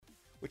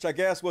which I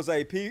guess was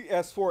a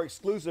PS4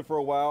 exclusive for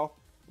a while,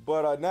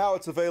 but now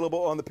it's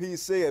available on the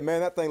PC, and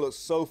man, that thing looks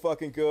so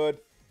fucking good.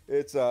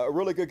 It's a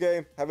really good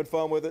game, having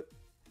fun with it.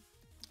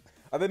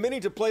 I've been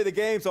meaning to play the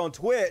games on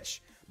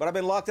Twitch, but I've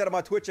been locked out of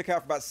my Twitch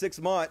account for about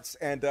 6 months,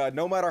 and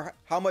no matter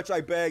how much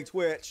I beg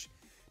Twitch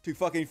to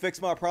fucking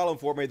fix my problem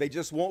for me, they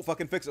just won't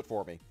fucking fix it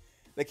for me.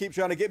 They keep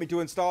trying to get me to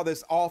install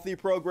this Authy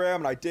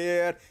program, and I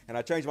did, and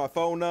I changed my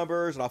phone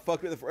numbers, and I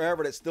fucked with it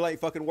forever, and it still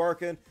ain't fucking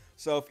working.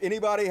 So if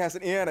anybody has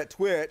an in at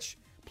Twitch,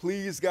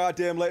 please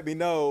goddamn let me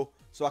know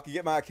so I can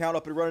get my account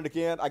up and running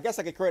again. I guess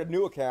I could create a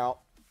new account,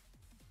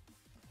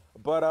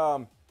 but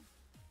I'm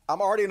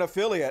already an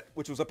affiliate,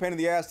 which was a pain in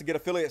the ass to get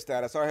affiliate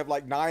status. I have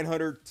like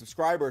 900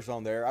 subscribers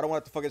on there. I don't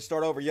want to fucking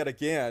start over yet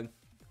again.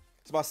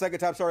 It's my second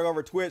time starting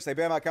over Twitch. They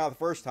banned my account the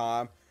first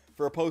time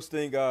for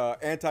posting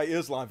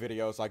anti-Islam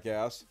videos, I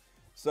guess.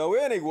 So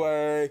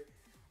anyway,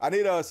 I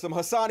need some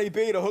Hassani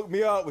B to hook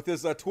me up with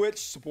his Twitch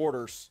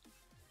supporters.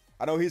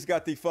 I know he's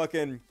got the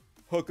fucking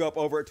hookup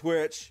over at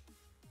Twitch.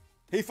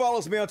 He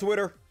follows me on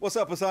Twitter. What's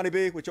up, Hassani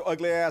B, with your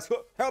ugly ass?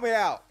 Help me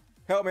out.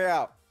 Help me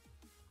out.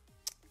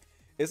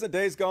 Isn't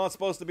Days Gone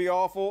supposed to be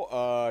awful?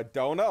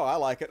 Don't know. I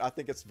like it. I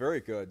think it's very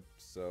good.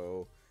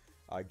 So,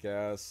 I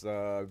guess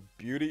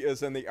beauty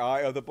is in the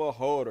eye of the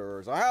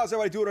beholder. So how's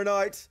everybody doing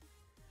tonight?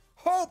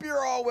 Hope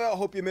you're all well.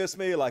 Hope you missed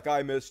me like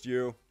I missed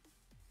you.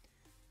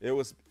 It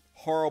was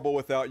horrible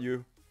without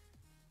you.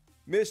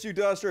 Missed you,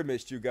 Duster.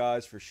 Missed you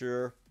guys for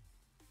sure.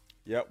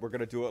 Yep, we're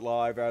going to do it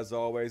live as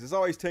always. There's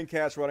always 10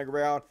 cats running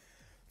around.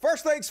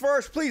 First things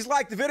first, please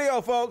like the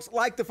video, folks.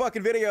 Like the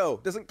fucking video.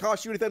 Doesn't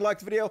cost you anything to like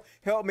the video.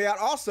 Help me out.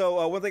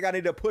 Also, one thing I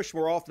need to push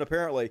more often,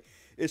 apparently,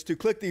 is to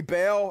click the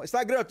bell. It's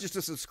not good enough just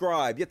to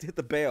subscribe. You have to hit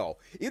the bell.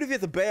 Even if you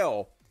hit the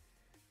bell,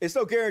 it's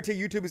no guarantee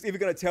YouTube is even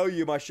going to tell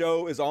you my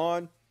show is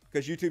on,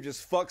 because YouTube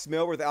just fucks me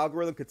over with the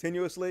algorithm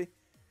continuously.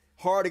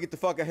 Hard to get the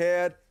fuck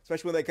ahead,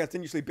 especially when they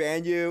continuously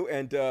ban you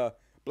and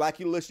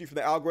blacklist you from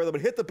the algorithm.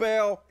 But hit the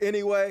bell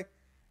anyway.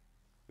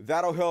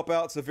 That'll help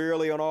out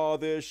severely on all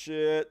this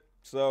shit.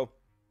 So,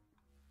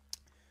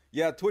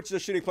 yeah, Twitch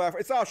is a shitty platform.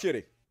 It's all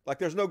shitty. Like,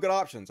 there's no good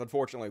options,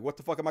 unfortunately. What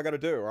the fuck am I going to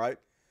do, right?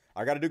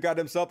 I got to do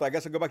goddamn something. I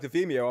guess I'll go back to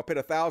Vimeo. I paid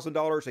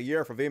 $1,000 a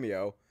year for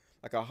Vimeo.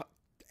 Like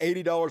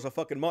 $80 a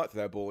fucking month for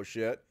that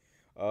bullshit.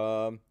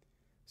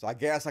 So I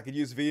guess I could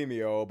use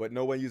Vimeo, but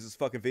no one uses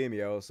fucking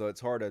Vimeo, so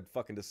it's hard to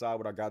fucking decide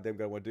what I goddamn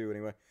gonna want to do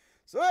anyway.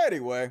 So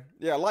anyway,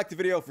 yeah, like the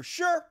video for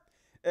sure.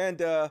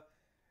 And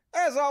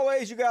as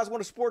always, you guys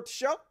want to support the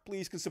show,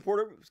 please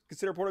consider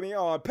supporting me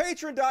on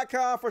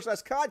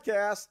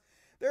patreon.com/Codcast.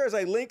 There is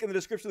a link in the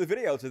description of the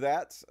video to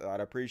that.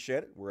 I'd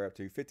appreciate it. We're up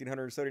to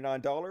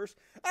 $1,579.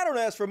 I don't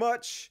ask for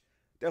much.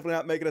 Definitely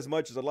not making as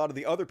much as a lot of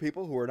the other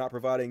people who are not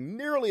providing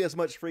nearly as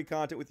much free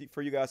content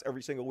for you guys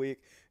every single week.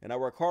 And I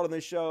work hard on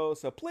this show,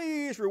 so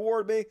please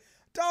reward me.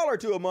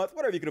 $1 a month,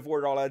 whatever you can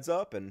afford, it all adds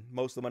up. And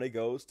most of the money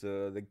goes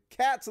to the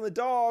cats and the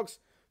dogs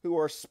who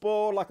are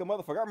spoiled like a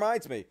motherfucker. That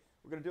reminds me,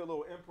 we're going to do a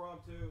little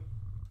impromptu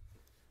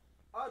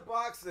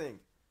unboxing.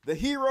 The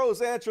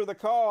heroes answer the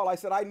call. I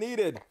said I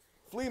needed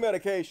flea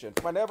medication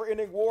for my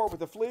never-ending war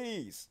with the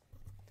fleas.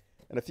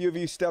 And a few of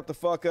you stepped the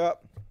fuck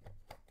up.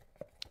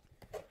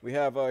 We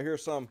have,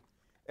 here's some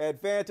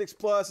Advantix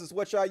Plus is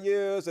what I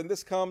use, and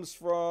this comes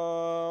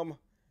from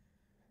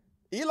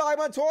Eli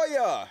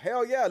Montoya.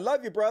 Hell yeah,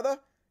 love you, brother.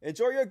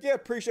 Enjoy your gift.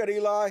 Appreciate it,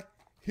 Eli.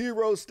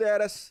 Hero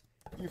status.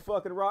 You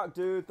fucking rock,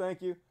 dude.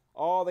 Thank you.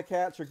 All the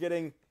cats are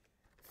getting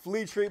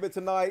flea treatment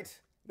tonight.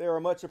 They are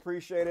much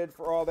appreciated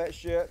for all that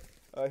shit.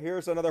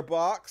 Here's another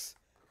box.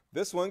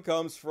 This one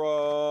comes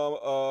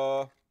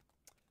from,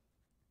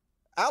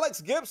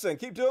 Alex Gibson,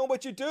 keep doing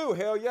what you do.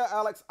 Hell yeah,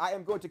 Alex. I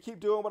am going to keep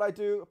doing what I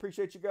do.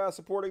 Appreciate you guys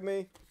supporting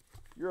me.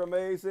 You're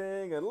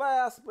amazing. And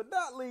last but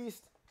not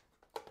least,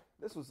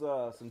 this was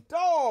some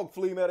dog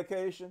flea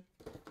medication.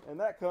 And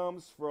that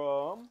comes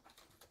from,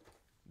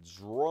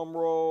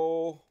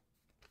 drumroll,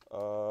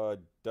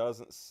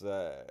 doesn't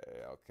say.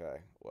 Okay,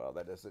 well,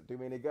 that doesn't do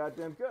me any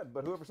goddamn good.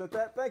 But whoever sent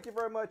that, thank you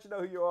very much. You know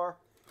who you are.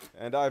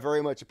 And I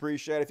very much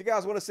appreciate it. If you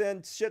guys want to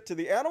send shit to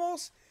the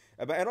animals,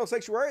 about Animal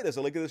Sanctuary, there's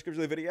a link in the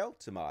description of the video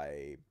to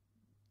my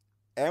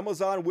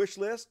Amazon wish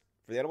list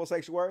for the Animal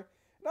Sanctuary.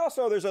 And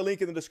also, there's a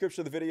link in the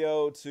description of the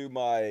video to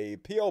my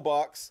P.O.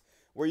 box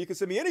where you can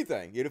send me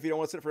anything. Even if you don't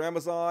want to send it from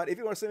Amazon, if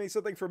you want to send me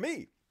something for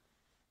me,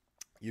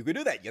 you can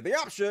do that. You have the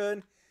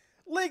option.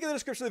 Link in the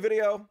description of the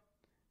video.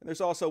 And there's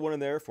also one in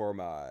there for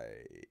my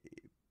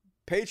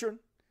patron.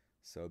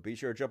 So be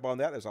sure to jump on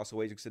that. There's also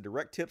ways you can send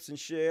direct tips and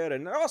shit.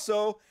 And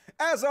also,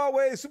 as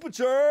always, super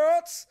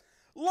chats.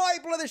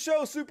 Lifeblood of the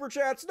show, super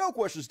chats. No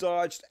questions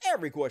dodged.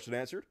 Every question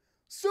answered.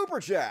 Super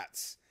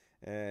chats.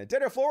 And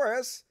Daniel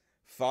Flores,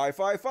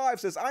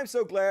 555, says, I'm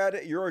so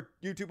glad your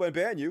YouTube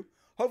unbanned you.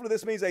 Hopefully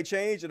this means a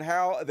change in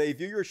how they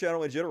view your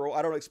channel in general.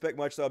 I don't expect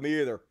much of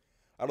me either.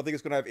 I don't think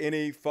it's going to have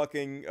any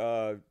fucking,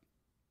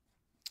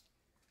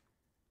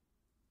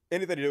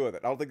 anything to do with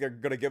it. I don't think they're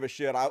going to give a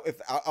shit. I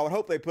would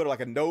hope they put like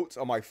a note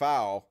on my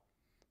file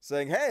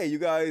saying, hey, you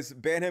guys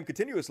ban him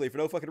continuously for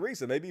no fucking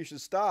reason. Maybe you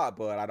should stop,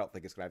 but I don't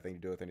think it's going to have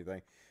anything to do with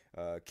anything.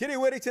 Kitty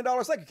Witty,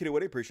 $10. Thank you, Kitty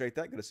Witty. Appreciate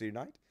that. Good to see you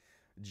tonight.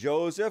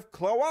 Joseph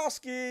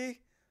Klawowski.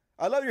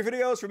 I love your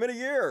videos for many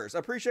years. I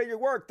appreciate your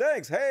work.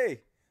 Thanks.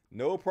 Hey,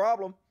 no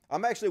problem.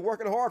 I'm actually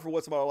working hard for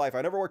once in my life.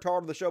 I never worked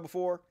hard on the show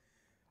before.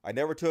 I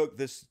never took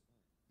this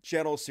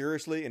channel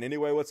seriously in any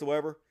way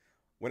whatsoever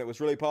when it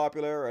was really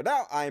popular. And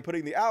now I am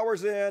putting the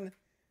hours in,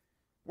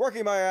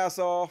 working my ass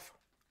off.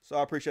 So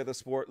I appreciate the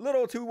support.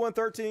 Little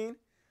 2113,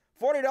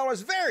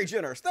 $40, very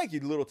generous. Thank you,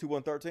 Little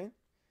 2113.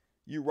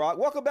 You rock.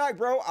 Welcome back,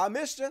 bro. I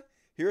missed you.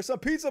 Here's some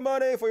pizza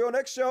money for your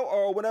next show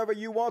or whenever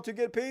you want to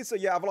get pizza.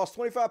 Yeah, I've lost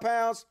 25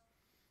 pounds.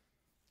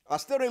 I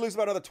still need to lose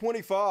about another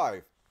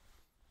 25.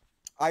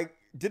 I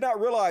did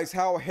not realize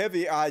how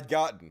heavy I'd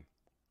gotten.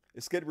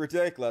 It's getting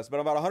ridiculous, but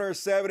I'm about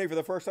 170 for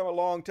the first time in a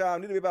long time. I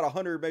need to be about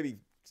 100, maybe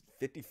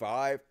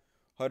 55,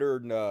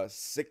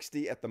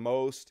 160 at the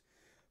most.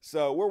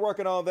 So we're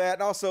working on that.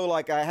 And also,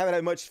 like, I haven't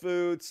had much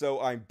food,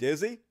 so I'm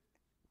dizzy.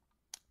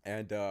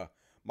 And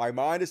my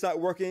mind is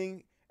not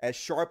working as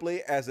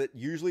sharply as it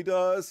usually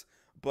does.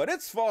 But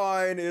it's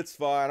fine. It's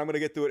fine. I'm going to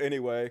get through it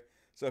anyway.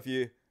 So if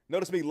you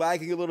notice me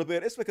lagging a little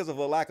bit, it's because of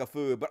a lack of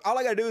food. But all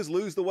I got to do is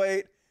lose the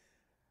weight.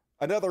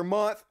 Another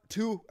month,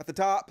 2 at the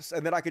tops,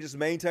 and then I can just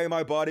maintain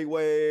my body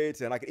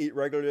weight, and I can eat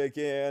regularly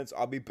again. So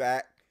I'll be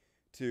back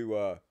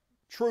to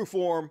true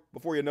form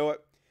before you know it.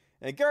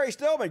 And Gary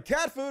Stillman,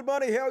 cat food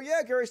money. Hell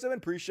yeah, Gary Stillman.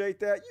 Appreciate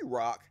that. You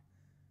rock.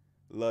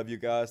 Love you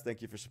guys.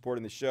 Thank you for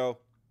supporting the show.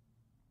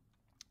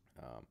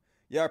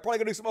 Yeah, probably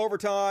going to do some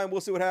overtime.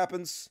 We'll see what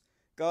happens.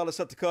 Got us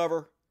up to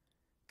cover.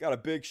 Got a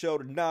big show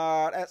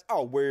tonight, as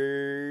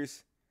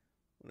always.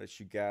 What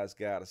you guys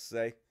got to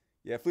say?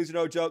 Yeah, fleas are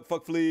no joke.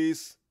 Fuck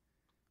fleas.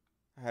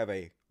 I have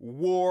a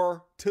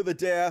war to the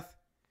death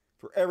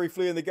for every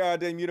flea in the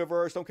goddamn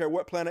universe. Don't care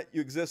what planet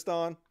you exist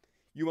on.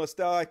 You must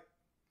die.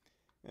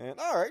 And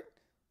all right.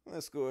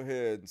 Let's go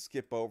ahead and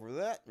skip over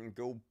that and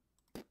go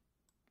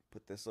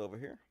put this over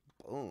here.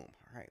 Boom.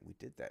 All right, we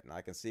did that. And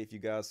I can see if you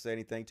guys say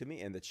anything to me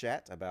in the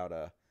chat about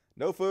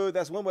no food.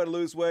 That's one way to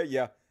lose weight.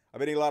 Yeah, I've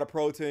been eating a lot of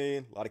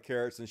protein, a lot of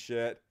carrots and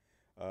shit.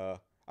 I've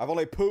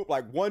only pooped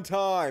like one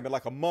time in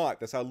like a month.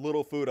 That's how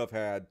little food I've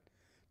had.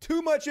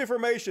 Too much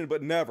information,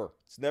 but never.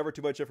 It's never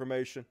too much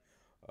information.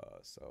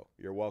 So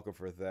you're welcome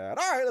for that.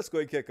 All right, let's go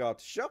ahead and kick off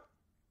the show.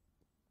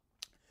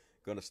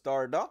 Gonna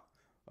start it off.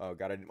 Oh,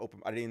 God, I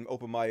didn't even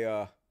open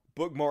my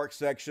bookmark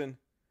section.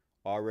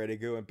 Already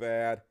going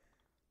bad.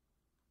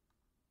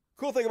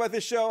 Cool thing about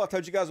this show, I've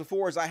told you guys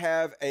before, is I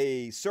have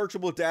a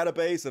searchable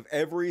database of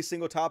every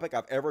single topic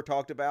I've ever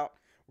talked about.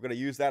 We're going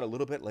to use that a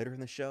little bit later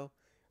in the show.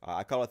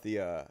 I call it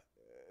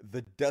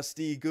the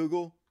Dusty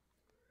Google.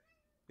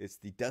 It's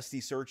the Dusty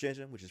search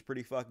engine, which is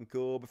pretty fucking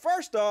cool. But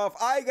first off,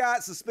 I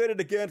got suspended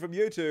again from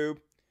YouTube.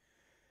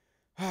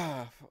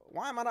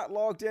 Why am I not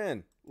logged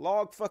in?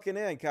 Log fucking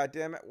in,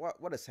 goddammit.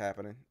 What is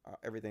happening?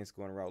 Everything's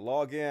going wrong.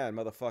 Log in,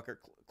 motherfucker.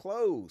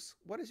 Close.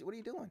 What are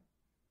you doing?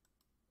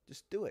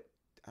 Just do it.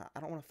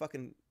 I don't want to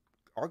fucking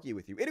argue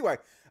with you. Anyway,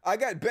 I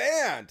got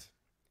banned.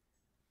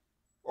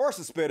 Or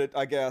suspended,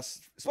 I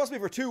guess. It's supposed to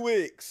be for 2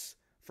 weeks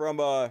from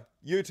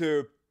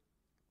YouTube.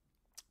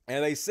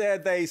 And they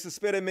said they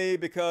suspended me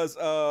because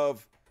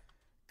of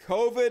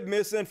COVID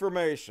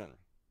misinformation.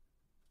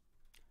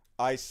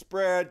 I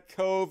spread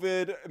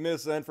COVID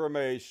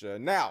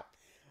misinformation. Now,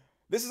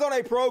 this is on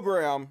a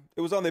program.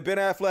 It was on the Ben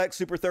Affleck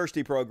Super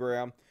Thirsty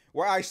program,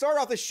 where I started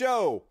off the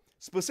show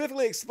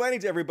specifically explaining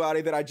to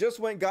everybody that I just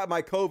went and got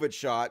my COVID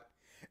shot,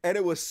 and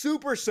it was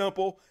super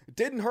simple,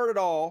 didn't hurt at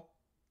all,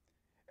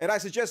 and I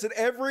suggested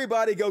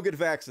everybody go get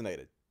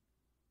vaccinated.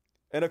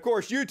 And of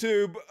course,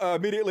 YouTube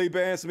immediately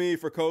bans me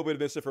for COVID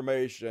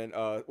misinformation,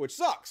 which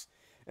sucks.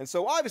 And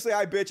so obviously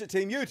I bitch at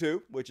Team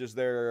YouTube, which is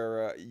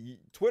their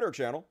Twitter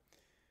channel,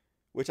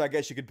 which I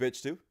guess you could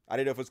bitch to. I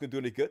didn't know if it was going to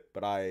do any good,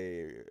 but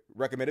I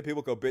recommended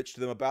people go bitch to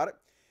them about it.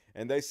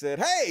 And they said,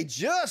 hey,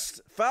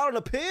 just file an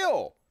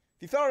appeal.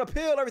 If you file an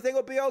appeal, everything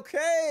will be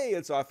okay.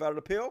 And so I filed an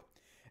appeal,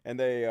 and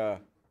they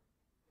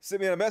sent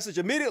me a message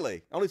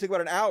immediately. Only took about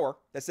an hour.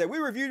 That said, we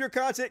reviewed your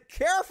content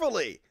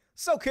carefully.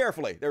 So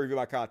carefully, they reviewed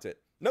my content.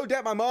 No doubt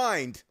in my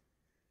mind,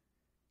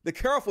 the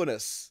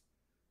carefulness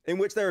in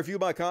which they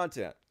reviewed my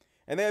content.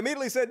 And they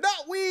immediately said, no,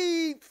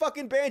 we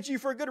fucking banned you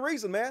for a good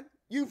reason, man.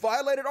 You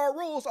violated our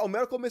rules on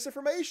medical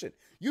misinformation.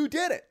 You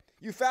did it.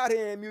 You found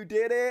him. You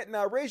did it.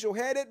 Now raise your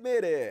hand,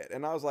 admit it.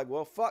 And I was like,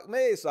 well, fuck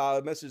me. So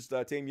I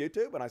messaged Team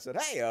YouTube and I said,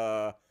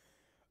 hey,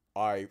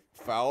 I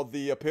filed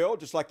the appeal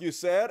just like you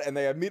said, and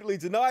they immediately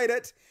denied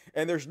it.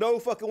 And there's no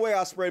fucking way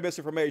I spread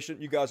misinformation.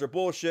 You guys are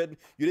bullshitting.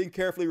 You didn't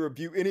carefully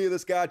review any of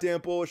this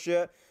goddamn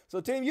bullshit. So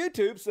Team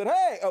YouTube said,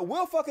 hey,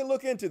 we'll fucking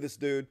look into this,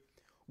 dude.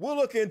 We'll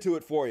look into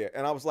it for you.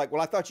 And I was like,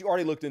 well, I thought you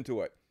already looked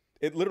into it.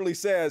 It literally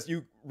says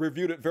you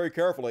reviewed it very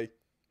carefully.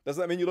 Doesn't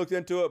that mean you looked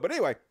into it? But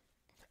anyway,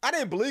 I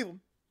didn't believe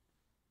them.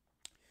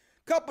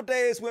 Couple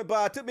days went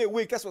by. It took me a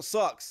week. That's what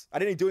sucks. I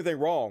didn't do anything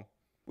wrong,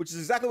 which is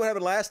exactly what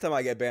happened last time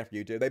I got banned from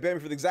YouTube. They banned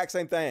me for the exact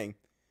same thing.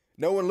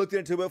 No one looked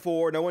into it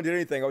before. No one did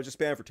anything. I was just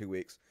banned for 2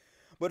 weeks.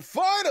 But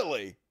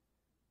finally,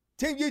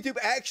 Team YouTube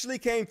actually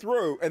came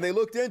through and they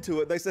looked into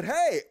it. They said,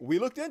 hey, we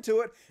looked into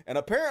it, and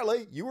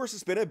apparently you were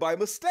suspended by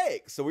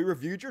mistake. So we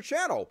reviewed your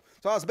channel.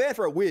 So I was banned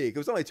for a week. It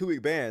was only a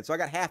 2-week ban, so I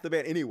got half the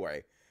ban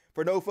anyway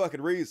for no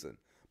fucking reason.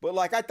 But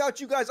like, I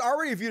thought you guys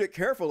already reviewed it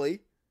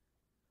carefully.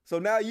 So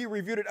now you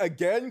reviewed it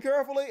again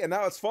carefully, and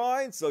now it's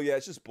fine. So yeah,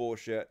 it's just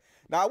bullshit.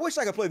 Now I wish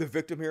I could play the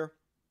victim here,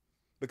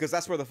 because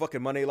that's where the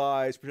fucking money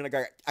lies. Pretend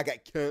I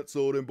got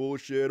canceled and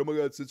bullshit. Oh my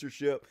God,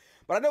 censorship.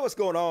 But I know what's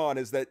going on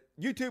is that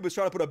YouTube is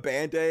trying to put a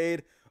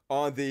Band-Aid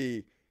on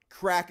the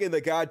crack in the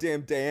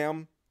goddamn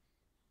dam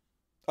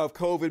of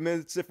COVID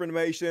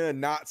misinformation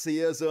and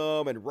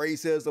Nazism and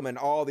racism and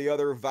all the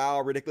other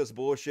vile, ridiculous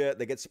bullshit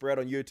that gets spread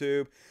on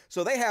YouTube.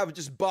 So they have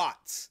just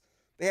bots.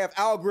 They have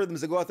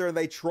algorithms that go out there and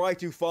they try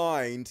to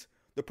find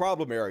the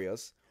problem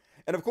areas.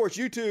 And of course,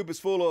 YouTube is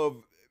full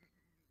of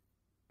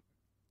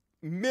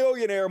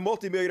millionaire,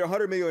 multimillionaire,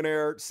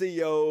 100-millionaire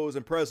CEOs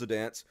and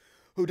presidents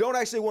who don't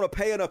actually want to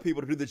pay enough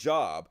people to do the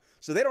job.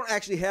 So they don't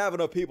actually have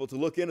enough people to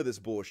look into this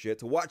bullshit,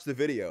 to watch the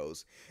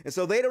videos. And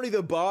so they don't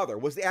even bother.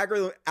 Once the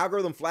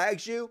algorithm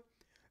flags you,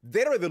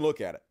 they don't even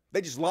look at it. They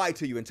just lie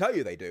to you and tell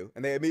you they do.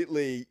 And they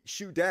immediately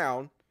shoot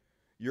down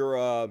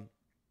your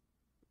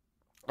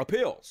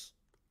appeals.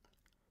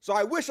 So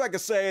I wish I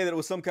could say that it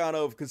was some kind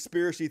of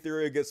conspiracy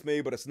theory against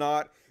me, but it's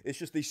not. It's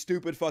just the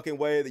stupid fucking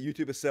way that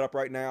YouTube is set up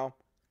right now,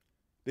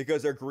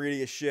 because they're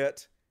greedy as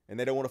shit and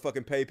they don't want to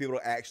fucking pay people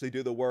to actually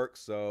do the work.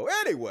 So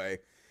anyway,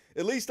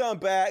 at least I'm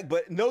back,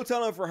 but no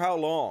telling for how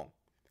long.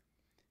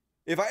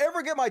 If I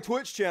ever get my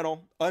Twitch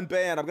channel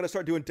unbanned, I'm going to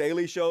start doing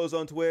daily shows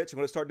on Twitch. I'm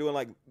going to start doing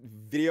like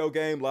video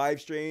game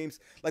live streams.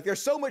 Like,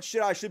 there's so much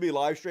shit I should be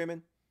live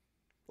streaming.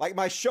 Like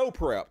my show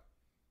prep,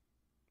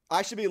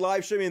 I should be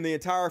live streaming the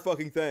entire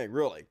fucking thing,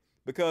 really,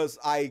 because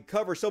I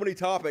cover so many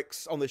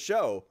topics on the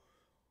show.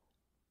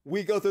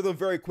 We go through them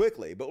very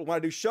quickly, but when I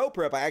do show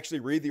prep, I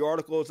actually read the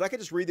articles. I can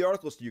just read the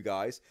articles to you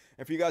guys.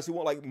 And for you guys who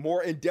want like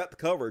more in-depth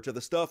coverage of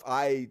the stuff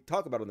I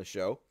talk about on the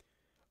show,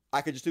 I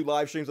can just do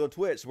live streams on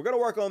Twitch. So we're going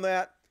to work on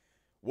that.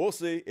 We'll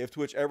see if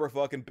Twitch ever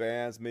fucking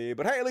bans me.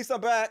 But hey, at least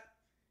I'm back.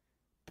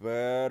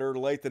 Better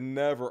late than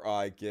never,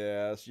 I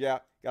guess. Yeah,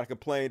 gotta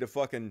complain to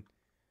fucking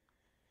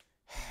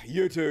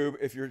YouTube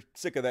if you're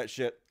sick of that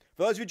shit.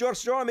 For those of you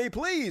joining me,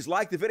 please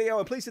like the video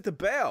and please hit the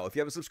bell. If you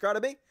haven't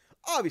subscribed to me,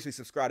 obviously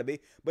subscribe to me,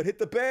 but hit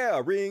the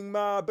bell. Ring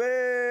my bell.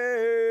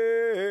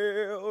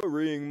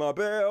 Ring my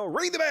bell.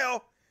 Ring the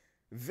bell.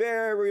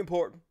 Very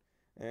important.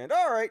 And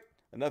all right,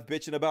 enough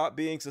bitching about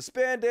being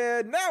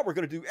suspended. Now we're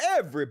going to do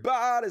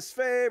everybody's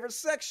favorite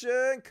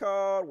section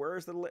called, where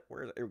is it?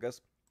 Here it goes.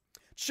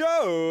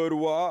 Chode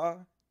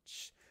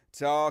Watch.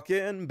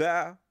 Talking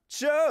about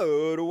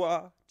Chode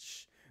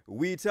Watch.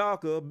 We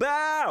talk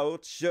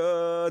about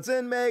chuds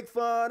and make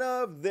fun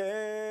of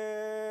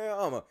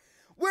them.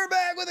 We're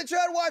back with the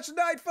Chud Watch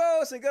tonight,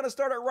 folks, and gonna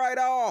start it right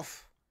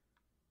off.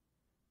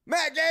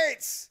 Matt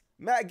Gaetz!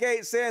 Matt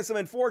Gaetz saying some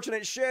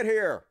unfortunate shit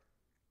here.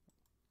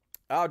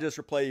 I'll just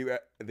replay you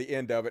at the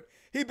end of it.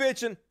 He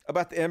bitching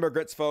about the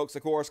immigrants, folks,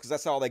 of course, because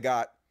that's all they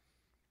got.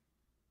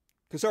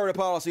 Conservative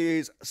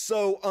policies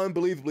so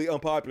unbelievably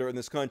unpopular in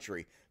this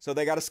country. So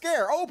they got to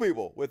scare old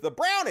people with the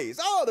brownies.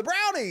 Oh, the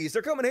brownies,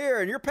 they're coming here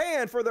and you're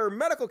paying for their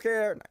medical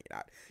care. No, you're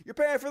not. You're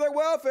paying for their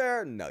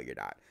welfare. No, you're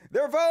not.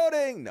 They're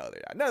voting. No,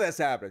 they're not. None of that's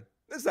happening.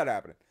 It's not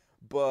happening.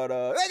 But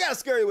they got to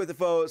scare you with the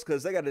folks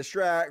because they got to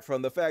distract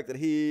from the fact that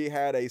he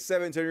had a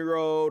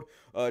 17-year-old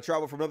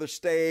travel from another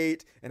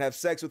state and have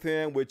sex with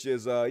him, which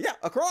is, a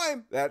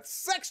crime. That's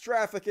sex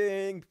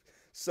trafficking.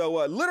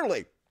 So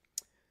literally,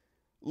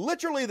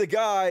 the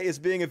guy is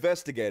being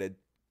investigated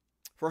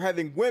for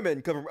having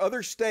women come from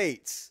other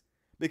states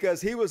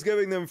because he was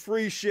giving them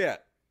free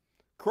shit.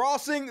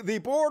 Crossing the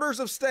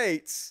borders of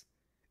states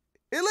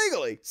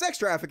illegally, sex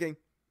trafficking,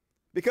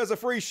 because of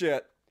free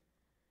shit.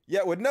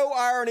 Yet with no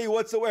irony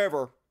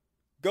whatsoever,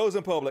 goes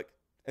in public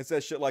and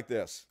says shit like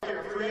this.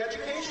 Free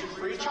education,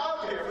 free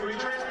childcare, free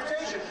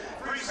transportation,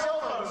 free cell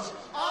phones.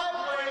 I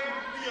blame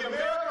the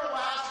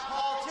America-last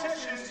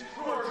politicians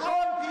who are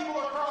drawing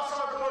people across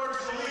our borders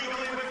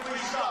illegally with free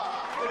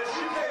stuff. That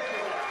you pay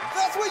for.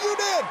 That's what you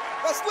did.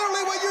 That's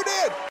literally what you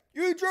did.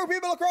 You drew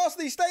people across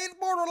the state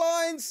border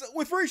lines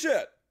with free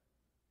shit.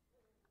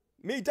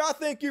 Me, I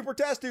think you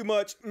protest too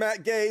much,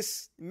 Matt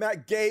Gaetz.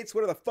 Matt Gaetz,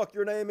 whatever the fuck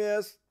your name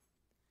is.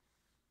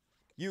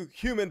 You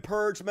human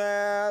purge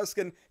mask.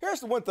 And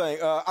here's the one thing.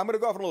 I'm going to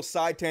go off on a little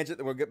side tangent,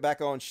 and we'll get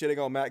back on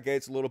shitting on Matt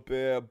Gaetz a little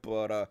bit.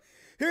 But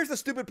here's the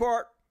stupid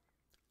part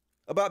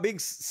about being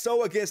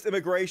so against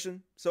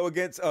immigration, so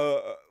against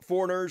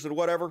foreigners and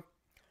whatever.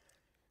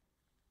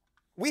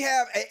 We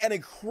have an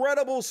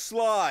incredible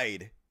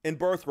slide in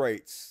birth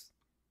rates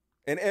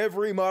in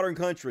every modern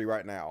country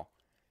right now.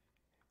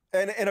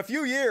 And in a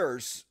few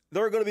years,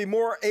 there are going to be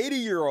more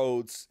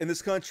 80-year-olds in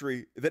this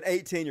country than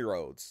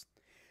 18-year-olds.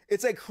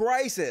 It's a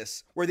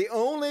crisis where the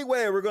only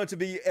way we're going to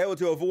be able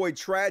to avoid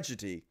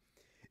tragedy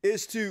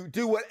is to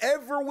do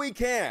whatever we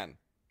can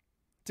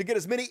to get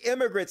as many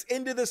immigrants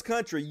into this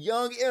country,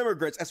 young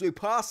immigrants, as we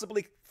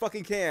possibly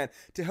fucking can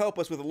to help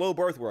us with the low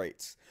birth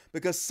rates.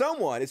 Because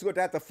someone is going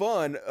to have to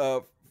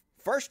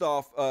First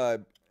off,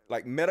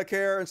 like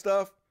Medicare and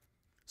stuff,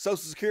 Social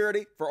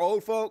Security for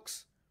old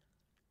folks,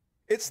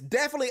 it's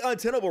definitely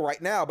untenable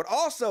right now, but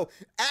also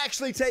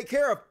actually take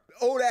care of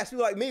old ass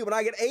people like me when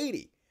I get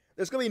 80.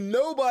 There's going to be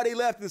nobody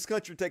left in this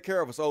country to take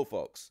care of us old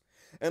folks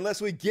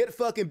unless we get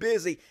fucking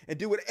busy and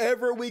do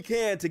whatever we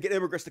can to get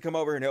immigrants to come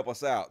over here and help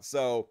us out.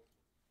 So,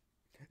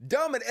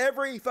 dumb in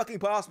every fucking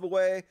possible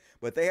way,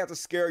 but they have to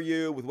scare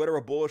you with whatever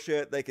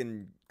bullshit they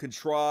can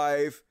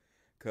contrive,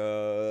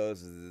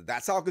 because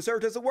that's how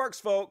conservatism works,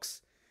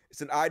 folks.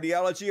 It's an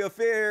ideology of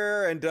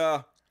fear.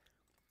 And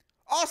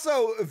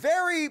also,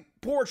 very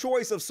poor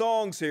choice of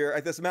songs here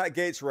at this Matt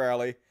Gaetz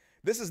rally.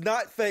 This is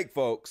not fake,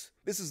 folks.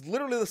 This is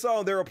literally the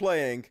song they were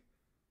playing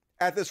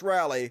at this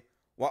rally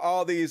while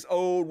all these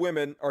old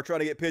women are trying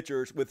to get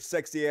pictures with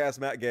sexy ass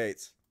Matt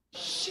Gaetz.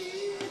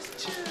 She's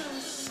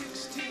just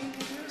 16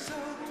 years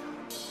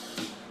old.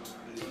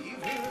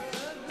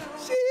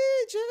 She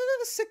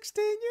just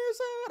 16 years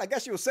old. I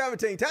guess she was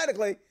 17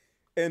 technically.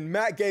 In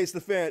Matt Gaetz'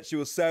 defense, she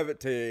was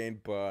 17,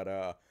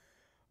 but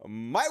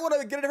might want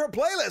to get a different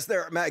playlist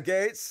there at Matt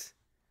Gaetz.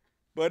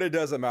 But it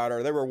doesn't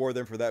matter. They reward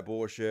them for that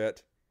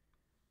bullshit.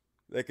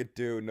 They could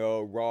do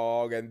no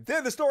wrong. And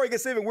then the story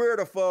gets even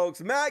weirder,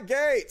 folks. Matt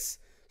Gaetz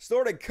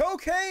snorted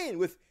cocaine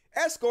with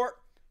escort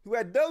who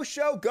had no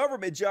show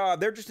government job.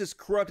 They're just as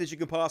corrupt as you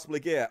can possibly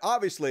get.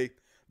 Obviously,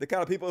 the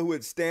kind of people who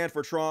would stand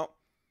for Trump,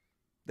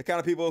 the kind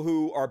of people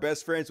who are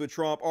best friends with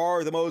Trump,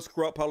 are the most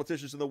corrupt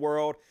politicians in the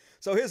world.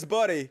 So his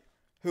buddy,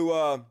 who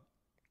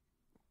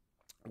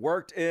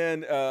worked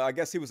in, I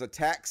guess he was a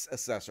tax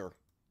assessor,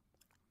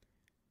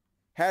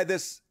 had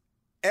this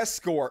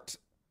escort,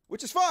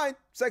 which is fine.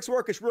 Sex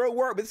work is real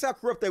work, but this is how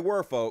corrupt they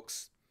were,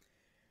 folks.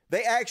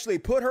 They actually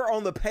put her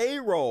on the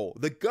payroll,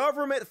 the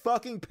government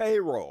fucking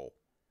payroll,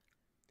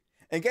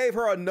 and gave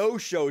her a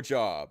no-show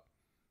job.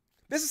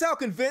 This is how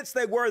convinced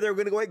they were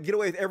going to get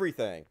away with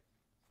everything.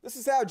 This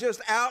is how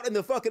just out in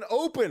the fucking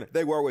open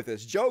they were with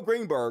this. Joe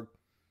Greenberg,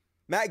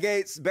 Matt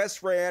Gaetz' best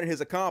friend,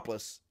 his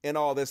accomplice in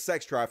all this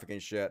sex trafficking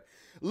shit,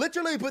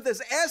 literally put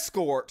this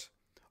escort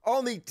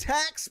on the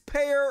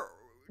taxpayer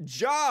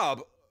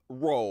job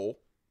role.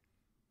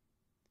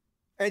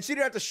 And she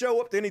didn't have to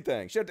show up to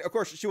anything. Of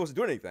course, she wasn't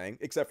doing anything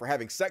except for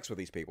having sex with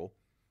these people.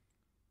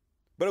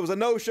 But it was a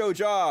no-show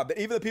job that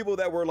even the people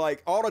that were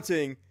like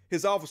auditing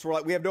his office were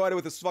like, we have no idea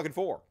what this is fucking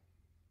for.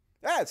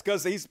 Yeah, it's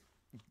because he's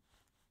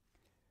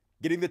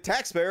getting the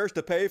taxpayers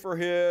to pay for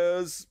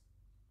his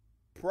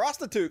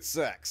prostitute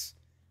sex.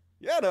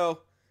 Yeah, no.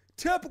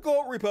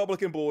 Typical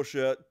Republican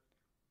bullshit.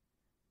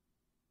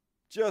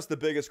 Just the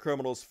biggest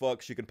criminals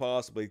fucks you can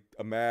possibly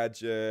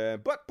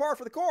imagine. But par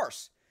for the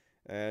course.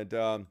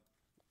 And,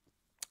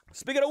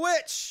 speaking of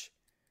which,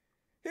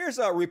 here's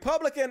a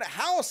Republican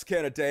House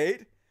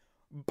candidate,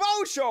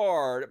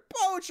 Bouchard.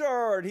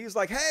 He's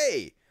like,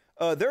 hey,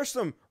 there's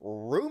some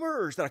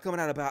rumors that are coming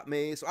out about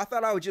me, so I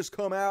thought I would just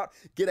come out,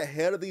 get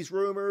ahead of these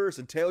rumors,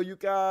 and tell you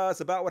guys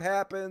about what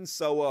happened.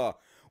 So,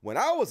 when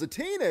I was a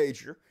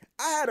teenager,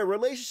 I had a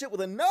relationship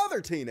with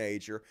another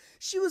teenager.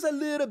 She was a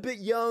little bit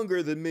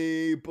younger than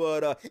me,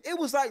 but it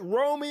was like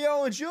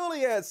Romeo and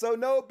Juliet, so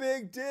no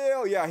big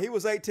deal. Yeah, he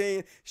was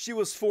 18, she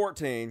was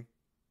 14.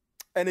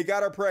 And he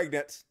got her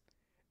pregnant,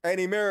 and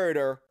he married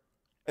her,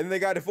 and then they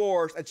got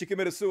divorced, and she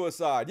committed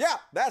suicide. Yeah,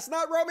 that's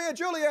not Romeo and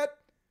Juliet.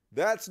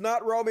 That's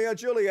not Romeo and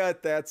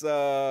Juliet. That's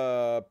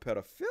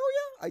pedophilia,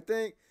 I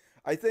think.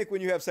 I think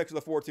when you have sex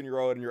with a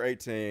 14-year-old and you're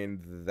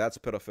 18, that's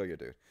pedophilia,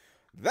 dude.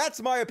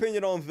 That's my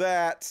opinion on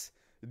that.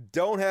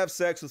 Don't have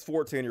sex with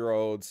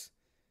 14-year-olds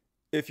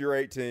if you're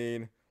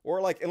 18.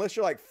 Or like, unless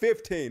you're like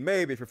 15,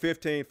 maybe. If you're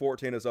 15,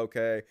 14 is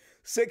okay.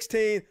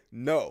 16,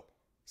 no.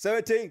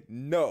 17,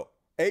 no.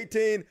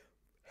 18,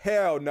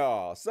 hell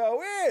no.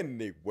 So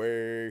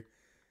anyway,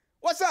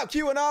 what's up,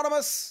 Q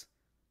Anonymous?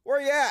 Where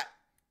you at?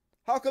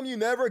 How come you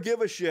never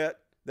give a shit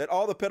that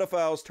all the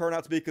pedophiles turn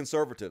out to be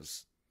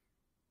conservatives?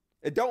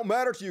 It don't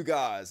matter to you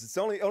guys. It's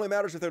only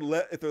matters if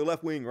they're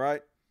left wing,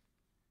 right?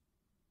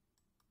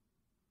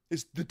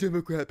 It's the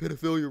Democrat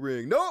pedophilia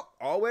ring. Nope,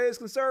 always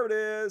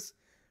conservatives.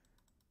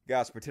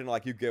 Guys pretending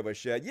like you give a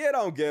shit. You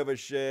don't give a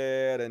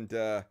shit.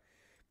 And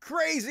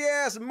crazy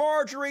ass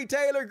Marjorie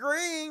Taylor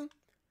Greene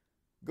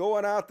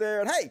going out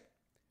there and, hey,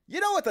 you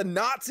know what the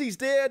Nazis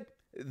did?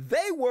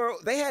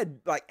 They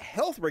had like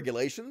health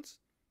regulations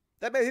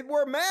that made people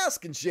wear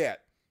masks and shit.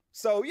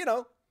 So, you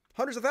know,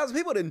 hundreds of thousands of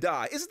people didn't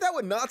die. Isn't that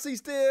what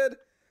Nazis did,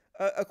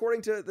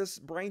 according to this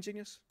brain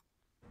genius?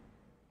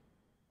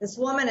 This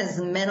woman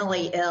is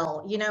mentally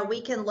ill. You know,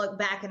 we can look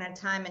back in a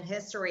time in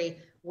history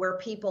where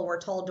people were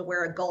told to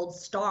wear a gold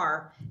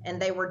star,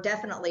 and they were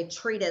definitely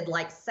treated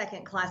like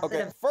second-class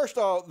citizens. First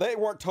off, they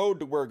weren't told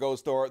to wear a gold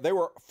star. They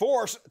were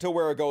forced to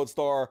wear a gold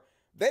star.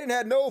 They didn't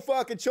have no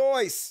fucking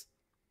choice.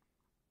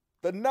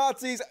 The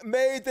Nazis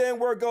made them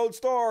wear gold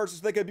stars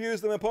so they could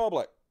abuse them in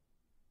public.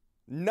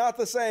 Not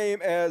the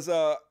same as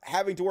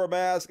having to wear a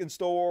mask in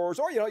stores,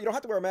 or, you know, you don't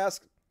have to wear a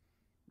mask.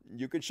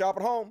 You can shop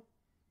at home.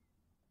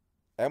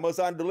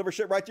 Amazon deliver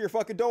shit right to your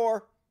fucking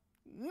door.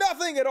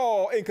 Nothing at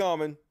all in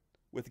common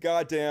with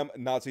goddamn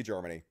Nazi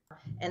Germany.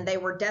 and they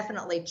were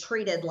definitely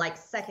treated like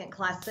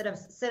second-class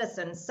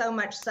citizens, so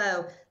much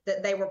so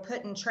that they were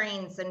put in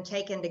trains and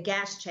taken to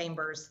gas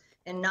chambers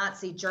in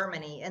Nazi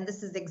Germany. And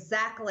this is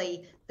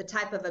exactly the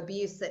type of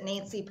abuse that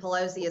Nancy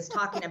Pelosi is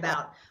talking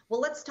about. Well,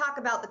 let's talk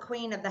about the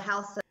Queen of the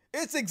House.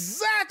 It's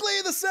exactly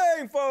the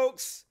same,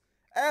 folks.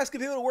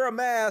 Asking people to wear a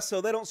mask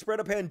so they don't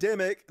spread a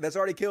pandemic that's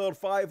already killed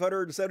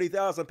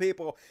 570,000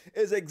 people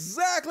is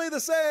exactly the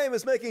same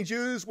as making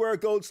Jews wear a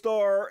gold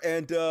star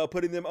and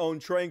putting them on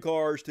train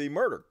cars to be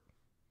murdered.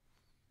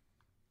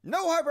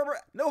 No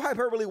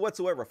hyperbole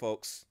whatsoever,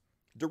 folks.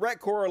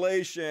 Direct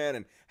correlation.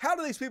 And how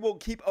do these people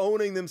keep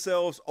owning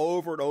themselves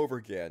over and over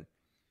again?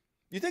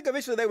 You think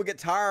eventually they would get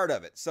tired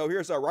of it. So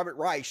here's Robert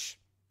Reich,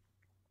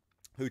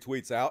 who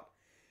tweets out,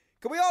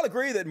 "Can we all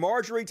agree that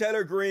Marjorie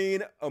Taylor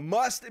Greene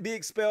must be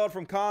expelled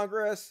from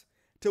Congress?"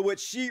 To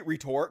which she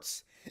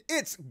retorts,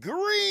 "It's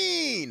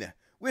green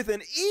with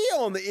an E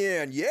on the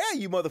end. Yeah,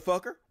 you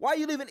motherfucker. Why are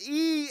you leaving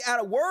E out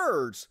of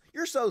words?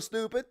 You're so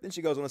stupid." Then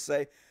she goes on to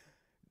say,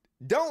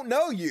 "Don't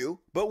know you,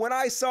 but when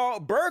I saw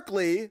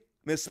Berkeley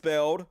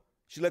misspelled,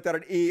 she left out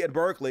an E at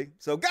Berkeley.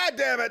 So God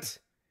damn it."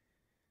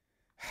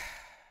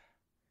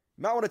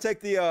 You might want to take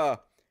the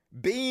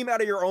beam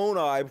out of your own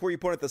eye before you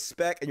point at the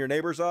speck in your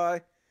neighbor's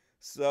eye.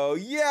 So,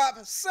 yep,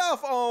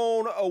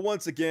 self-own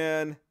once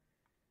again.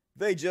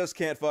 They just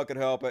can't fucking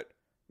help it.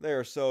 They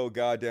are so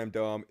goddamn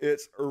dumb.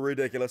 It's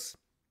ridiculous.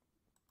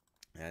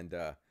 And,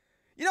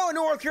 you know, in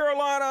North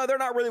Carolina, they're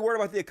not really worried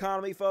about the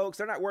economy, folks.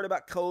 They're not worried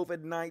about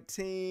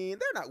COVID-19.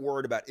 They're not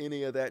worried about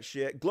any of that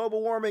shit.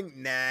 Global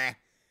warming, nah.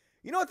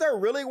 You know what they're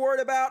really worried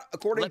about,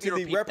 according to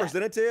the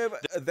representative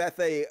that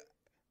they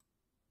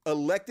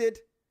elected?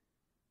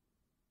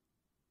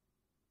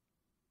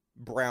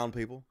 Brown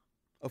people,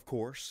 of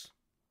course.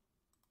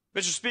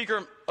 Mr.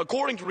 Speaker,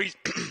 according to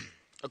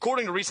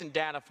recent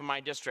data from my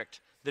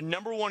district, the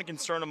number one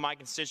concern of my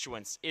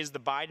constituents is the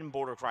Biden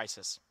border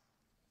crisis.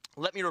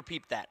 Let me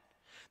repeat that.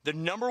 The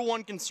number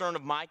one concern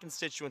of my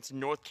constituents in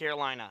North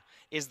Carolina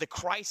is the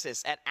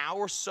crisis at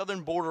our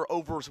southern border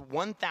over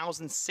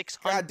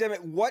 1,600. God damn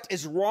it, what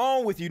is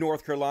wrong with you,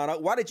 North Carolina?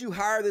 Why did you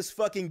hire this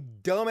fucking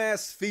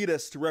dumbass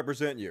fetus to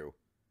represent you?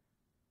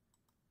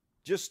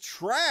 Just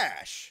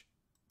trash.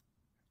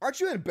 Aren't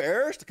you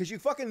embarrassed? Because you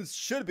fucking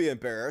should be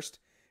embarrassed.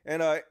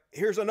 And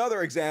here's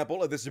another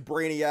example of this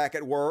brainiac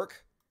at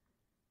work.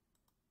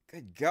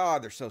 Good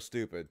God, they're so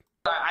stupid.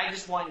 I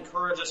just want to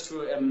encourage us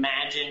to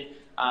imagine,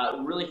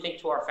 really think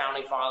to our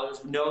founding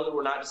fathers, know that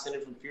we're not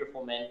descended from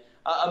fearful men.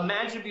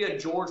 Imagine if you had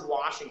George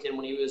Washington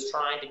when he was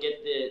trying to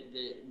get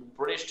the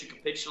British to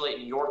capitulate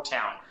in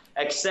Yorktown,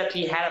 except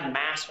he had a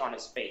mask on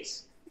his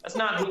face. That's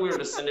not who we were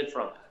descended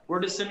from. We're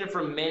descended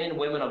from men and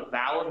women of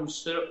valor who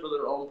stood up for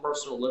their own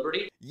personal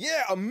liberty.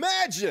 Yeah,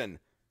 imagine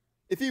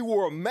if he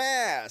wore a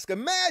mask.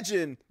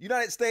 Imagine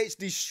United States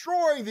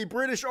destroying the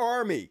British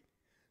Army,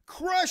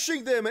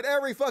 crushing them in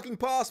every fucking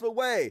possible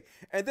way.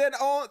 And then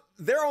on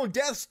their own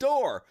death's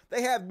door,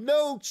 they have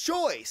no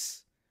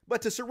choice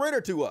but to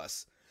surrender to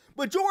us.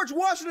 But George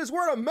Washington is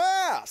wearing a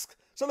mask.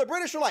 So the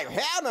British are like,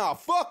 hell no,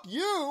 fuck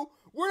you.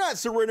 We're not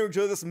surrendering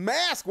to this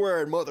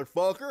mask-wearing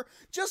motherfucker.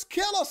 Just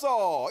kill us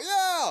all.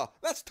 Yeah,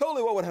 that's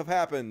totally what would have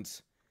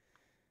happened.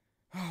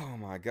 Oh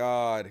my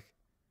God.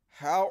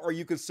 How are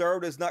you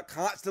conservatives not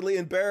constantly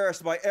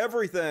embarrassed by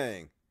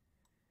everything?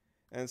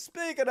 And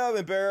speaking of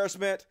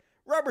embarrassment,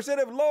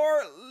 Representative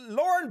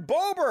Lauren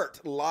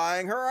Boebert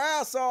lying her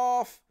ass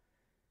off.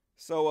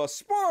 So,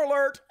 spoiler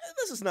alert,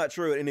 this is not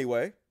true in any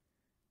way.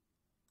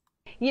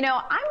 You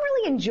know, I'm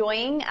really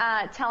enjoying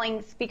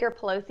telling Speaker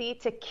Pelosi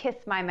to kiss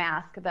my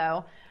mask,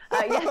 though.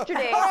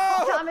 Yesterday,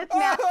 Thomas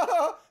Massie...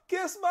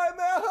 Kiss my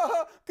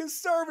mask!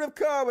 Conservative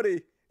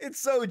comedy. It's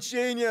so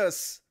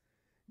genius.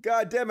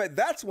 God damn it.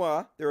 That's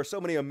why there are so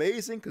many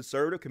amazing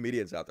conservative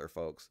comedians out there,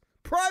 folks.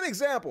 Prime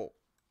example.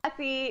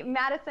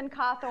 Madison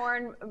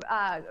Cawthorn,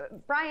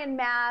 Brian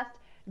Mast,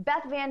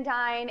 Beth Van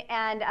Dyne,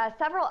 and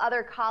several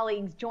other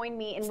colleagues joined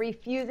me in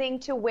refusing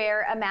to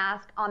wear a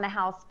mask on the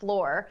House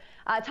floor.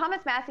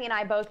 Thomas Massie and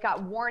I both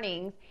got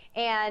warnings,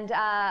 and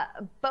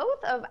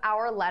both of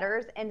our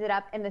letters ended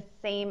up in the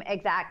same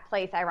exact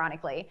place,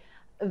 ironically,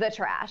 the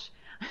trash.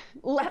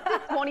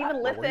 Leftists won't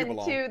even listen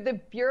to the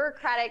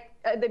bureaucrats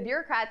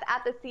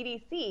at the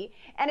CDC,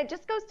 and it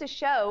just goes to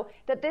show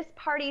that this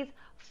party's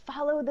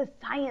follow the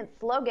science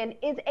slogan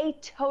is a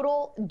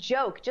total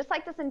joke, just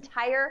like this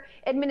entire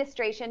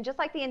administration, just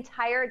like the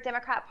entire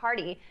Democrat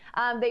Party.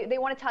 They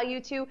want to tell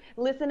you to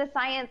listen to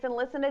science and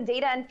listen to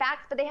data and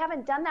facts, but they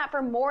haven't done that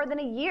for more than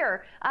a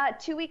year.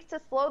 2 weeks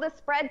to slow the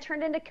spread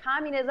turned into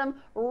communism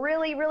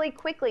really, really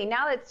quickly.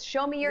 Now it's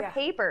show me your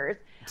papers.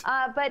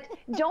 But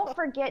don't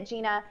forget,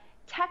 Gina,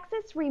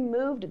 Texas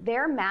removed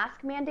their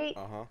mask mandate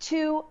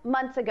 2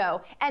 months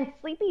ago, and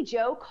Sleepy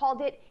Joe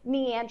called it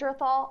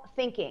Neanderthal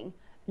thinking.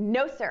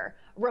 No, sir.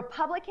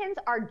 Republicans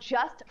are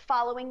just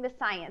following the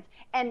science.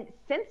 And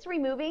since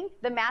removing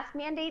the mask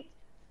mandates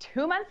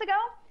 2 months ago,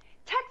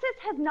 Texas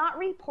has not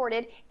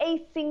reported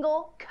a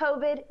single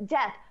COVID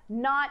death,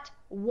 not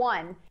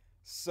one.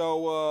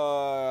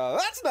 So,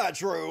 that's not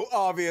true.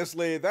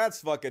 Obviously,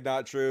 that's fucking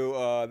not true.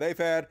 They've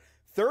had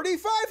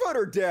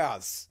 3,500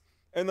 deaths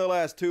in the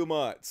last 2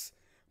 months.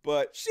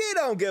 But she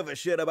don't give a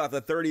shit about the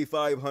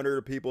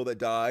 3,500 people that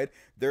died.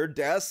 Their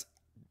deaths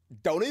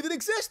don't even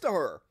exist to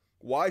her.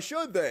 Why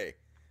should they?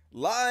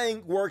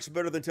 Lying works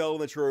better than telling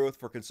the truth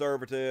for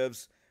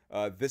conservatives.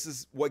 This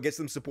is what gets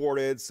them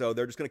supported, so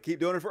they're just going to keep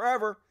doing it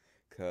forever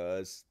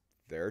because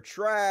they're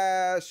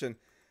trash. And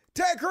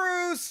Ted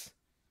Cruz,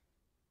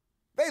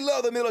 they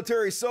love the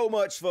military so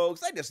much,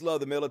 folks. They just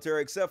love the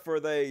military, except for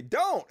they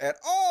don't at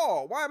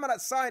all. Why am I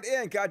not signed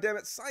in? God damn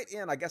it, sign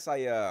in. I guess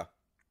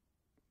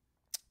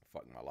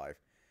fuck my life.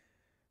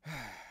 I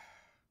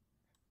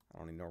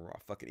don't even know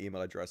what fucking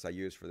email address I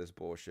use for this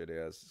bullshit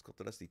is. It's called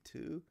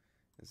Dusty2.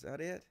 Is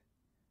that it?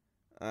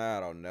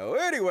 I don't know.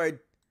 Anyway,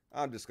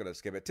 I'm just going to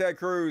skip it. Ted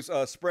Cruz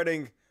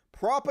spreading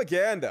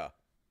propaganda.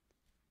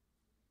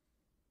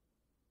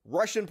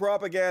 Russian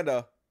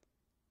propaganda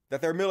that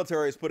their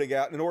military is putting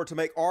out in order to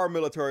make our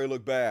military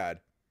look bad.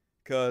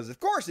 Because, of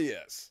course, he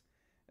is.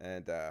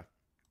 And,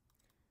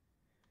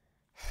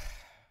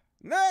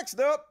 next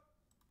up.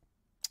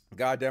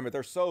 God damn it,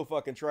 they're so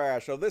fucking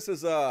trash. So this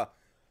is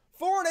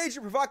foreign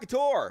agent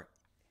provocateur.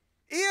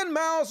 Ian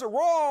Miles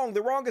wrong,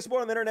 the wrongest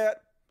one on the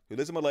internet, who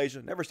lives in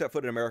Malaysia, never stepped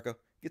foot in America,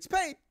 gets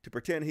paid to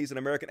pretend he's an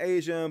American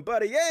Asian,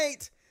 but he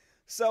ain't.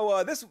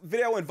 So this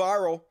video went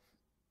viral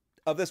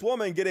of this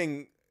woman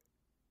getting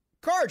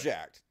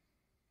carjacked.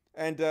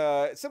 And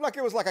it seemed like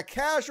it was like a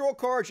casual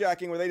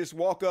carjacking where they just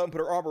walk up and put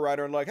her arm around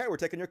her and like, hey, we're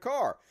taking your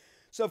car.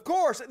 So of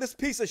course, this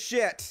piece of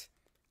shit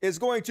is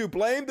going to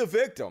blame the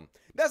victim.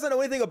 Doesn't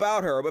know anything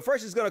about her, but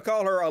first he's going to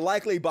call her a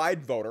likely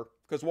Biden voter,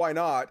 because why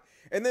not?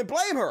 And then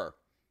blame her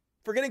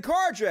for getting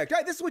carjacked.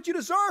 Hey, this is what you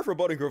deserve for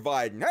voting for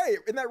Biden. Hey,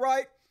 isn't that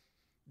right?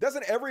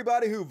 Doesn't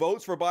everybody who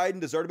votes for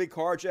Biden deserve to be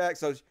carjacked?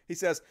 So he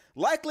says,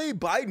 likely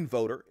Biden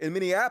voter in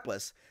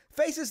Minneapolis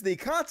faces the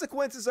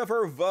consequences of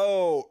her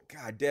vote.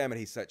 God damn it,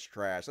 he's such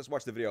trash. Let's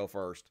watch the video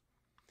first.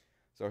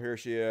 So here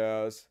she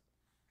is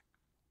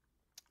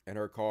in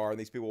her car, and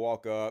these people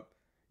walk up.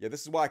 Yeah,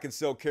 this is why I can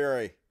still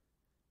carry.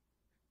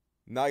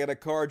 Now you're gonna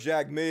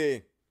carjack me.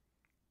 Of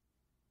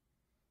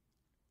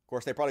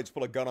course, they probably just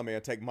pull a gun on me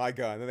and take my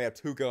gun. Then they have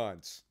 2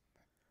 guns.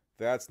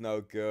 That's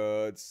no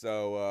good.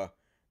 So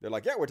they're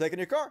like, yeah, we're taking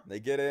your car. They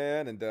get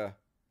in and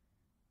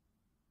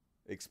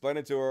explain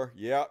it to her.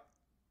 Yep.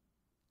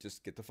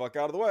 Just get the fuck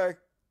out of the way.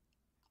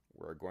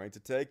 We're going to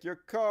take your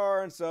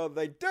car. And so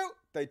they do.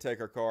 They take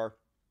her car.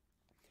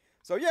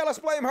 So yeah, let's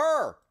blame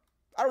her.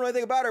 I don't know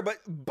anything about her, but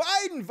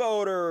Biden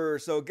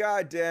voters. So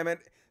god damn it.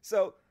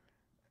 So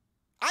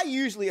I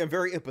usually am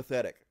very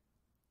empathetic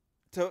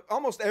to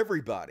almost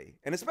everybody,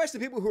 and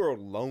especially people who are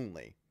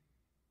lonely.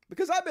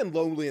 Because I've been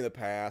lonely in the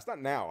past. Not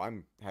now,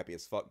 I'm happy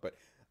as fuck, but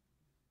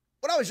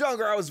when I was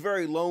younger, I was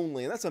very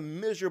lonely, and that's a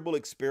miserable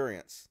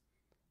experience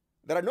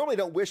that I normally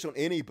don't wish on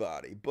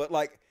anybody. But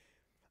like,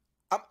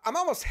 I'm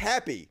almost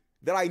happy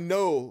that I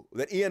know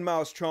that Ian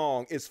Miles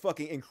Chong is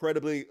fucking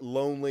incredibly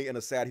lonely and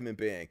a sad human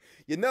being.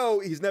 You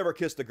know he's never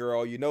kissed a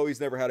girl. You know he's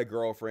never had a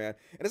girlfriend.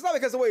 And it's not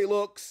because of the way he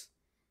looks.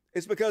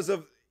 It's because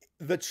of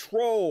the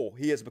troll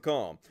he has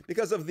become,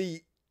 because of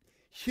the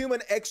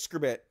human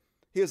excrement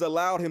he has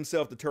allowed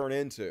himself to turn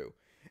into.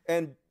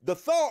 And the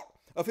thought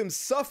of him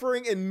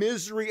suffering in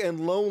misery and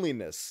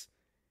loneliness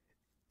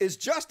is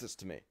justice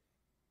to me,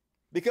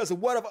 because of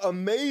what an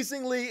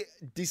amazingly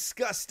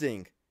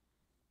disgusting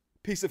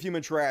piece of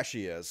human trash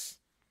he is.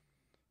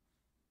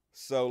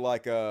 So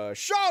like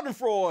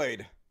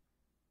Schadenfreude,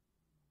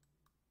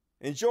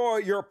 enjoy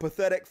your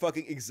pathetic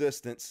fucking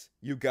existence,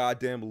 you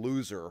goddamn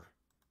loser.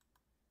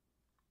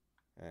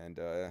 And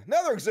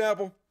another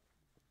example,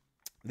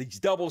 these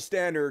double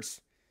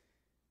standards.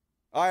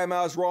 I am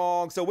as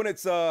wrong. So when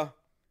it's a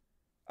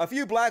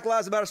few Black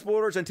Lives Matter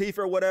supporters, Antifa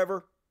or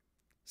whatever,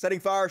 setting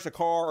fires to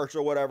cars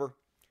or whatever,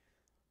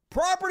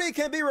 property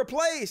can be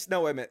replaced.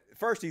 No, wait a minute.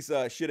 First he's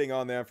shitting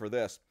on them for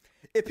this.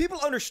 If people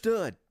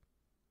understood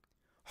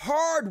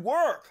hard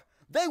work,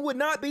 they would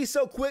not be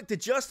so quick to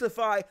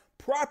justify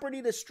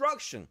property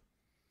destruction.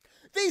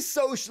 These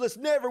socialists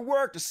never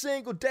worked a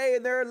single day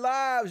in their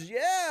lives.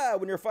 Yeah,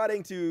 when you're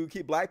fighting to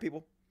keep black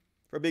people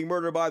from being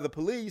murdered by the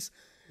police.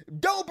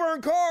 Don't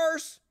burn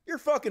cars. You're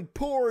fucking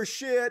poor as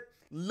shit,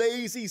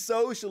 lazy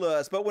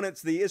socialists. But when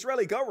it's the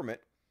Israeli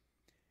government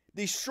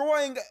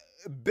destroying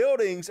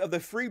buildings of the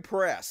free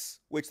press,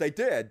 which they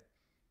did,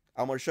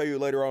 I'm going to show you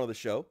later on in the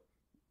show.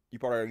 You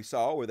probably already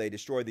saw where they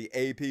destroyed the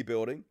AP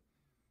building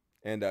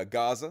in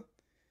Gaza.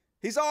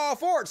 He's all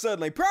for it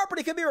suddenly.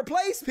 Property can be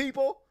replaced,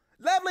 people.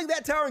 Leveling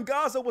that tower in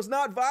Gaza was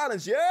not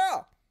violence,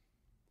 yeah.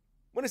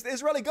 When it's the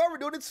Israeli government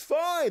doing it, it's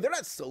fine. They're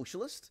not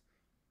socialist.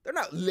 They're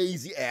not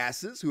lazy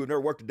asses who have never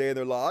worked a day in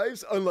their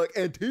lives, unlike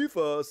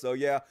Antifa. So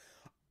yeah,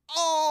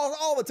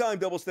 all the time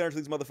double standards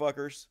for these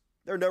motherfuckers.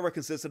 They're never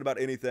consistent about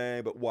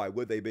anything, but why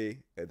would they be?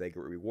 They get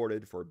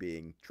rewarded for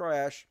being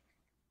trash.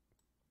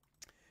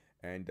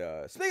 And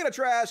speaking of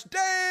trash,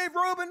 Dave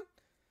Rubin,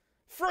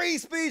 free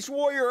speech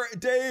warrior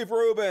Dave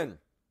Rubin,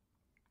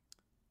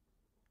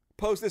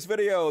 post this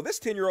video. This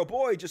 10-year-old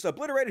boy just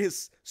obliterated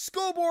his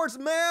school board's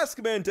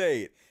mask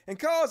mandate and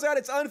calls out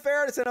its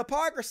unfairness and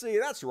hypocrisy.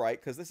 That's right,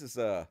 because this is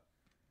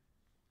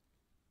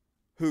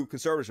who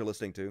conservatives are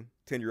listening to,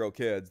 10-year-old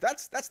kids.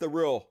 That's the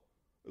real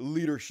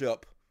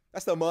leadership.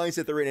 That's the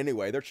mindset they're in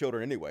anyway. They're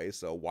children anyway,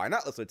 so why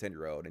not listen to a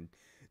 10-year-old? And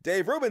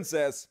Dave Rubin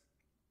says,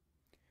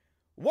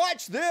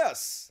 watch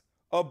this.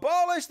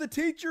 Abolish the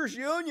teachers'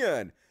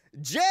 union.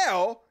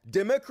 Jail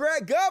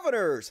Democrat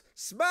governors.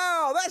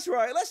 Smile. That's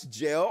right. Let's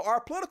jail our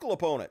political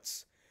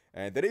opponents.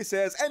 And then he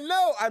says, and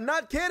no, I'm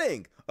not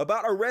kidding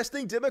about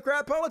arresting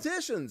Democrat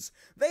politicians.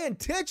 They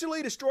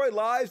intentionally destroy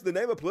lives in the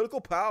name of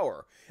political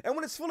power. And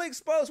when it's fully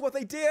exposed what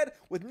they did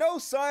with no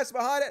science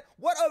behind it,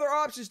 what other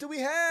options do we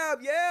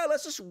have? Yeah,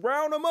 let's just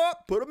round them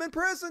up, put them in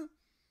prison.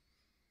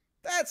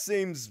 That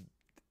seems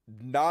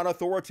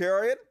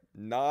non-authoritarian,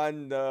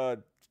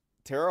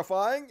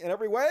 non-terrifying in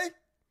every way,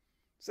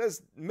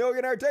 says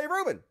millionaire Dave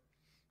Rubin.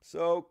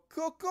 So,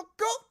 cool.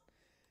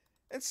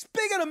 And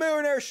speaking of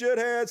millionaire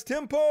shitheads,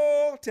 Tim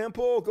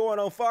Pool going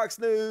on Fox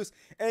News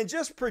and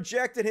just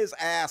projected his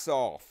ass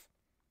off.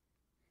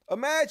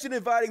 Imagine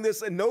inviting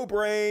this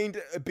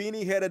no-brained,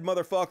 beanie-headed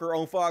motherfucker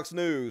on Fox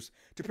News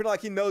to pretend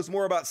like he knows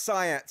more about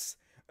science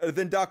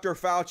than Dr.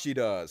 Fauci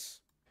does.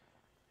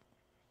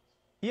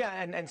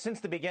 Yeah, and since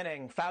the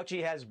beginning,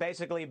 Fauci has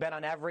basically been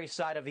on every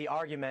side of the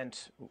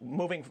argument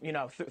moving,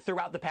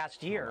 throughout the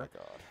past year. Oh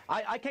my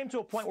God. I came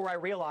to a point where I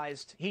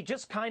realized he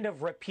just kind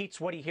of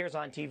repeats what he hears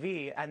on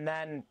TV, and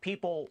then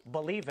people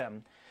believe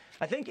him.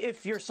 I think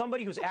if you're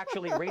somebody who's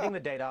actually reading the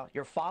data,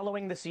 you're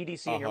following the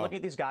CDC, and you're looking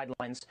at these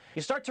guidelines,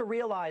 you start to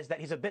realize that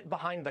he's a bit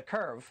behind the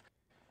curve.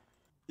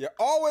 You're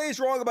always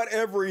wrong about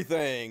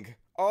everything.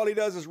 All he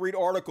does is read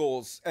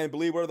articles and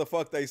believe whatever the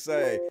fuck they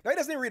say. No, he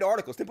doesn't even read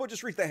articles. Tim Pool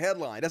just reads the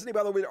headline. Doesn't even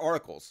bother to read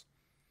articles.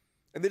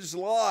 And then just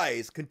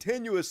lies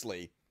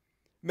continuously.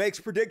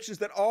 Makes predictions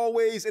that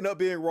always end up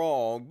being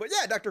wrong. But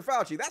yeah, Dr.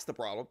 Fauci, that's the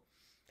problem.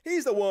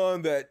 He's the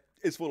one that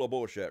is full of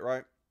bullshit,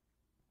 right?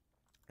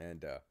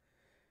 And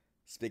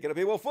speaking of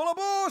people full of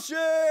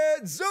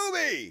bullshit,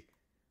 Zuby!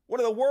 One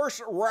of the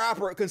worst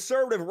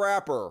conservative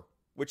rapper,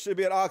 which should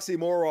be an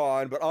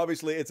oxymoron, but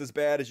obviously it's as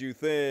bad as you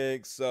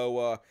think.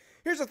 So,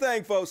 here's the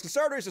thing, folks.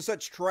 Conservatives are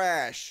such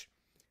trash.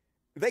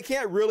 They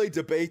can't really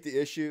debate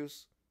the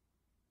issues.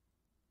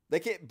 They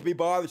can't be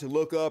bothered to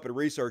look up and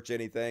research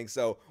anything.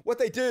 So what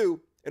they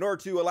do, in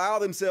order to allow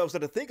themselves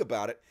to think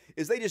about it,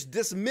 is they just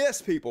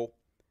dismiss people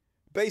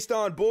based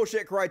on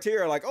bullshit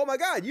criteria. Like, oh my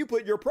God, you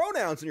put your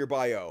pronouns in your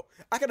bio.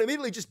 I can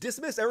immediately just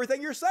dismiss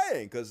everything you're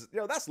saying because,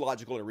 that's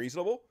logical and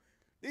reasonable.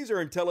 These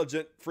are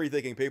intelligent,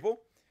 free-thinking people.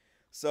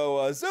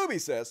 So Zuby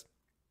says,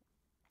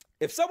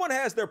 if someone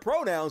has their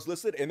pronouns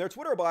listed in their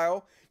Twitter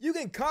bio, you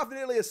can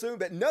confidently assume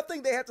that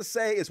nothing they have to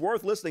say is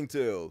worth listening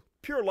to.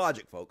 Pure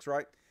logic, folks,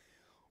 right?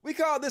 We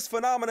call this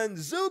phenomenon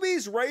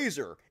Zuby's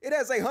Razor. It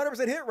has a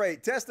 100% hit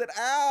rate. Test it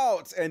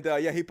out. And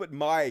he put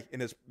my in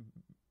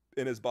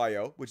his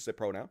bio, which is a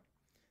pronoun.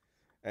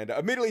 And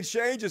immediately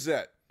changes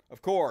it,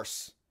 of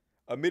course.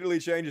 Immediately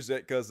changes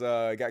it because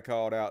it got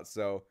called out.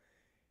 So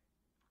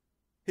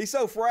he's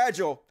so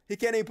fragile, he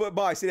can't even put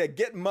my. See that?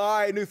 Get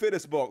my new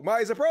fitness book. My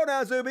is a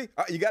pronoun, Zuby.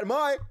 You got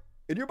my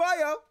in your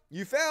bio.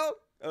 You found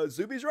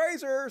Zuby's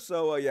Razor.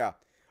 So,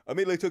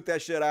 immediately took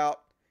that shit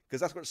out because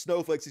that's what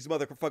snowflakes these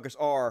motherfuckers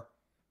are.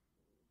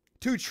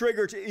 Too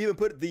triggered to even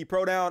put the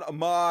pronoun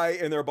my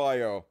in their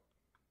bio.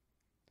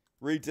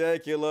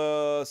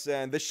 Ridiculous.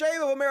 And the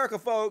shame of America,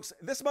 folks,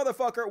 this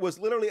motherfucker was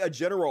literally a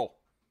general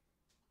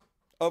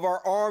of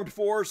our armed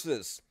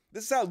forces.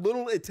 This is how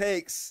little it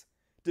takes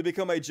to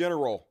become a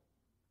general.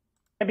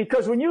 And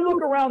because when you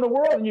look around the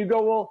world and you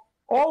go, well,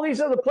 all these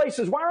other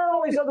places, why aren't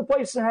all these other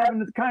places having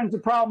the kinds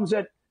of problems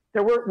that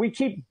we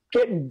keep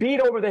getting beat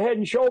over the head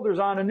and shoulders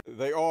on? And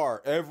they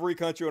are. Every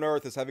country on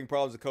earth is having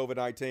problems with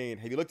COVID-19.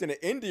 Have you looked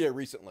into India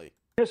recently?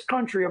 This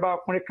country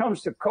about when it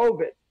comes to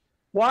COVID.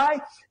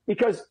 Why?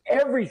 Because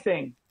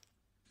everything,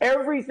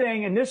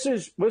 and this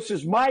is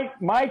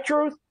my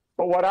truth,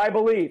 but what I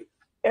believe,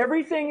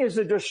 everything is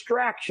a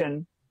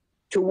distraction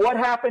to what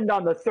happened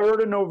on the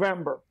 3rd of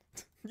November.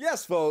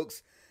 Yes,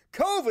 folks.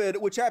 COVID,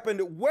 which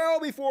happened well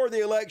before the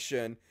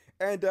election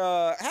and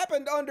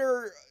happened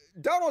under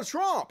Donald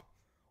Trump,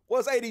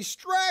 was a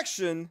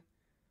distraction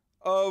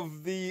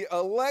of the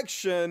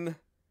election,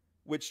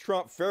 which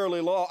Trump fairly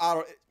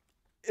lost.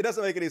 It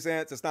doesn't make any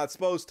sense. It's not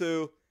supposed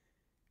to.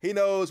 He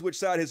knows which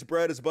side his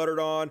bread is buttered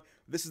on.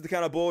 This is the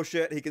kind of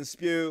bullshit he can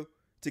spew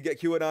to get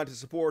QAnon to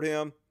support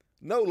him.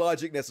 No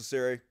logic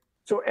necessary.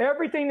 So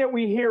everything that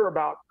we hear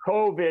about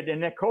COVID,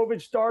 and that COVID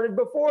started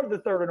before the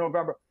 3rd of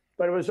November,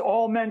 but it was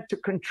all meant to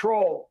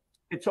control.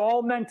 It's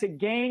all meant to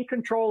gain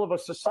control of a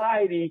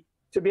society,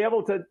 to be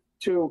able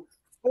to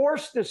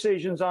force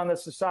decisions on the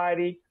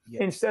society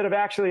instead of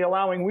actually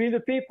allowing we the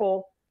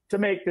people to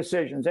make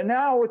decisions. And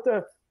now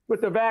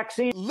with the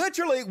vaccine.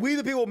 Literally, we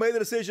the people made the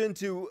decision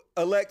to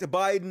elect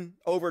Biden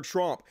over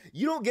Trump.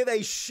 You don't give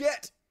a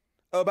shit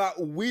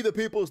about we the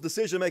people's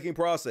decision-making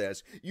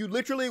process. You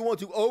literally want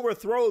to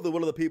overthrow the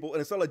will of the people and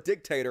install a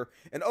dictator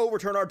and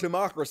overturn our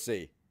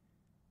democracy.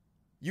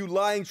 You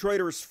lying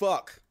traitors,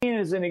 fuck.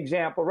 As an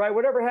example, right?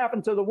 Whatever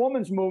happened to the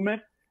women's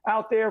movement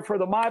out there for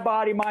the my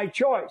body, my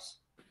choice?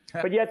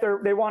 But yet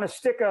they want to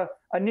stick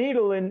a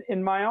needle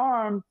in my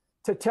arm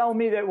to tell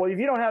me that, well, if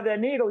you don't have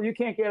that needle, you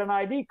can't get an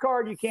ID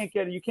card, you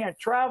can't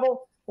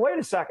travel. Wait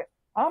a second.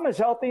 I'm as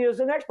healthy as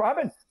the next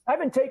person. I've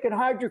been taking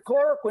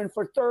hydrochloroquine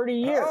for 30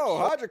 years.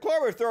 Oh,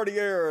 hydrochloroquine for 30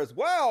 years.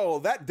 Well,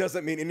 that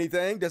doesn't mean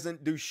anything,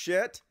 doesn't do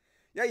shit.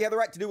 Yeah, you have the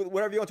right to do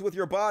whatever you want to with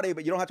your body,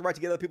 but you don't have the right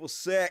to get other people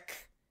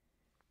sick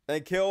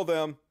and kill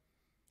them.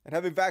 And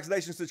having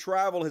vaccinations to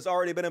travel has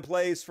already been in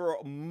place for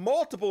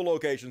multiple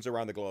locations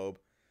around the globe.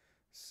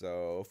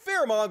 So,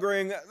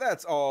 fear-mongering,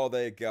 that's all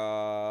they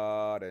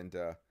got. And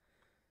a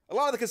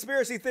lot of the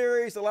conspiracy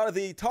theories, a lot of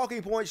the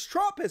talking points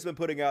Trump has been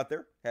putting out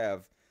there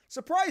have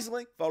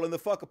surprisingly fallen the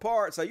fuck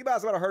apart. So you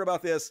guys might have heard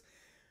about this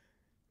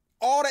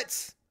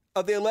audit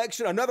of the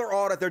election, another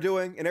audit they're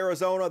doing in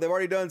Arizona. They've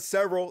already done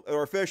several that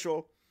are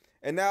official.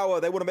 And now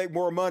they want to make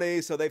more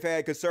money, so they've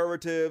had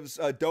conservatives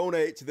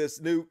donate to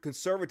this new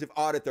conservative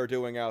audit they're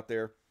doing out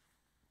there.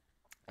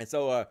 And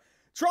so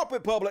Trump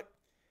went public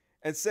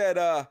and said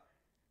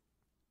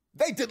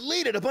they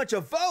deleted a bunch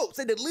of votes.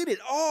 They deleted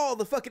all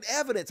the fucking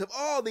evidence of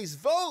all these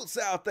votes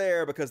out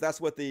there because that's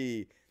what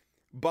the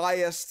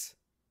biased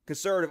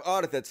conservative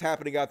audit that's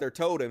happening out there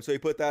told him. So he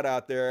put that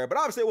out there. But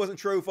obviously it wasn't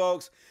true,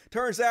 folks.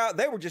 Turns out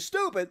they were just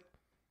stupid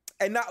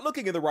and not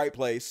looking in the right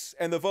place.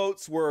 And the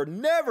votes were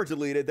never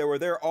deleted. They were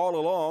there all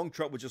along.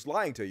 Trump was just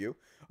lying to you.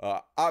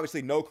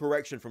 Obviously, no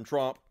correction from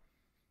Trump.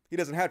 He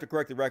doesn't have to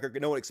correct the record.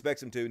 No one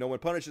expects him to. No one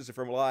punishes him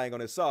for lying on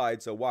his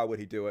side. So why would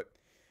he do it?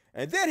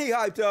 And then he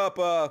hyped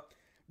up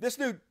this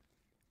new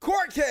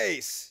court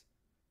case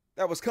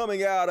that was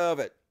coming out of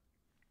it.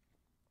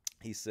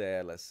 He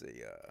said, let's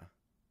see.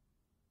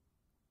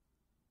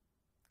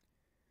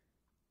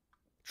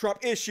 Trump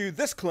issued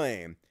this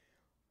claim.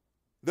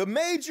 The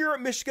major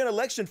Michigan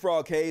election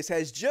fraud case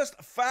has just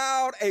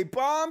filed a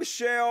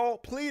bombshell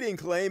pleading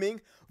claiming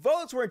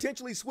votes were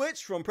intentionally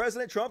switched from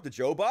President Trump to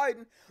Joe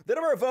Biden. The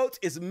number of votes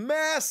is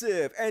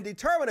massive and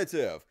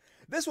determinative.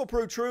 This will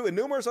prove true in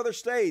numerous other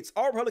states.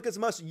 All Republicans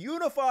must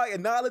unify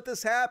and not let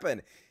this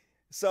happen.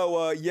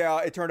 So, yeah,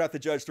 it turned out the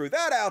judge threw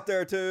that out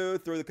there, too.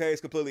 Threw the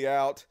case completely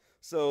out.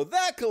 So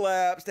that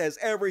collapsed, as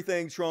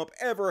everything Trump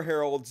ever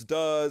heralds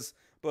does.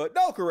 But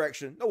no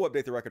correction. No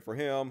update the record for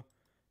him.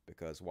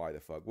 Because why the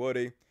fuck would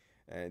he?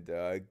 And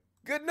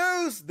good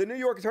news, the New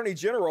York Attorney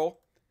General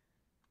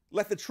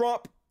let the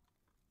Trump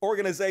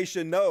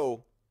organization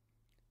know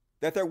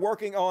that they're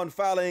working on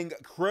filing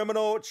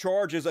criminal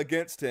charges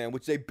against him,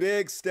 which is a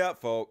big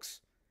step, folks.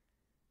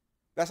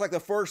 That's like the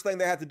first thing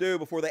they have to do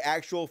before they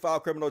actually file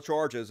criminal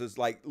charges is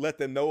like let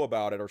them know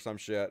about it or some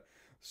shit.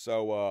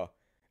 So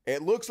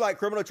it looks like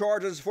criminal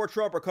charges for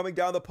Trump are coming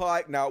down the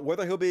pike. Now,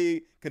 whether he'll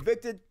be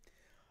convicted,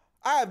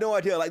 I have no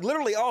idea. Like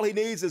literally all he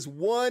needs is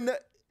one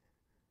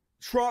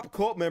Trump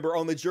cult member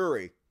on the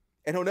jury,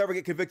 and he'll never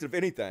get convicted of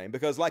anything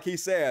because, like he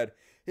said,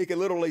 he could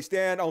literally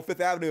stand on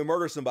Fifth Avenue and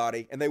murder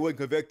somebody, and they wouldn't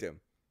convict him.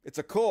 It's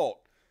a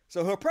cult,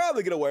 so he'll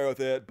probably get away with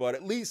it, but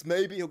at least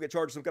maybe he'll get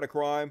charged with some kind of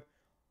crime.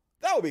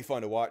 That would be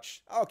fun to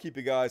watch. I'll keep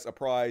you guys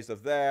apprised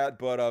of that,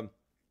 but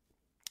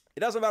it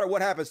doesn't matter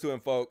what happens to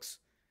him, folks.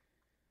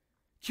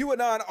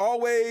 QAnon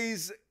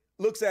always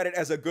looks at it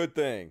as a good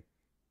thing.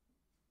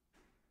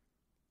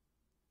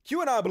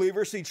 QAnon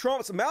believers see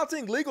Trump's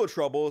mounting legal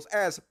troubles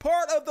as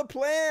part of the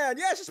plan.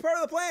 Yeah, it's just part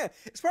of the plan.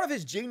 It's part of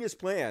his genius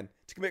plan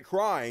to commit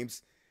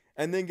crimes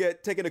and then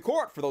get taken to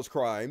court for those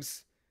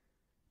crimes.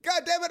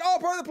 God damn it, all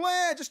part of the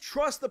plan. Just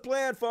trust the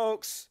plan,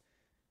 folks.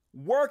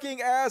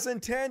 Working as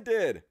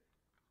intended.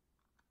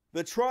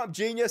 The Trump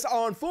genius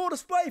on full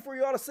display for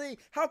you all to see.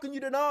 How can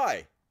you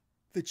deny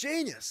the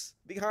genius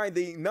behind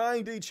the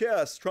 9D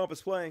chess Trump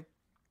is playing?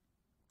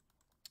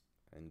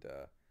 And,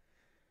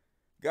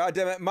 God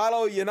damn it,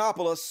 Milo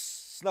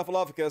Yiannopoulos,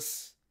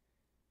 Snuffleupagus.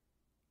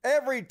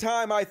 Every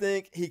time I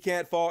think he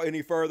can't fall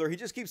any further, he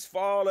just keeps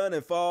falling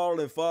and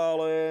falling and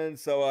falling.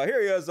 So here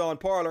he is on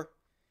Parler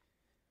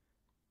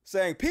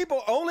saying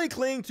people only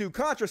cling to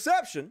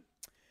contraception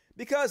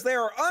because they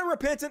are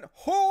unrepentant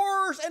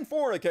whores and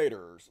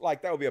fornicators.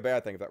 Like, that would be a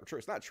bad thing if that were true.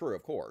 It's not true,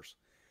 of course.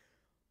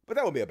 But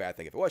that would be a bad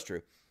thing if it was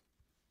true.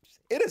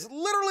 It is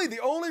literally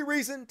the only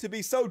reason to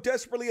be so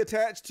desperately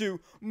attached to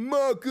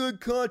my good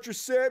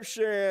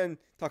contraception.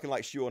 Talking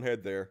like shoe on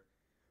head there.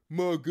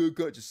 My good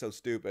just so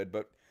stupid.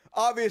 But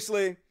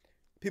obviously,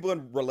 people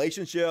in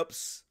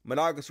relationships,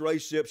 monogamous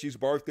relationships, use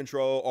birth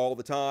control all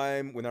the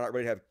time when they're not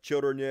ready to have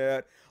children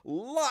yet.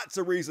 Lots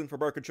of reason for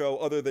birth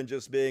control other than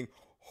just being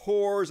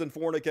whores and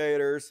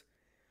fornicators.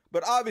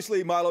 But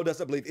obviously, Milo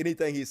doesn't believe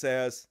anything he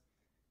says.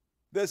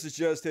 This is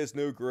just his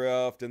new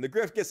grift. And the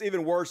grift gets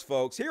even worse,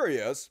 folks. Here he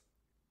is.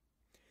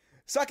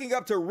 Sucking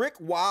up to Rick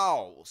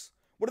Wiles,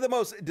 one of the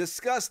most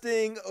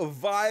disgusting,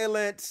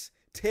 violent,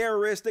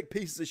 terroristic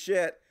pieces of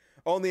shit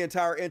on the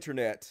entire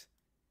internet.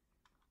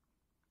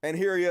 And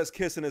here he is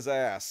kissing his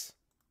ass.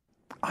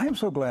 I am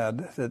so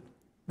glad that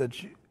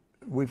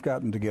we've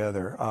gotten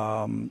together.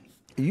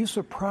 You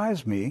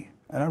surprised me,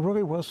 and I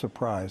really was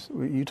surprised.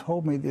 You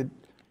told me that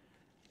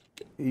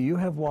You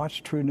have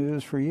watched True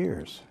News for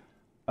years.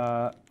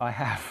 I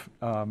have.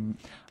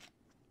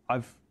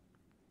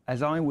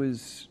 As I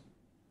was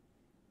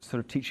sort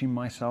of teaching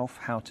myself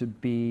how to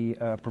be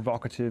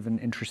provocative and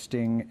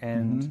interesting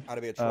and How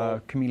to be a troll.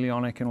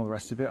 chameleonic and all the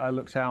rest of it, I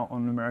looked out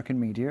on American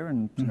media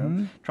and you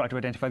know, tried to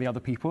identify the other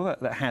people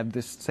that had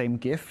this same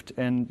gift.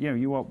 And you know,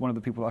 you are one of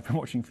the people I've been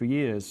watching for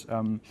years.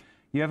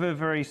 You have a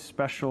very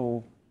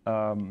special,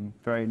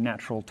 very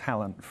natural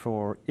talent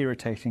for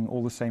irritating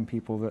all the same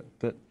people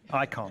that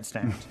I can't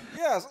stand.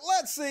 Yes,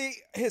 let's see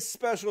his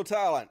special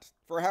talent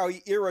for how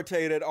he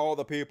irritated all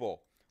the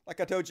people. Like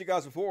I told you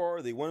guys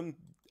before, the one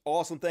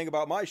awesome thing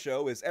about my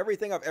show is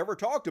everything I've ever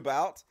talked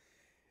about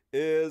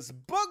is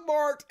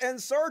bookmarked and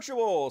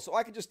searchable. So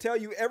I can just tell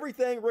you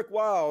everything Rick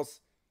Wiles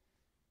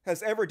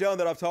has ever done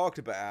that I've talked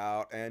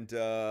about. And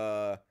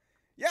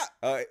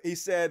he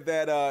said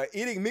that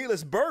eating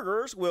meatless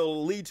burgers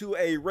will lead to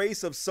a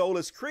race of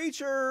soulless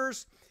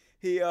creatures.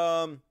 He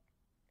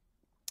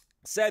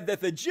said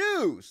that the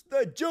Jews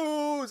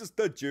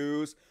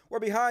were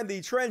behind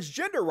the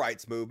transgender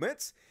rights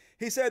movements.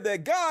 He said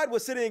that God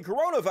was sending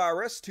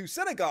coronavirus to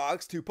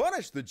synagogues to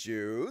punish the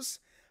Jews.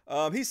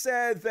 He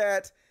said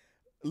that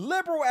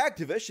liberal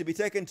activists should be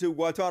taken to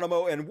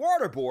Guantanamo and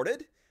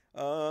waterboarded.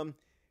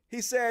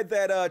 He said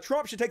that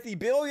Trump should take the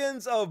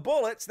billions of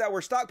bullets that were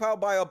stockpiled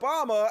by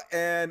Obama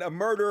and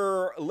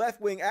murder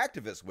left-wing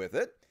activists with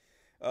it.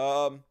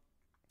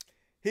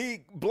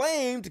 He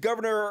blamed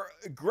Governor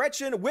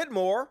Gretchen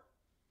Whitmer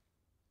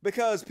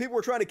because people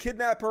were trying to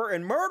kidnap her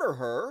and murder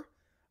her.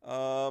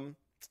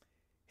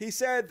 He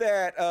said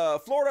that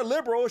Florida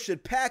liberals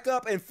should pack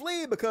up and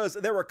flee because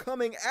they were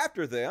coming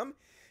after them.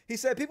 He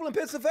said people in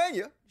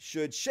Pennsylvania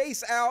should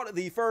chase out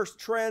the first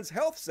trans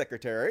health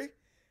secretary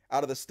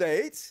out of the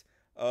state.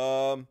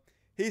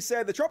 He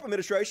said the Trump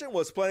administration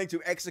was planning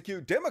to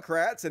execute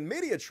Democrats and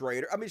media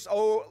traitors. I mean,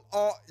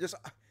 just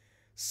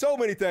so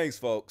many things,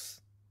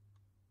 folks.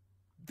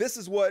 This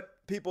is what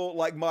people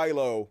like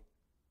Milo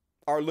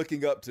are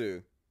looking up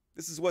to.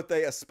 This is what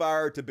they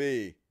aspire to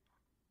be.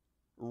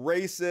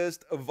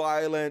 Racist,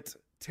 violent,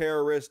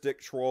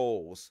 terroristic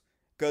trolls.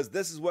 Because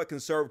this is what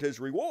conservatives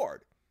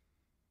reward.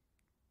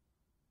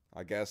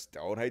 I guess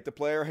don't hate the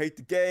player, hate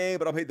the game,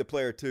 but I'm hating the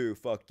player too.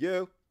 Fuck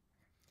you.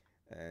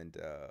 And,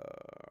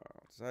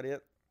 is that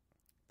it?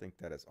 I think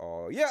that is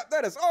all. Yeah,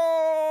 that is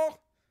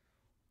all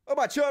of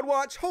my Chud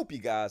Watch. Hope you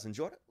guys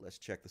enjoyed it. Let's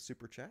check the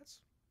super chats.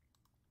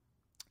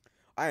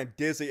 I am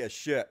dizzy as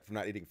shit from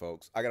not eating,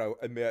 folks. I gotta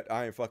admit,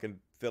 I am fucking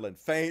feeling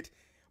faint,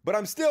 but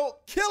I'm still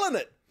killing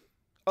it.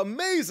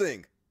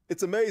 Amazing.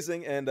 It's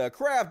amazing. And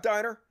Craft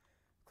Dinner,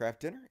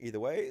 Craft Dinner, either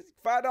way,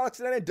 $5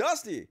 today. And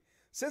Dusty,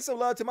 send some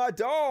love to my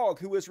dog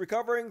who is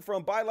recovering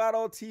from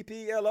bilateral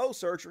TPLO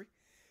surgery.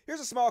 Here's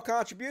a small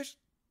contribution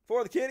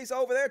for the kiddies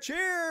over there.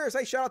 Cheers.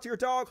 Hey, shout out to your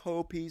dog.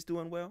 Hope he's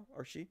doing well,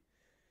 or she.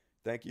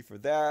 Thank you for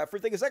that. Free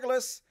Thinking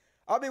Secularist,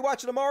 I'll be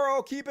watching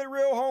tomorrow. Keep it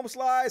real, home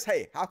slice.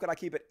 Hey, how could I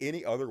keep it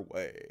any other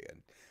way?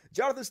 And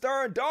Jonathan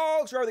Stern,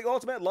 dogs are the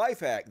ultimate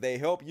life hack. They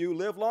help you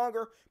live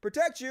longer,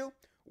 protect you,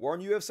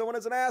 warn you if someone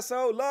is an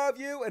asshole, love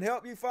you, and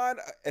help you find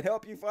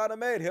a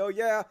mate. Hell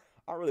yeah,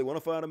 I really want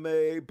to find a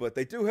mate, but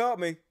they do help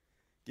me.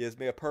 Gives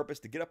me a purpose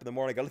to get up in the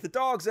morning. Gotta let the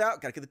dogs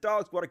out. Gotta get the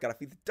dogs water. Gotta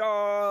feed the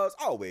dogs.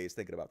 Always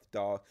thinking about the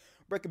dog.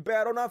 Breaking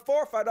Bad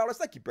 094, $5.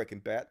 Thank you, Breaking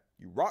Bad.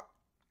 You rock.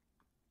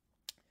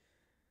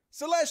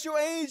 Celestial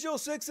Angel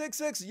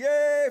 666.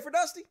 Yay for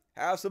Dusty.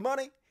 Have some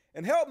money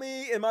and help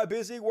me in my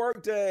busy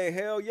work day.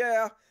 Hell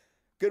yeah.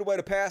 Good way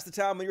to pass the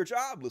time on your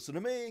job. Listen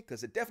to me,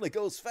 because it definitely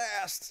goes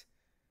fast.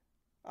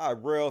 I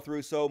rail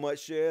through so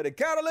much shit. And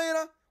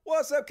Catalina,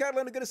 what's up,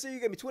 Catalina? Good to see you.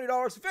 Gave me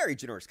 $20. Very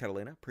generous,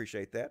 Catalina.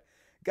 Appreciate that.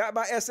 Got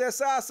my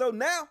SSI, so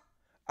now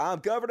I'm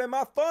governing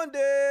my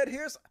funded.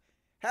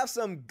 Have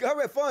some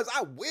government funds.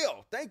 I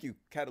will. Thank you,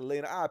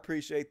 Catalina. I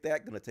appreciate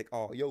that. Gonna take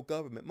all your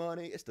government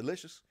money. It's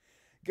delicious.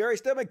 Gary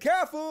Stedman,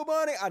 cat food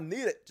money. I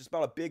need it. Just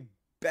bought a big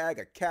bag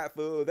of cat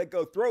food. They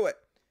go through it.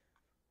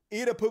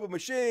 Eat a poop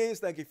machines.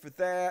 Thank you for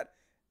that.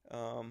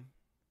 All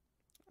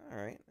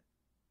right.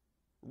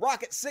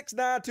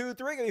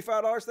 Rocket6923, give me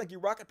 $5. Thank you,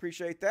 Rocket.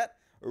 Appreciate that.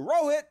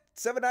 Rohit,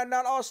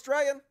 $7.99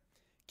 Australian.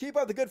 Keep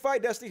up the good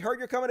fight, Dusty. Heard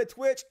you're coming to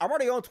Twitch. I'm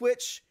already on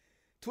Twitch.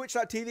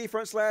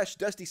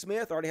 Twitch.tv/Dusty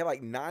Smith. I already have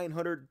like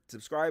 900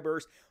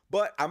 subscribers,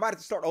 but I might have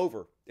to start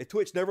over. If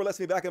Twitch never lets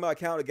me back in my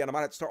account again, I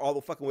might have to start all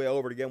the fucking way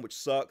over again, which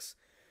sucks.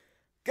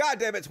 God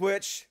damn it,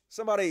 Twitch.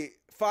 Somebody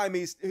find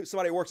me,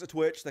 somebody who works at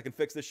Twitch that can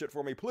fix this shit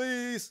for me,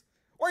 please.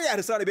 Where you at,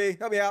 Hassani B?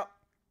 Help me out.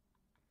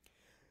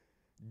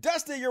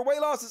 Dusty, your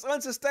weight loss is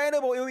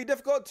unsustainable. It will be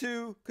difficult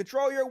to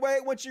control your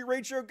weight once you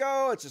reach your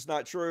goal. It's just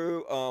not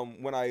true.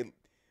 When I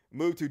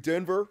moved to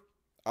Denver,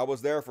 I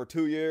was there for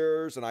 2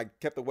 years and I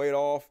kept the weight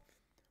off.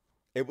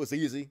 It was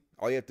easy.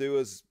 All you have to do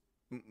is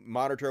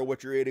monitor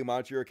what you're eating,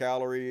 monitor your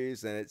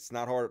calories, and it's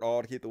not hard at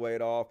all to keep the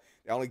weight off.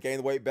 I only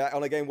gained weight back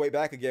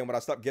again when I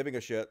stopped giving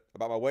a shit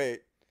about my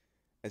weight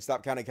and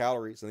stopped counting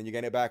calories. And then you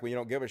gain it back when you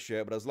don't give a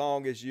shit. But as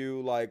long as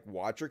you like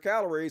watch your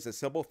calories, it's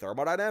simple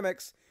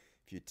thermodynamics.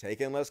 If If you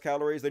take in less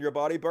calories than your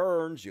body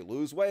burns, you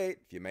lose weight.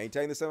 If you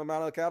maintain the same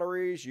amount of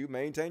calories, you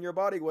maintain your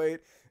body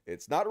weight.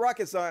 It's not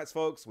rocket science,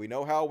 folks. We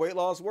know how weight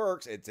loss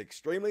works. It's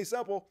extremely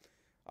simple.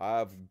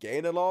 I've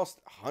gained and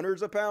lost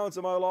hundreds of pounds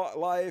in my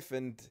life,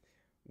 and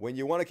when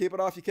you want to keep it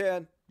off, you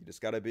can. You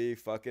just got to be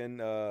fucking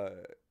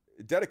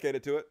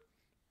dedicated to it.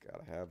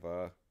 Got to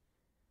have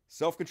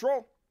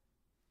self-control.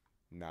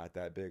 Not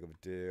that big of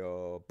a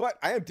deal. But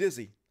I am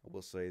dizzy. I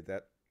will say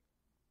that.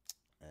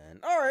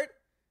 And all right.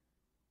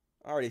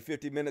 Already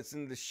 50 minutes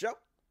into the show.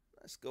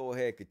 Let's go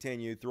ahead and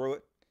continue through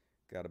it.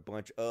 Got a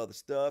bunch of other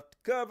stuff to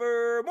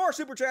cover. More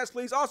super chats,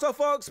 please. Also,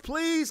 folks,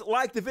 please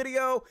like the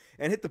video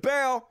and hit the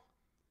bell.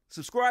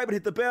 Subscribe and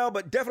hit the bell,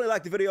 but definitely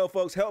like the video,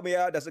 folks. Help me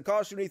out. Doesn't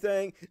cost you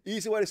anything.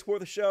 Easy way to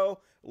support the show.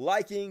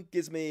 Liking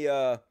gives me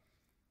a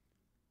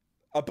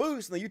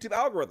boost in the YouTube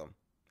algorithm.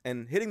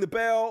 And hitting the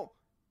bell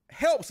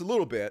helps a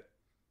little bit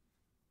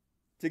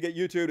to get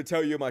YouTube to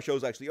tell you my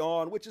show's actually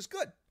on, which is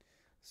good.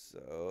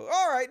 So,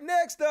 all right,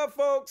 next up,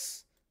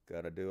 folks.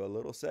 Gotta do a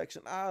little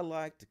section I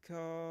like to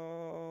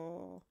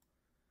call...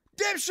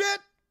 Dipshit!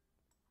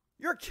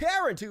 You're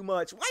caring too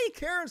much. Why are you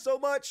caring so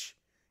much?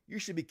 You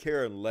should be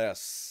caring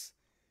less.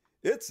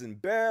 It's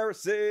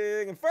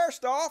embarrassing. And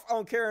first off,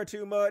 on caring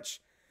too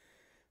much,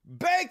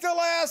 Baked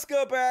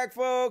Alaska back,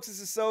 folks.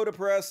 This is so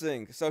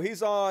depressing. So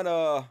he's on,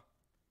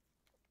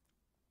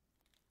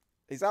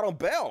 he's out on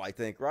bail, I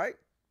think, right?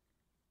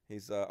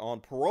 He's on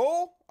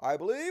parole, I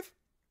believe.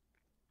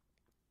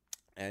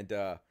 And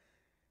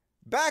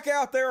back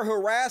out there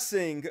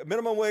harassing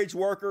minimum wage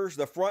workers,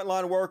 the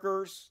frontline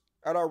workers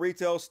at our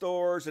retail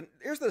stores. And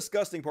here's the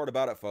disgusting part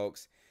about it,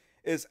 folks,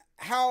 is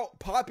how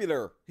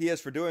popular he is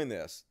for doing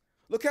this.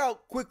 Look how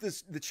quick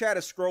the chat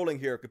is scrolling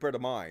here compared to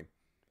mine.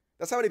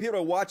 That's how many people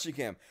are watching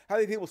him. How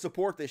many people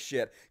support this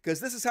shit. Because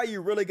this is how you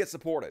really get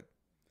supported.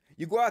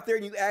 You go out there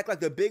and you act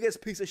like the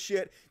biggest piece of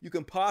shit you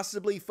can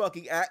possibly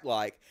fucking act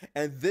like.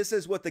 And this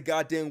is what the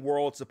goddamn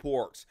world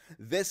supports.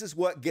 This is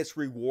what gets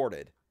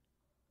rewarded.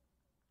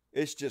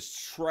 It's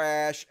just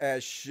trash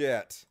as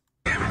shit.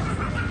 Could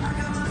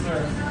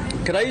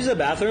I use the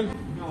bathroom?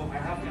 No, I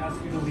have to ask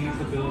you to leave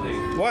the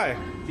building. Why?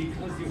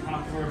 Because you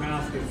have to wear a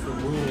mask. It's the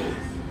rules.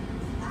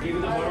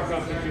 Even the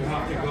photograph that you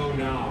have to go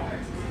now.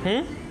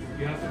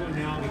 You have to go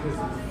now because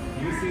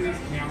you see these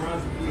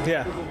cameras.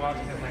 Yeah. People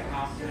watching this, I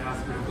have to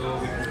ask you to go.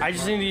 I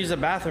just need to use the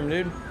bathroom,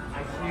 dude.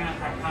 I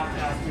can't. I have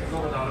to ask you to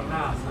go without a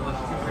mask unless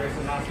you wear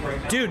a mask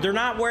right now. Dude, they're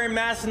not wearing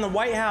masks in the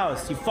White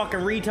House, you fucking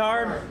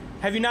retard.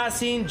 Have you not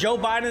seen Joe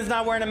Biden's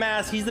not wearing a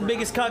mask? He's the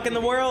biggest cuck in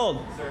the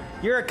world.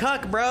 You're a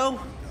cuck, bro.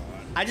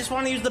 I just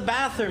want to use the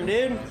bathroom,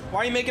 dude.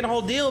 Why are you making a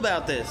whole deal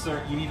about this?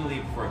 Sir, you need to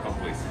leave for a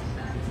couple weeks.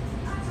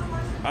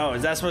 Oh,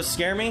 is that supposed to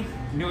scare me?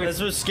 No, that's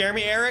supposed to scare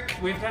me, Eric?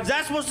 Is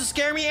that supposed to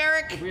scare me,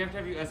 Eric? We have to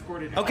have you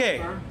escorted.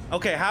 Okay,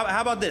 okay.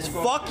 How about this?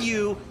 Fuck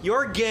you.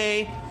 You're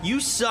gay. You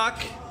suck.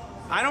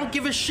 I don't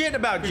give a shit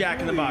about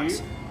Jack in the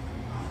Box.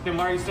 Then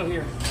why are you still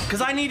here?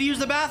 Because I need to use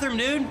the bathroom,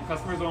 dude.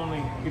 Customers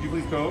only. Could you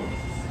please go?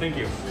 Thank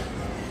you.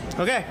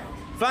 Okay,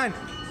 fine.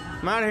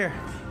 I'm out of here.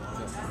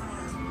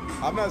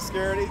 I'm not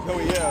scared. No,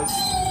 he is.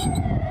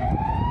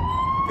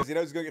 Because he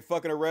knows he's going to get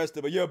fucking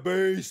arrested. But yeah,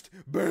 based.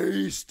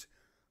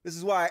 This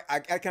is why I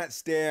can't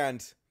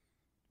stand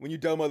when you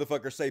dumb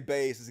motherfuckers say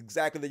base. It's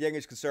exactly the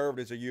youngish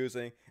conservatives are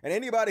using. And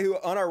anybody who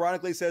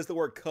unironically says the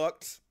word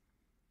cucked.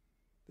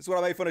 This is what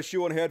I made fun of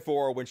Shoe on Head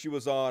for when she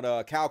was on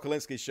Cal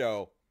Kalinski's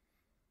show.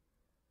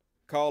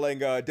 Calling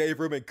Dave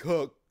Rubin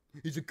cook.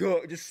 He's a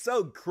cook. Just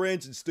so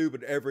cringe and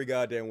stupid every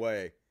goddamn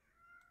way.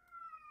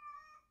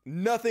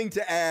 Nothing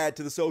to add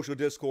to the social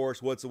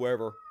discourse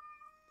whatsoever.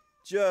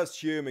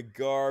 Just human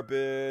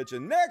garbage.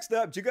 And next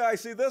up, did you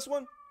guys see this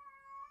one?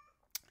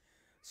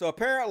 So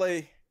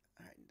apparently,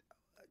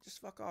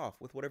 just fuck off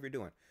with whatever you're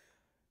doing.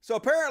 So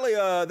apparently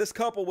this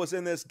couple was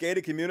in this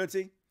gated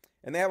community.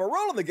 And they have a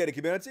rule in the gated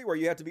community where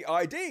you have to be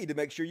ID'd to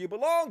make sure you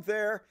belong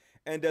there.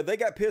 And they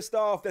got pissed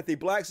off that the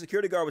black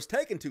security guard was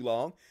taking too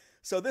long.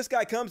 So this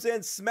guy comes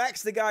in,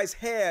 smacks the guy's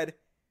head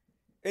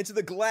into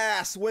the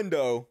glass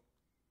window.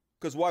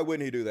 Because why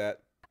wouldn't he do that?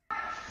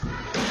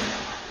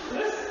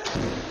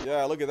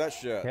 Yeah, look at that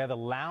shit. Yeah, the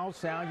loud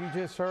sound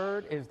you just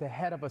heard is the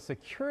head of a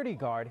security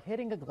guard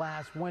hitting a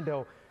glass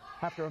window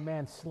after a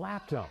man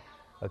slapped him.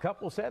 A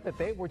couple said that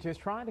they were just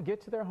trying to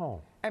get to their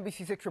home.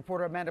 NBC6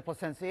 reporter Amanda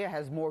Placencia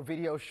has more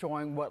video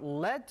showing what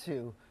led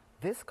to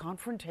this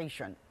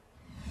confrontation.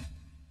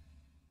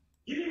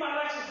 Give me my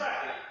license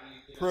back.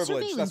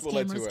 Privilege, that's what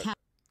led to it.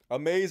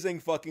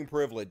 Amazing fucking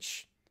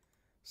privilege.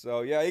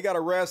 So, yeah, he got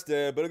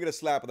arrested, but he'll get a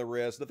slap on the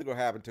wrist. Nothing will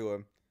happen to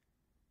him.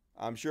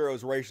 I'm sure it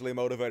was racially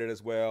motivated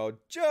as well.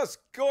 Just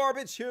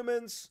garbage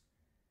humans.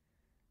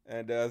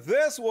 And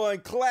this one,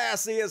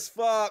 classy as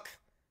fuck.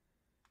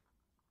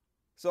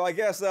 So I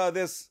guess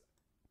this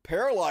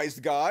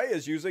paralyzed guy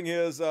is using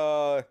his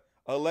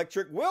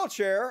electric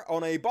wheelchair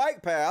on a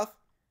bike path.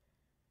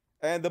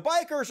 And the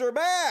bikers are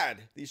mad.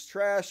 These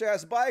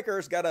trash-ass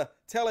bikers got to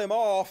tell him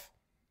off.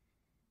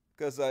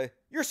 Because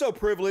you're so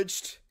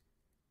privileged.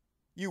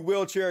 You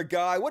wheelchair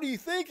guy, what are you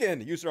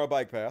thinking? Using our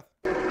bike path.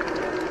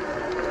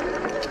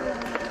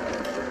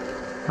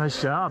 Nice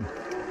job.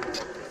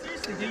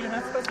 Seriously, dude, you're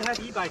not supposed to have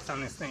e-bikes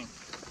on this thing.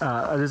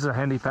 This is a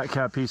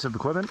handicap piece of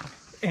equipment.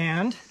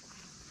 And?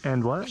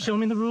 And what? Show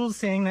me the rules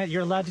saying that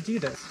you're allowed to do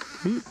this.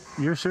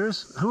 You're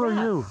serious? Who are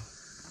you?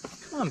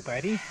 Come on,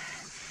 buddy.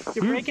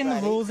 You're breaking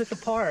the rules at the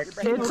park.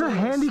 It's a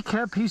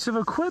handicap piece of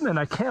equipment.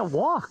 I can't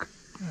walk.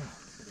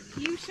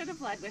 You should have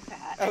led with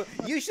that. Oh,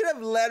 you should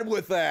have led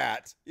with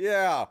that.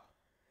 Yeah.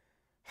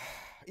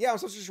 Yeah, I'm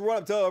supposed to just run up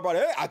and tell everybody,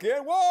 hey, I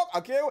can't walk. I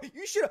can't walk.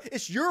 You should have.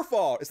 It's your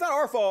fault. It's not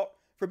our fault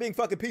for being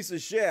fucking pieces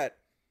of shit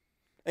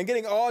and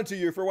getting onto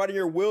you for riding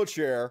your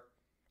wheelchair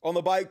on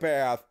the bike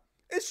path.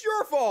 It's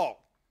your fault.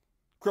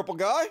 Crippled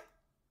guy?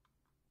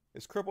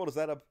 Is crippled, is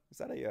that a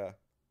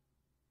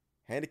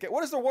handicap?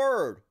 What is the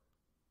word?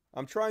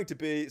 I'm trying to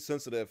be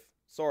sensitive.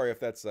 Sorry if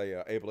that's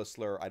a ableist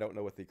slur. I don't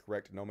know what the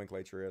correct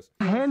nomenclature is.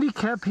 A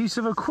handicap piece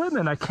of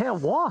equipment. I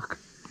can't walk.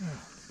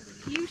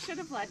 You should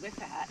have led with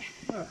that.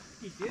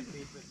 He did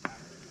lead with that.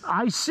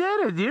 I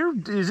said it.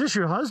 Is this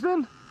your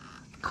husband?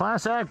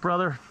 Class act,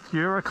 brother.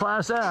 You're a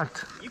class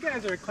act. You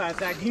guys are a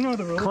class act. You know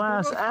the rules.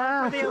 Class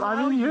act.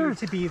 I mean, you're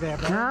to be there,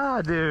 bro.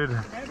 God, dude.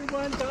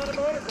 Everyone's on a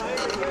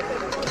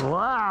motorcycle.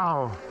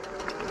 Wow.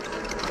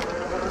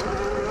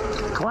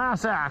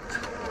 Class act.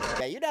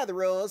 Yeah, you know the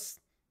rules.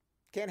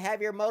 Can't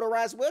have your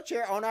motorized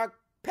wheelchair on our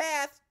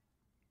path.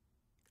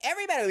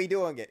 Everybody will be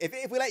doing it.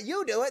 If we let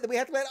you do it, then we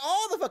have to let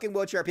all the fucking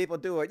wheelchair people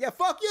do it. Yeah,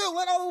 fuck you.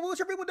 Let all the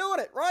wheelchair people doing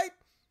it, right?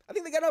 I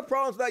think they got no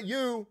problems with that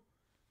you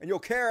and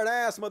your Karen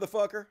ass,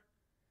 motherfucker.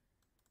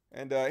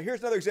 And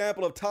here's another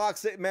example of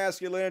toxic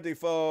masculinity,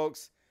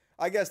 folks.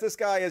 I guess this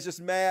guy is just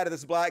mad at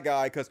this black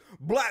guy because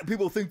black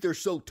people think they're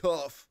so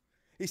tough.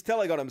 He's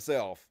telling on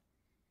himself.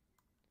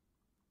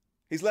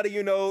 He's letting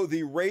you know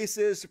the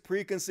racist,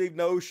 preconceived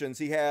notions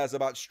he has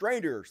about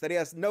strangers that he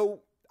has no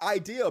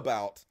idea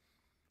about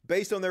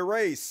based on their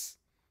race.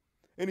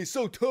 And he's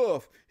so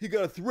tough, he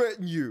gotta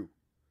threaten you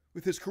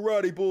with his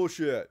karate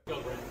bullshit.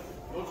 Don't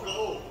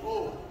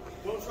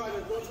try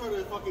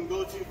to fucking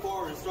go too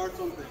far and start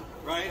something,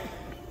 right?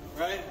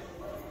 Right?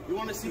 You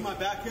want to see my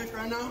back kick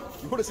right now?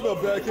 You want to see my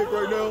back kick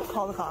right now?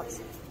 Call the cops.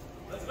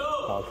 Let's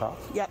go! Call the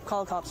cops? Yep,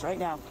 call the cops right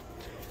now.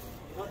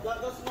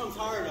 That's what I'm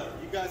tired of.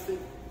 You guys think,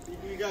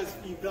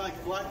 you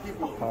like black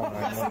people. You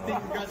guys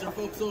think you guys are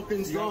so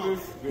fucking strong.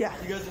 Yeah.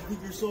 You guys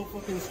think you're so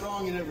fucking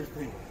strong and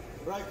everything.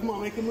 Right? Come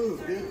on, make a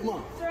move, dude. Come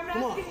on. Sir, I'm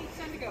Come on. asking you,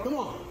 time to go. Come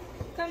on.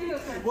 Time to go,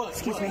 sir. What?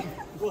 Excuse me.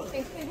 What?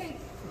 Hey,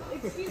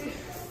 excuse me.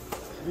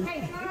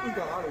 Hey, Get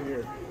out of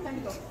here. time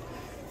to go.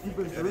 You've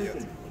been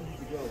drinking.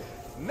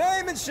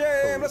 Name and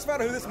shame. Let's find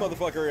out who this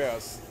motherfucker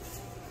is.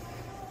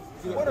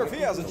 I wonder if he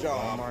has a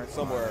job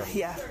somewhere.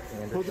 Yeah.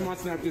 Pokemon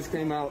Snap just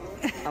came out.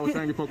 I was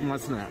trying to get Pokemon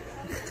Snap.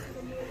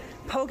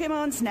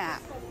 Pokemon Snap.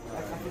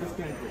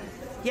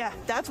 Yeah,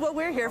 that's what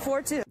we're here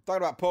for, too.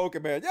 Talking about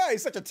Pokemon. Yeah,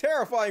 he's such a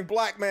terrifying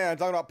black man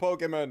talking about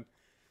Pokemon.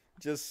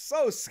 Just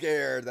so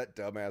scared, that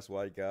dumbass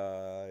white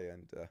guy.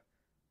 And,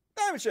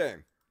 name and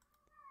shame.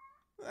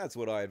 That's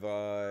what I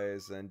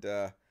advise. And,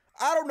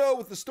 I don't know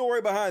what the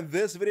story behind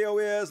this video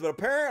is, but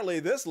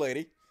apparently this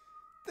lady,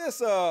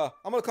 I'm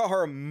gonna call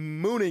her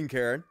Mooning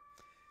Karen,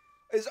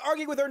 is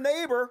arguing with her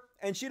neighbor,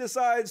 and she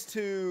decides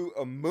to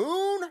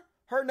moon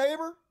her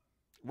neighbor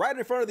right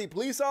in front of the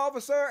police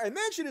officer, and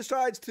then she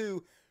decides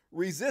to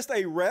resist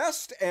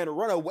arrest and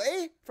run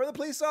away from the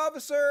police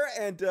officer,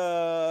 and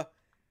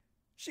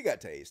she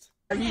got tased.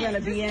 Are you gonna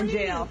be in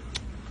jail?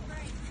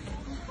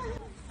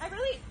 I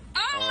really.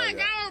 Oh my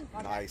God!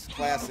 Nice,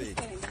 classy.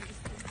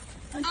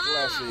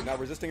 Classy. Not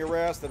resisting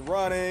arrest and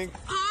running.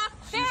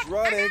 She's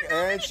running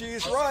and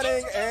she's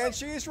running and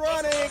she's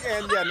running,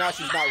 and yeah, now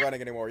she's not running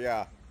anymore.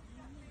 Yeah,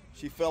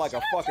 she fell like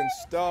a fucking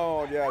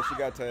stone. Yeah, she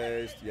got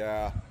tased.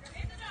 Yeah.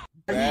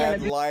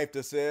 Bad life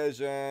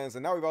decisions.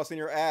 And now we've all seen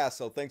your ass,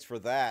 so thanks for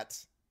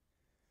that.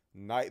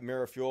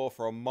 Nightmare fuel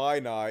for my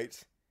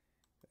night.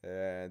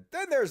 And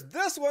then there's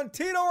this one,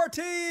 Tito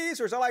Ortiz,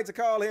 or as I like to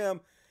call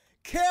him,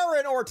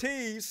 Karen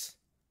Ortiz.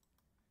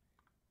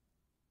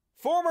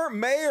 Former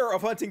mayor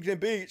of Huntington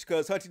Beach,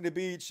 because Huntington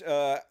Beach,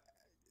 I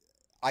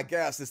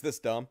guess, is this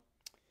dumb.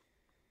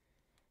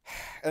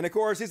 And of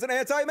course, he's an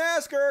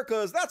anti-masker,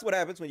 because that's what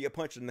happens when you get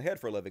punched in the head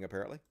for a living,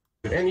 apparently.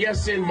 And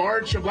yes, in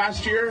March of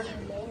last year,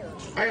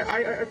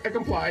 I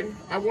complied.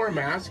 I wore a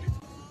mask.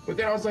 But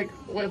then I was like,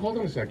 wait, hold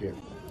on a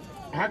second.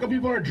 How come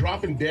people aren't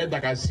dropping dead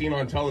like I've seen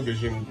on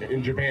television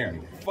in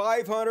Japan?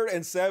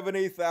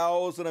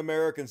 570,000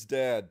 Americans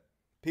dead.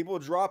 People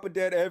dropping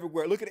dead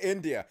everywhere. Look at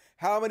India.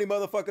 How many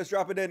motherfuckers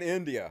dropping dead in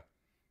India?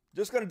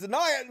 Just going to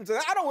deny it and say,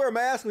 I don't wear a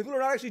mask. People are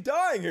not actually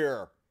dying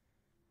here.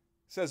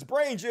 Says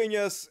brain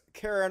genius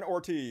Karen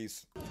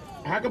Ortiz.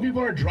 How come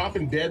people aren't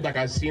dropping dead like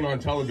I've seen on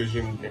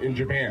television in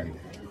Japan?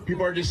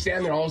 People are just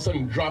standing there all of a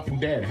sudden dropping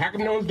dead. How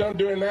come no one's done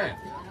doing that?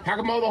 How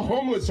come all the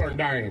homeless aren't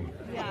dying?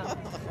 Yeah.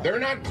 They're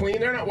not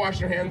clean. They're not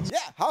washing their hands. Yeah,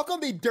 how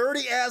come the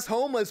dirty-ass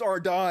homeless are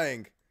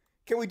dying?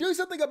 Can we do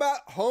something about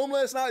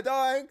homeless not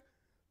dying?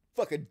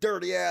 Fucking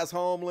dirty-ass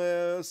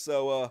homeless.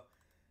 So,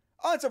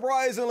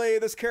 unsurprisingly,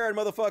 this Karen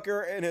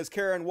motherfucker and his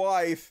Karen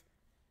wife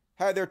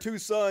had their 2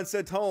 sons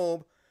sent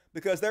home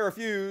because they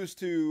refuse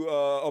to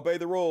obey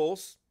the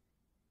rules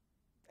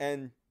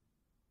and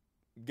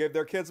give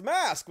their kids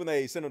masks when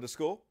they send them to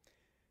school.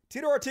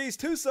 Tito Ortiz's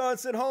 2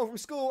 sons sent home from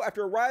school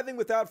after arriving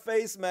without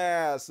face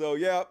masks. So,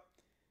 yep.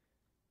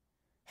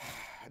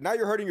 Now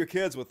you're hurting your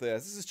kids with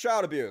this. This is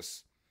child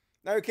abuse.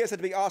 Now your kids have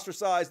to be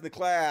ostracized in the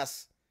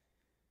class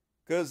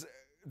because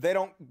they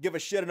don't give a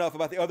shit enough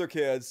about the other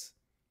kids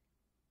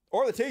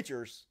or the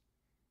teachers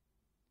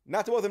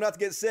not to want them not to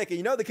get sick. And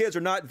you know the kids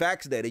are not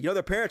vaccinated. You know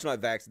their parents are not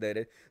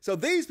vaccinated. So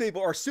these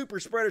people are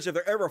super spreaders if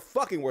they're ever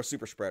fucking were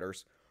super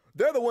spreaders.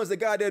 They're the ones that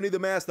goddamn need the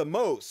mask the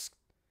most.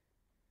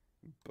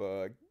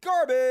 But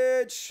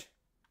garbage.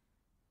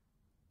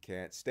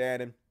 Can't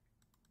stand him.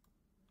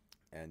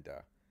 And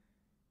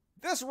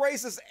this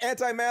racist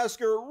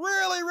anti-masker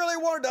really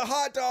wanted a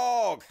hot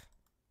dog.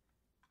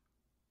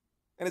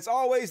 And it's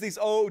always these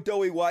old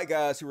doughy white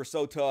guys who are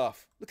so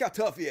tough. Look how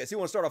tough he is. He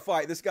wants to start a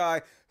fight. This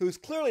guy who's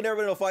clearly never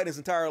been in a fight in his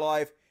entire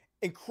life,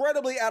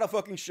 incredibly out of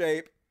fucking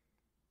shape,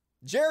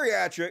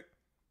 geriatric,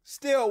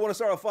 still want to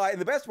start a fight.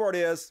 And the best part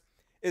is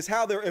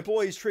how their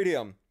employees treat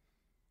him.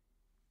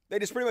 They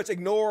just pretty much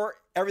ignore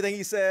everything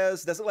he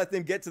says, doesn't let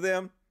them get to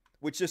them,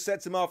 which just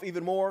sets him off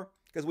even more.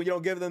 Because when you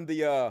don't give them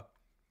the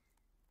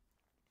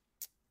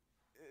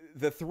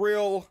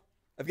thrill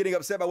of getting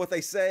upset by what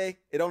they say,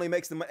 it only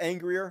makes them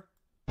angrier.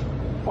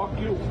 Fuck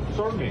you.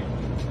 Serve me.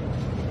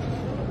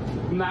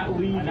 I'm not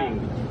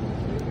leaving.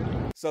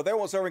 So they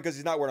won't serve him because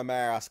he's not wearing a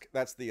mask.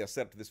 That's the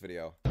setup to this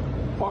video.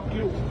 Fuck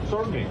you.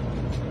 Serve me.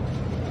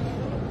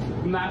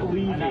 I'm not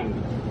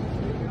leaving.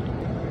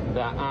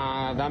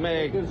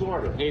 Dame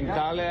disorder. dame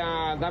el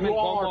You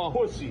all combo. are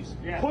pussies.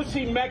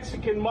 Pussy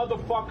Mexican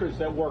motherfuckers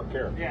that work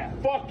here.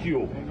 Fuck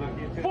you.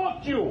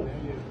 Fuck you.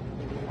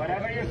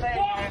 Whatever you say.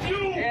 Fuck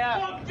you. Yeah.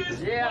 Fuck this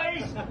Yeah.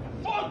 place.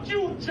 Fuck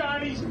you,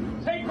 Johnny's.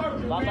 Take off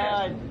your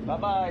mask.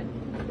 Bye-bye.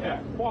 Yeah,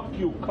 fuck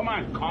you. Come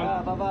on, cunt.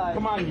 Yeah, bye-bye.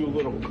 Come on, you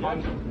little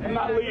cunt. I'm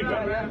not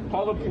leaving.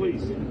 Call the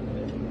police.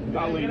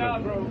 Not leaving.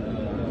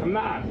 I'm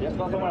not. Just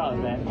go somewhere else,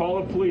 man.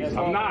 Call the police. Just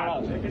go I'm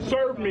not. somewhere else.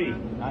 Serve me.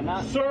 I'm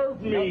not.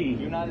 Serve me.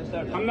 You're not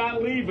disturbed. I'm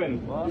not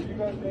leaving. Well, too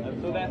bad for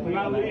I'm you,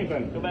 not man.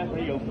 leaving. Too bad for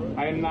you.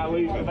 I am not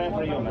leaving. Too bad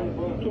for you,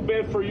 man. Too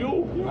bad for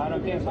you. I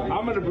don't care.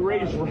 I'm going to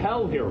raise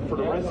hell here for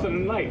the rest of the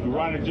night. You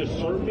want to just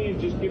serve me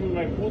and just give me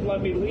my food,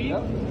 let me leave?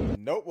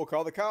 Nope, we'll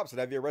call the cops and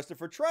have you arrested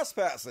for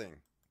trespassing.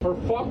 Or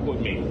fuck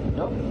with me.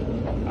 Nope.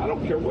 I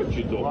don't care what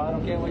you do. Well, I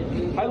don't care what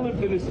you do. I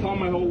lived in this town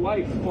my whole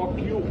life. Fuck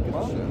you.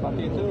 Well, fuck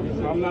you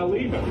too. I'm not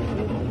leaving.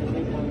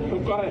 So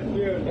go ahead.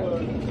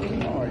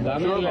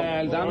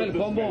 Dame el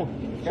combo.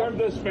 Serve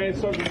this man,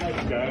 serve the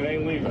next guy. I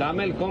ain't leaving. Dame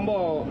el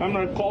combo. I'm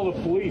going to call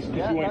the police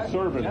because you ain't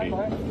serving me.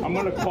 I'm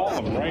going to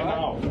call them right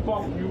now.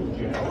 Fuck you,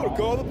 Jim. I'm gonna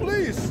call the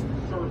police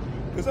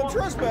because I'm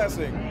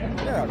trespassing.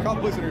 Yeah, call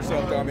the police on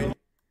yourself, dummy.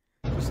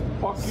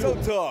 Fuck you. So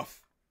tough.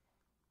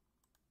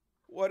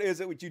 What is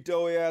it with you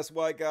doughy ass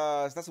white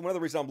guys? That's one of the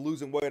reasons I'm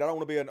losing weight. I don't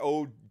want to be an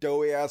old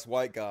doughy ass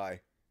white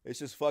guy. It's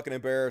just fucking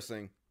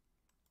embarrassing.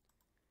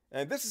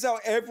 And this is how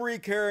every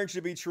Karen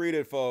should be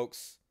treated,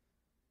 folks.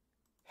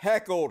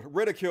 Heckled,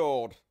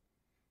 ridiculed,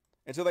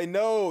 until they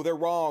know they're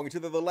wrong,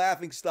 until they're the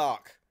laughing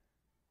stock,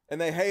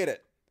 and they hate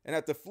it and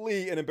have to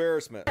flee in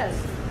embarrassment. It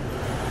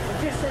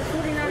just says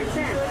 49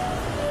 cents.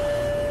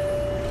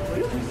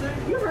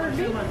 You heard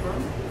me.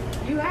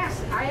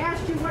 I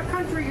asked you what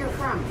country you're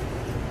from.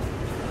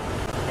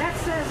 That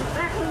says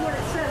exactly what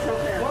it says up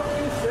there. What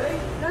did you say?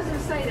 Doesn't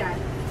say that.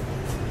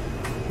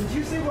 Did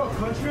you say what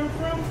country I'm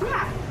from?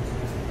 Yeah.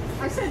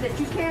 I said that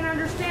you can't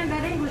understand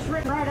that English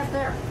written right up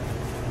there.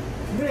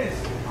 Miss,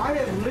 I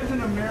have lived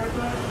in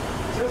America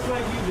just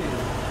like you did.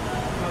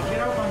 Now get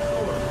out my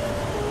store.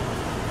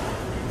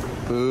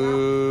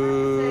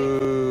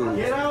 Boo.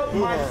 Get out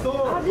my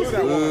store. Boo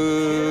that woman.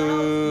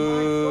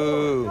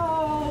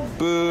 Oh,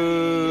 Boo.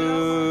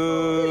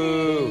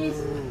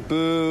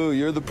 Boo.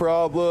 You're the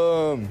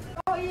problem.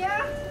 oh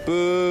yeah?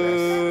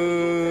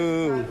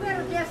 Boo. I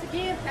better guess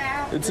again,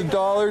 pal. It's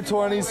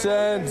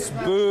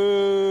 $1.20.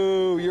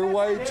 Boo. You're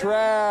white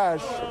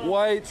trash.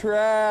 White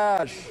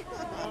trash.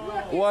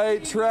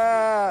 White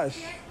trash.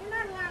 You're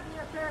not allowed to be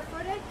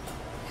barefooted.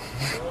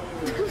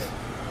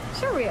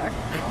 Sure we are.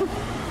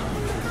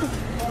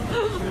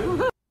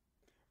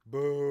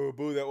 Boo.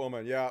 Boo that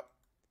woman. Yeah.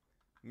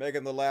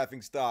 Making the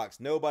laughing stocks.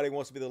 Nobody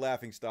wants to be the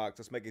laughing stocks.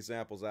 Let's make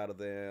examples out of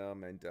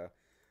them. And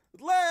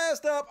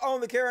last up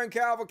on the Karen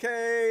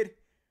Cavalcade.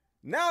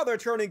 Now they're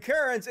turning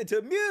Karens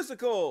into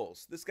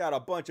musicals. This got a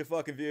bunch of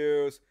fucking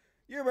views.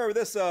 You remember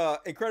this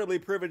incredibly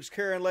privileged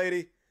Karen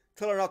lady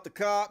telling off the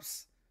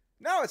cops?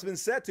 Now it's been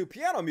set to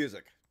piano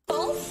music.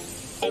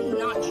 False and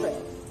not true.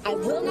 I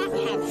will not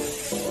have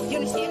it. You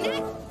understand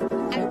that?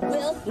 I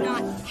will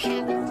not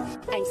have it.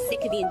 I'm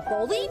sick of being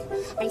bullied.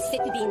 I'm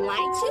sick of being lied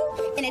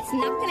to, and it's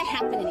not going to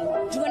happen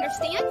anymore. Do you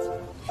understand?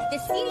 The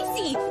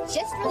CDC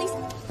just released.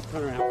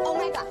 Turn around. Oh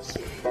my gosh.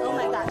 Oh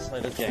my gosh.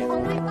 Play this game. Oh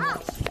my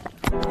gosh.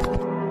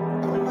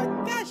 Oh my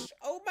gosh.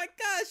 Oh my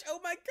gosh. Oh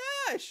my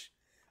gosh.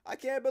 I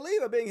can't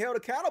believe I'm being held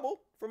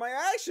accountable for my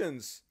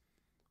actions.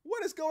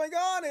 What is going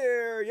on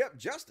here? Yep,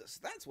 justice.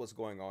 That's what's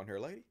going on here,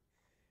 lady.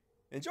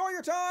 Enjoy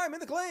your time in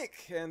the clink.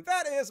 And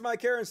that is my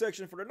Karen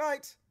section for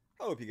tonight.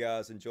 I hope you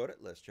guys enjoyed it.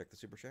 Let's check the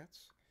super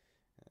chats.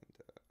 And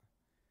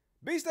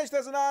Beastage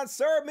doesn't on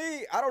serve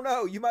me. I don't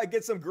know. You might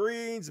get some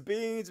greens,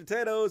 beans,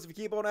 potatoes if you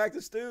keep on acting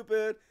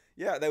stupid.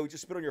 Yeah, they would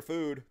just spit on your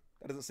food.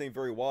 That doesn't seem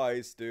very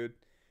wise, dude.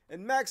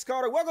 And Max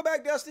Carter, welcome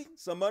back, Dusty.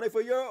 Some money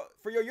for your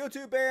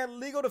YouTube band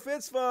Legal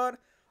Defense Fund.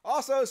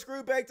 Also,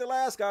 Screw Baked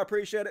Alaska. I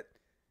appreciate it.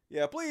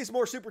 Yeah, please,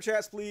 more super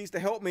chats, please, to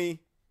help me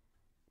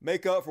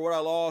make up for what I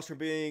lost from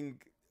being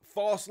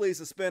falsely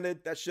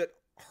suspended. That shit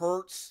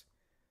hurts.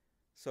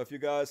 So if you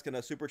guys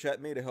can super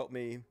chat me to help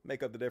me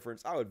make up the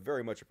difference, I would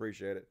very much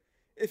appreciate it.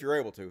 If you're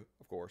able to,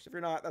 of course. If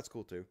you're not, that's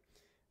cool too.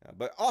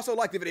 But also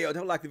like the video.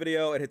 Don't like the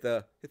video and hit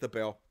the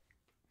bell.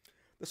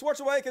 The Swartz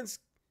Awakens.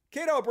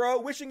 Keto, bro,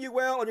 wishing you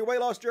well on your weight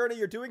loss journey.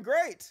 You're doing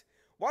great.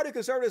 Why do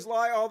conservatives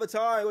lie all the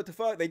time? What the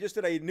fuck? They just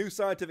did a new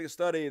scientific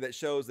study that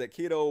shows that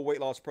keto weight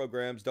loss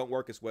programs don't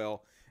work as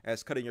well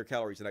as cutting your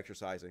calories and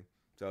exercising.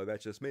 So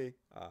that's just me.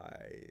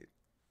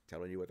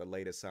 Telling you what the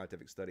latest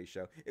scientific studies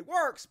show. It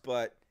works,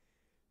 but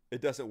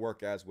it doesn't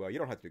work as well. You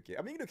don't have to do keto.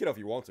 I mean, you can do keto if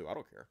you want to. I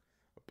don't care.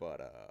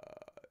 But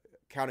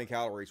counting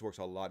calories works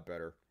a lot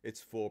better. It's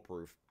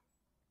foolproof.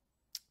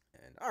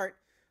 And all right.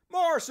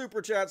 More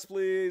super chats,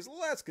 please.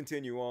 Let's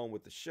continue on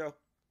with the show.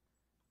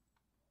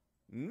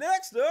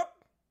 Next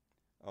up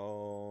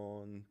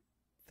on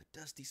the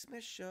Dusty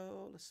Smith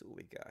Show. Let's see what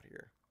we got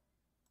here.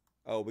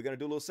 Oh, we're going to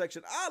do a little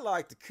section I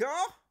like to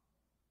call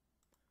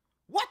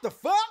What the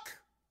Fuck?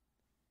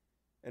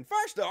 And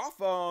first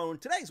off, on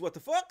today's What the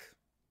Fuck?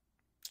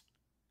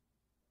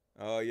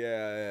 Oh,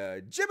 yeah.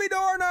 Jimmy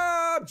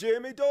Doorknob!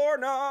 Jimmy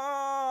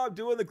Doorknob!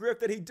 Doing the grift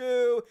that he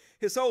do.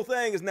 His whole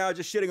thing is now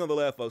just shitting on the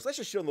left, folks. Let's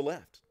just shit on the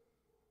left.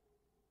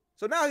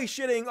 So now he's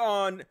shitting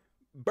on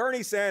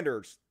Bernie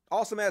Sanders.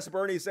 Awesome-ass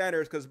Bernie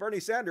Sanders, because Bernie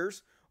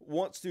Sanders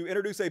wants to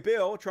introduce a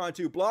bill trying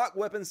to block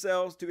weapons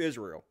sales to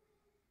Israel.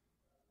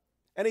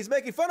 And he's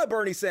making fun of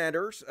Bernie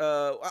Sanders.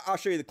 I'll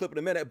show you the clip in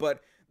a minute,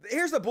 but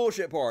here's the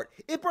bullshit part.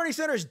 If Bernie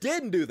Sanders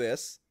didn't do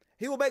this,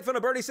 he will make fun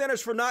of Bernie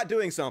Sanders for not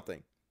doing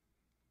something.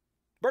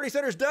 Bernie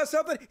Sanders does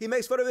something, he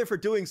makes fun of him for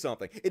doing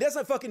something. It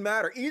doesn't fucking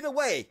matter. Either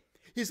way,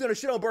 he's going to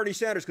shit on Bernie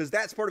Sanders because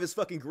that's part of his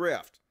fucking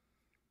grift.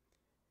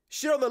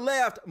 Shit on the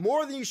left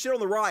more than you shit on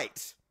the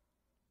right.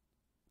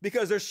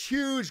 Because there's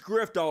huge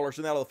grift dollars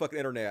in that on the fucking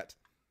internet.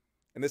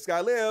 And this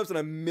guy lives in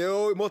a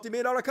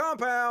multi-million dollar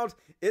compound.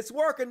 It's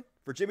working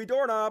for Jimmy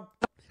Doorknob.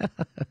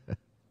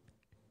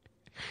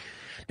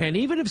 And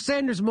even if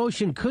Sanders'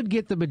 motion could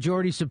get the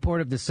majority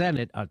support of the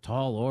Senate, a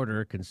tall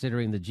order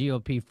considering the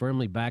GOP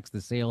firmly backs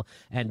the sale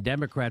and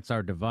Democrats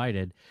are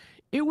divided,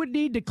 it would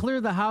need to clear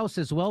the House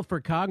as well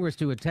for Congress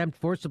to attempt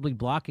forcibly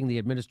blocking the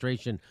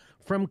administration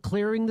from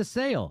clearing the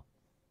sale.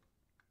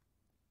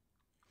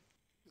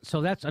 So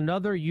that's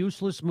another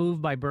useless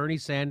move by Bernie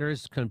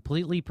Sanders,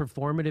 completely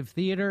performative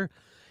theater.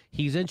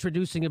 He's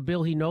introducing a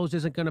bill he knows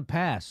isn't going to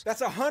pass.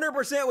 That's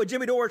 100% what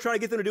Jimmy Dore trying to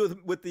get them to do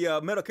with the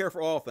Medicare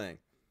for All thing.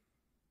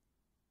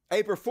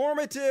 A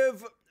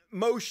performative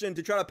motion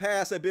to try to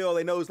pass a bill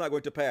they know is not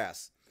going to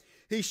pass.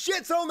 He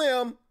shits on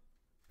them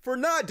for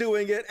not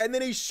doing it, and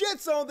then he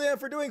shits on them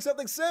for doing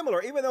something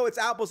similar, even though it's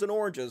apples and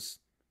oranges.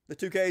 The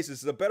two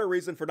cases is a better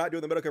reason for not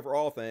doing the Medicare for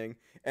All thing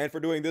and for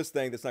doing this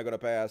thing that's not going to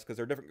pass because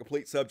they're different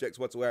complete subjects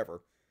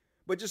whatsoever.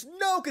 But just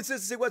no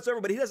consistency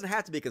whatsoever, but he doesn't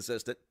have to be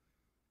consistent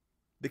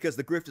because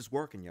the grift is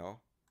working,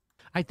 y'all.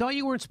 I thought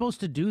you weren't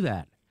supposed to do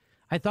that.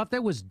 I thought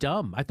that was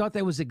dumb. I thought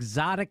that was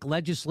exotic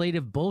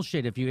legislative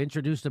bullshit if you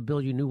introduced a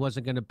bill you knew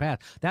wasn't going to pass.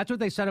 That's what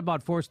they said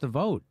about force to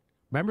vote.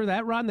 Remember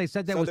that, Ron? They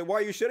said that was... then why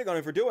are you shitting on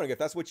him for doing it? If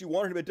that's what you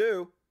wanted him to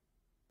do,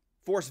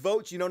 force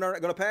votes you know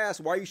not going to pass,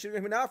 why are you shitting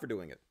on him now for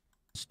doing it?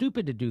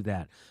 Stupid to do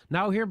that.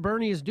 Now here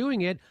Bernie is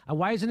doing it.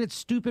 Why isn't it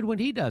stupid when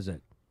he does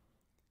it?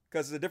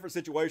 Because it's a different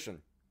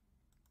situation.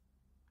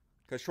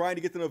 Because trying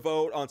to get them to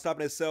vote on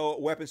stopping to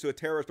sell weapons to a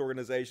terrorist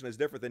organization is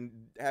different than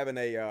having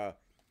a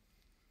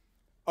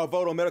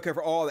vote on Medicare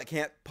for All that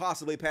can't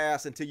possibly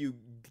pass until you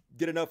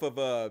get enough of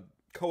a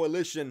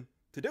coalition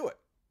to do it.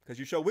 Because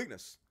you show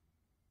weakness.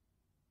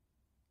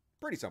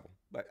 Pretty simple,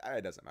 but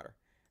it doesn't matter.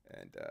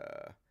 And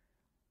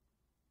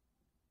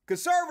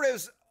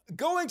conservatives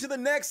going to the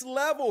next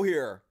level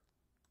here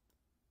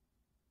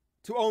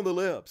to own the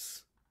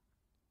libs.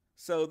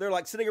 So they're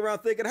like sitting around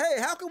thinking, hey,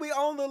 how can we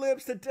own the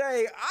libs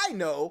today? I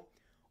know.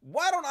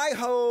 Why don't I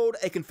hold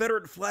a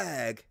Confederate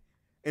flag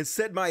and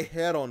set my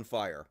head on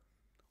fire?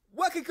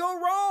 What could go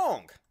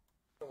wrong?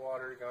 The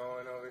water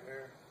going over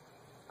here.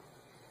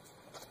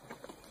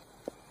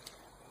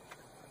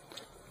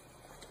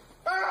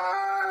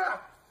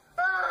 Ah!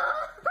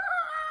 Ah!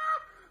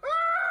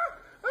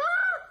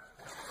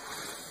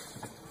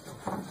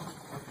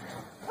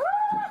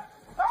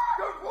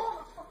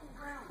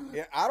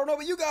 Yeah, I don't know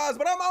about you guys,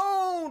 but I'm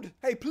owned.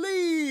 Hey,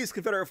 please,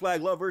 Confederate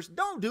flag lovers,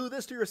 don't do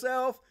this to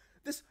yourself.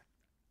 This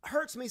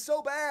hurts me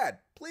so bad.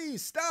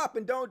 Please stop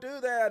and don't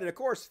do that. And of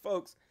course,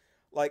 folks,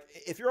 like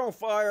if you're on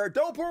fire,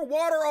 don't pour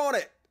water on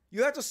it.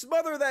 You have to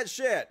smother that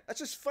shit. That's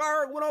just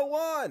fire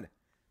 101. Of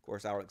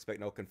course, I don't expect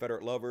no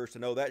Confederate lovers to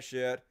know that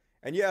shit.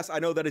 And yes, I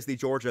know that is the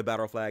Georgia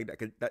battle flag.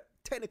 That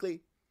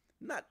technically,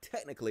 not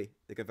technically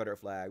the Confederate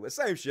flag, but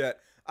same shit.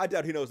 I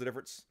doubt he knows the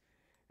difference.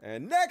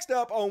 And next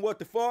up on What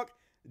the Fuck,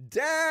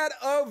 Dad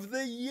of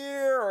the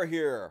Year are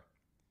here.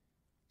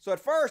 So at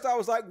first I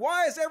was like,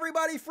 why is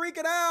everybody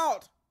freaking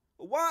out?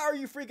 Why are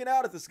you freaking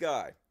out at this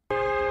guy?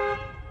 Like,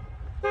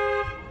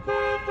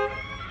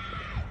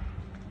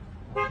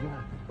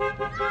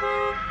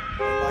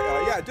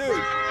 yeah, dude.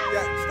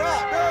 Yeah,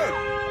 stop, dude.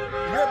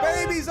 Your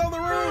baby's on the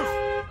roof.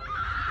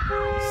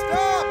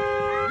 Stop.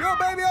 Your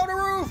baby on the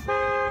roof.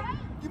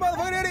 You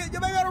motherfucking idiot.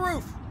 Your baby on the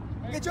roof.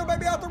 Get your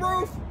baby out the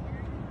roof.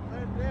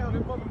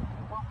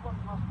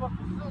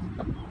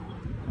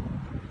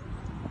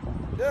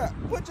 Yeah,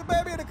 put your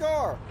baby in the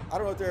car. I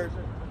don't know if there's,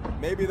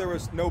 maybe there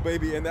was no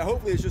baby in that.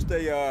 Hopefully it's just a,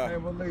 Hey,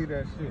 we'll leave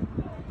that shit.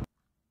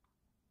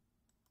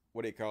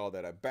 What do you call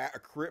that? A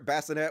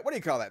bassinet? What do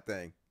you call that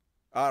thing?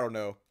 I don't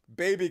know.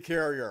 Baby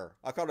carrier.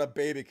 I call it a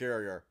baby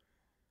carrier.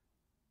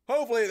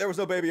 Hopefully there was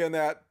no baby in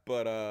that,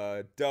 but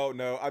don't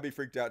know. I'd be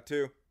freaked out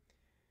too.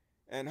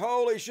 And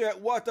holy shit,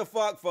 what the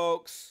fuck,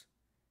 folks?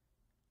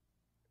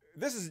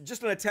 This is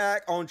just an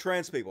attack on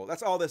trans people.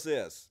 That's all this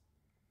is.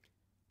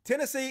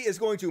 Tennessee is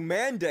going to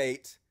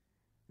mandate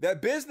that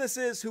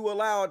businesses who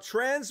allow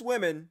trans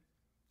women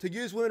to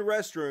use women's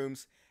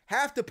restrooms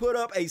have to put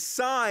up a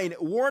sign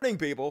warning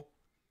people,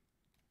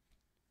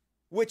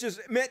 which is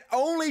meant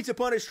only to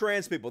punish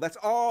trans people. That's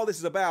all this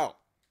is about.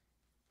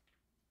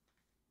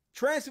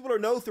 Trans people are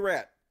no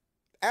threat.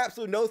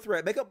 Absolutely no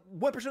threat. Make up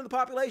 1% of the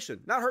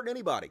population. Not hurting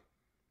anybody.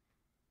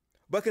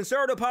 But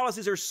conservative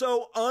policies are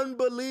so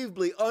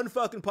unbelievably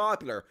unfucking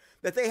popular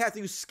that they have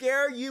to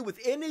scare you with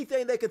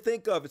anything they can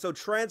think of. It's so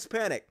trans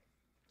panic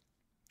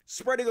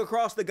spreading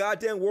across the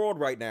goddamn world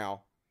right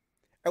now.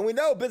 And we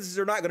know businesses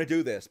are not going to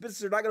do this.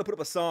 Businesses are not going to put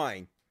up a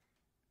sign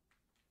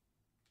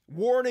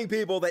warning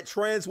people that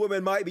trans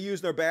women might be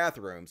using their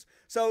bathrooms.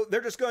 So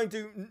they're just going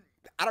to,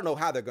 I don't know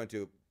how they're going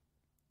to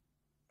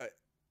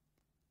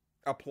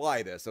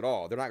apply this at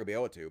all. They're not going to be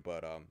able to,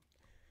 but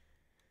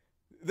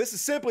this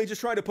is simply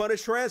just trying to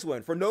punish trans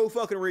women for no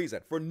fucking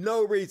reason. For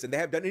no reason. They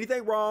haven't done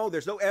anything wrong.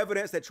 There's no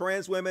evidence that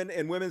trans women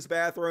in women's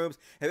bathrooms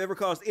have ever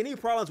caused any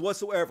problems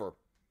whatsoever.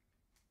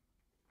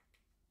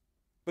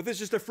 But this is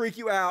just to freak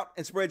you out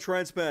and spread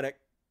trans panic,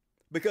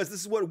 because this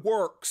is what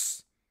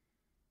works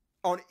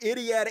on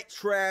idiotic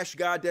trash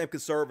goddamn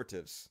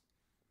conservatives.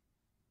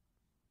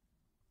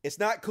 It's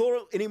not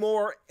cool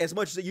anymore as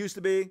much as it used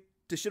to be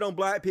to shit on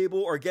black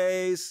people or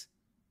gays.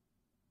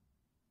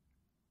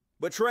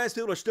 But trans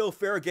people are still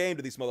fair game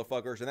to these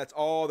motherfuckers, and that's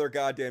all they're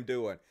goddamn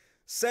doing.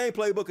 Same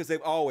playbook as they've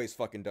always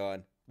fucking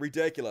done.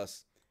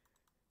 Ridiculous.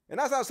 And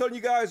as I was telling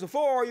you guys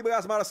before, you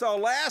guys might have saw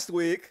last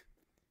week,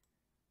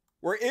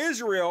 where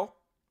Israel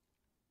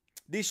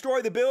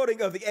destroyed the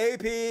building of the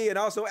AP and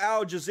also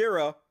Al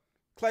Jazeera,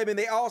 claiming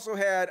they also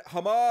had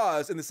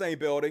Hamas in the same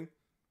building.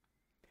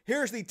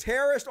 Here's the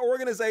terrorist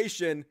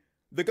organization,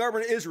 the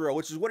government of Israel,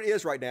 which is what it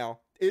is right now.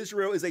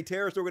 Israel is a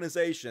terrorist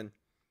organization,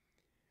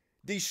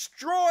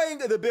 destroying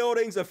the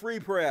buildings of free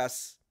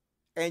press,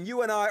 and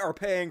you and I are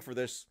paying for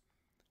this.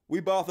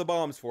 We bought the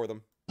bombs for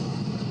them.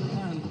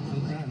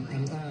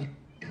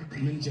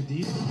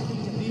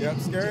 Yep,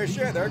 scary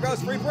shit. There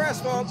goes free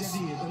press, folks.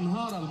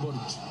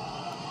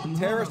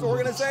 Terrorist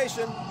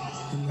organization.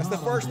 That's the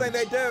first thing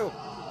they do.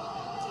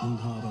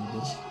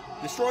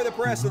 Destroy the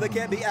press so they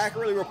can't be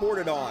accurately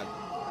reported on.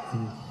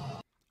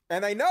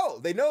 And they know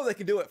they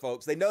can do it,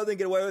 folks. They know they can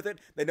get away with it.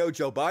 They know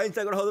Joe Biden's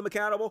not going to hold them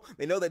accountable.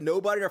 They know that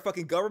nobody in our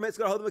fucking government's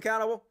going to hold them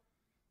accountable.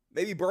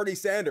 Maybe Bernie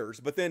Sanders,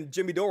 but then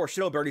Jimmy Dore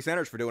shit on Bernie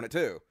Sanders for doing it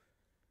too.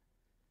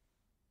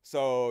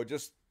 So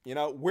just, you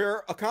know,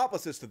 we're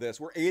accomplices to this.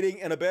 We're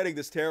aiding and abetting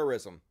this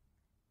terrorism.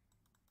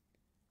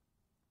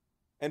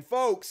 And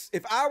folks,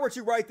 if I were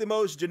to write the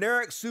most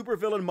generic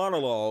supervillain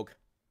monologue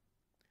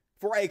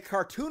for a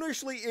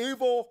cartoonishly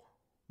evil,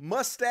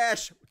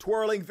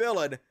 mustache-twirling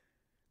villain,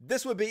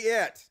 this would be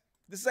it.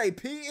 This is a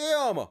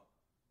PM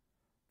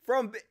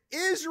from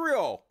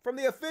Israel, from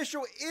the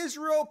official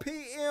Israel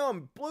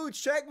PM blue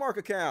checkmark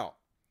account.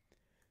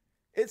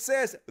 It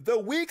says, the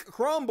weak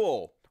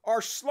crumble,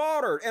 are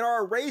slaughtered, and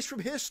are erased from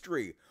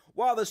history,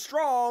 while the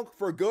strong,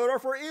 for good or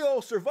for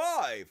ill,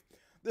 survive.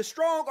 The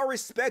strong are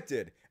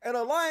respected, and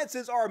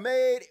alliances are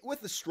made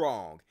with the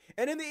strong.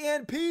 And in the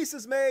end, peace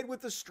is made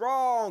with the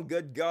strong.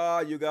 Good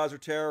God, you guys are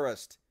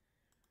terrorists.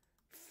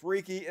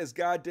 Freaky as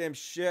goddamn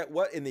shit.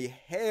 What in the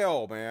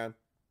hell, man?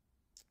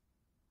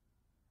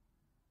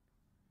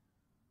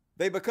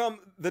 They become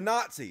the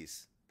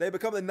Nazis. They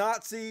become the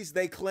Nazis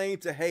they claim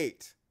to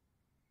hate.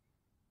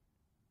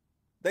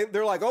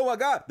 They're like, oh my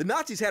God, the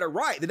Nazis had it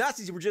right. The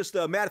Nazis were just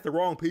mad at the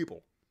wrong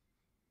people.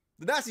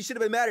 The Nazis should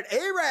have been mad at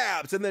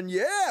Arabs, and then,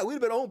 yeah, we'd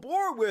have been on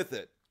board with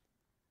it.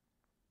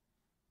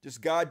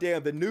 Just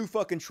goddamn the new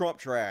fucking Trump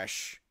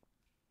trash.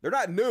 They're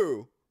not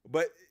new,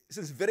 but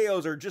since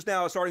videos are just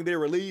now starting to be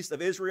released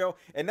of Israel,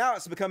 and now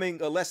it's becoming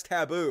less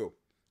taboo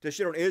to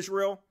shit on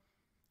Israel.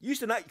 You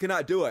could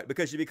not do it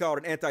because you'd be called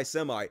an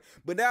anti-Semite.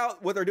 But now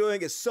what they're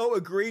doing is so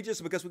egregious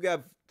because we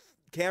have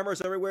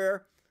cameras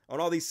everywhere on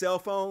all these cell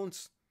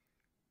phones.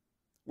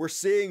 We're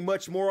seeing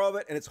much more of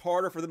it, and it's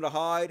harder for them to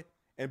hide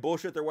and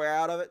bullshit their way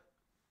out of it.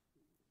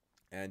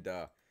 And,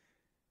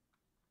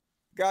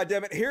 God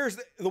damn it, here's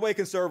the way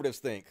conservatives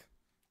think.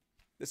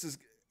 This is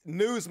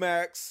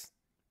Newsmax,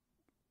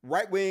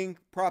 right-wing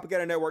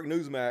propaganda network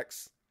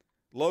Newsmax.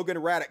 Logan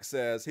Raddick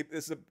says,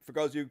 this is for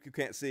those of you who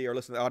can't see or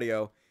listen to the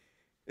audio,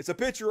 it's a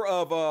picture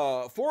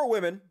of 4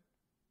 women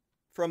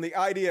from the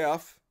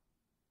IDF,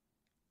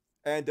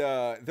 and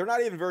they're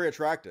not even very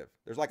attractive.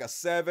 There's like a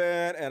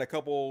 7 and a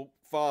couple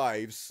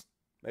 5s,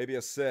 maybe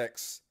a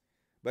 6.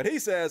 But he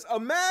says,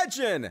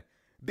 imagine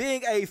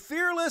being a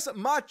fearless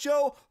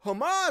macho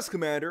Hamas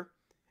commander,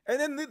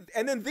 and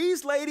then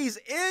these ladies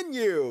in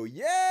you.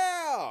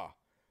 Yeah.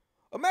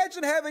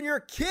 Imagine having your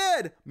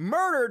kid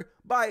murdered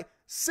by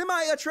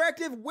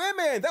semi-attractive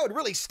women. That would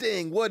really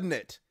sting, wouldn't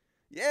it?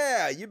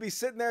 Yeah, you'd be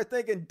sitting there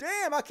thinking,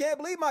 damn, I can't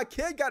believe my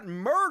kid got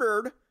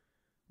murdered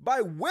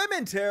by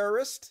women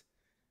terrorists.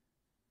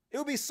 It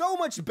would be so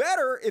much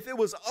better if it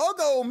was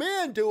uggo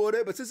men doing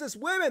it, but since it's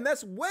women,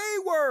 that's way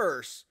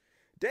worse.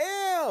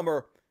 Damn.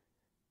 Or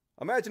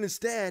imagine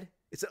instead,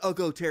 it's an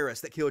uggo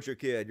terrorist that killed your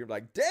kid. You're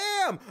like,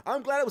 damn,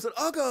 I'm glad it was an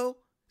uggo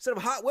instead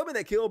of hot women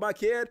that killed my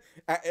kid.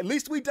 At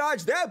least we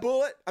dodged that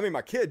bullet. I mean,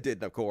 my kid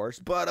didn't, of course,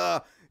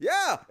 but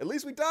yeah, at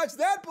least we dodged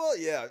that bullet.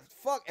 Yeah,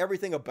 fuck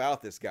everything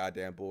about this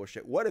goddamn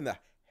bullshit. What in the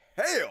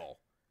hell?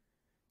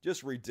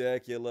 Just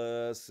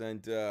ridiculous.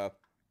 And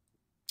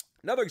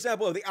another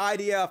example of the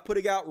IDF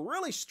putting out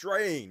really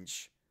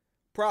strange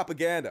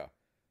propaganda.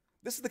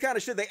 This is the kind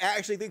of shit they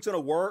actually think's gonna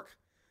work.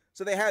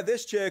 So they had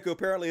this chick who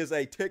apparently is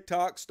a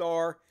TikTok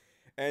star,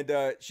 and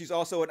she's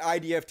also an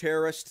IDF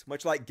terrorist,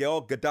 much like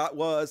Gal Gadot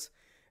was.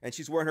 And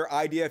she's wearing her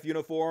IDF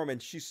uniform,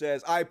 and she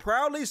says, I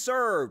proudly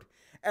served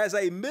as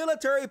a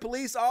military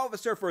police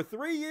officer for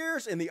 3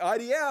 years in the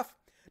IDF.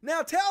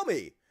 Now tell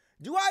me,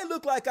 do I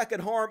look like I can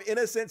harm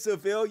innocent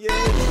civilians?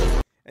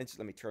 And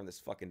let me turn this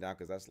fucking down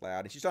because that's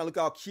loud. And she's trying to look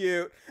all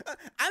cute.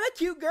 I'm a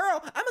cute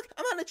girl. I'm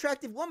an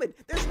attractive woman.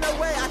 There's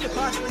no way I could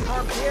possibly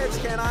harm kids,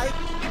 can I?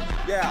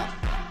 Yeah.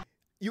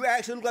 You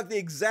actually look like the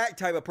exact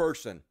type of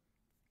person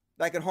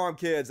that can harm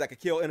kids, that could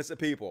kill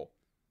innocent people.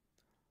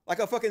 Like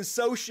a fucking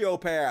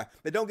sociopath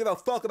that don't give a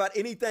fuck about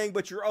anything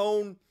but your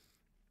own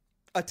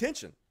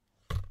attention.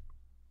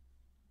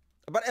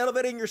 About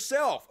elevating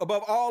yourself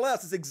above all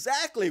else. It's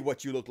exactly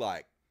what you look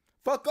like.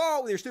 Fuck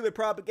all with your stupid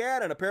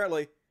propaganda. And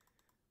apparently,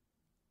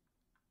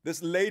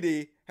 this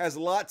lady has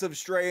lots of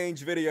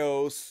strange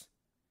videos.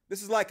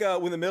 This is like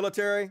when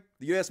the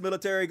U.S.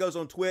 military goes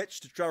on Twitch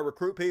to try to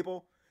recruit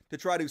people, to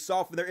try to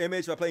soften their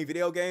image by playing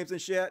video games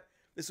and shit.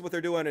 This is what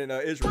they're doing in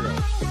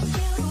Israel.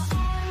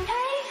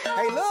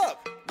 Hey,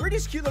 look, we're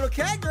just cute little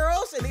cat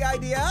girls in the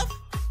IDF.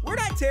 We're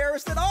not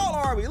terrorists at all,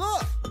 are we?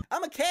 Look,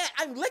 I'm a cat.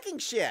 I'm licking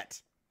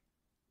shit.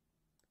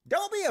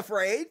 Don't be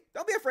afraid.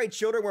 Don't be afraid,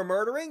 children we're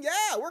murdering.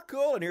 Yeah, we're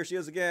cool. And here she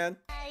is again.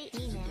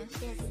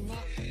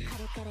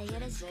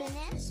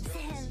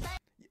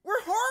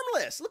 We're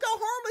harmless. Look how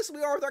harmless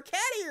we are with our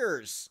cat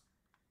ears.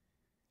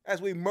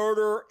 As we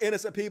murder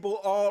innocent people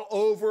all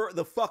over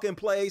the fucking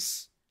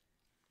place.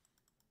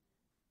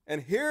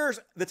 And here's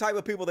the type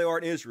of people they are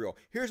in Israel.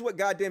 Here's what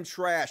goddamn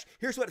trash.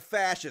 Here's what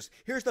fascists.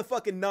 Here's the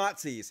fucking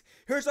Nazis.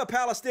 Here's a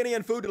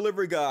Palestinian food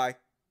delivery guy.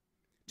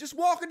 Just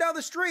walking down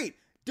the street,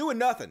 doing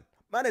nothing.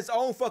 Mind his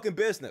own fucking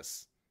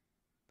business.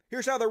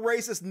 Here's how the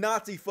racist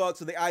Nazi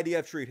fucks of the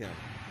IDF treat him.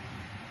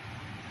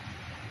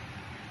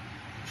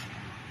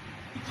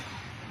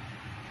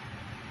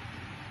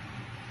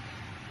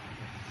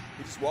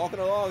 He's just walking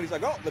along, and he's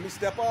like, oh, let me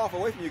step off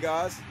away from you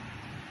guys.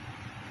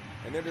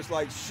 And they're just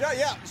like, shut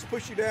up, just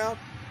push you down.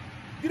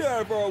 Get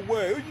out of our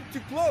way, you're too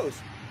close.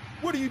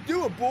 What are you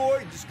doing,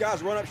 boy? Just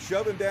guys run up,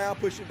 shove him down,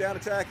 push him down,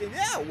 attack him.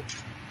 Yeah.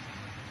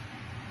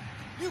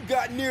 You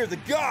got near the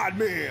God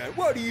man.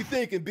 What do you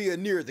think of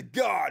being near the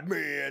God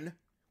man?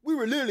 We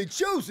were literally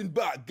chosen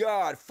by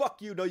God.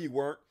 Fuck you. No, you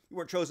weren't. You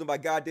weren't chosen by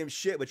goddamn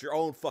shit, but your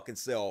own fucking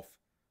self.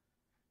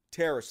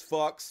 Terrorist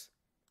fucks.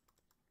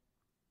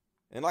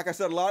 And like I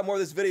said, a lot more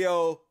of this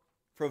video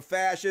from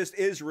fascist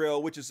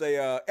Israel, which is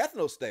a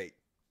ethno-state.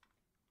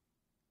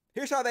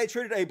 Here's how they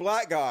treated a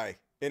black guy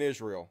in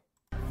Israel.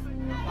 You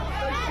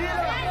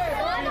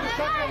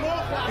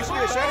should be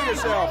ashamed of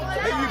yourself.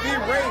 May you be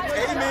raped.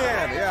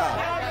 Amen.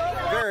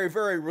 Yeah. Very,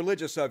 very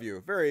religious of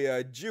you.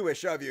 Very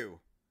Jewish of you.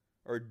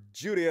 Or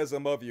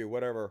Judaism of you,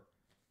 whatever.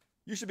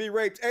 You should be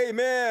raped.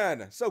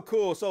 Amen. So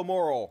cool, so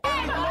moral. Who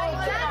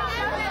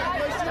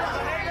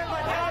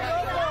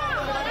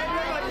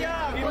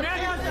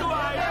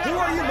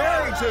are you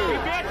married to?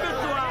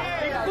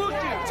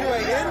 To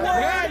an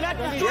N-word?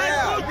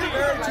 Yeah, you're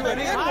married to an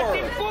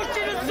N-word.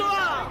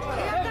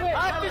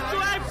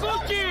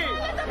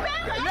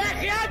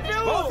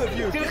 Both of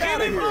you, get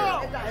out of here.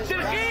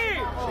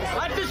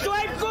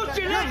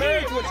 You're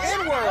married to an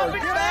N-word.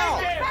 Get out.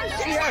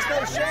 She has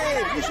no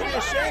shame. You should be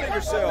ashamed of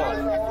yourself.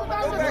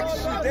 Go back to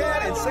Sudan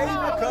and save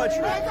your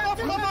country.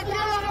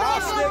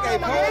 I'll stick a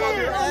pole up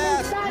your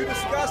ass. You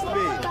disgust me.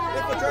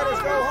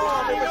 Infiltrators go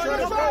home.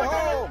 Infiltrators go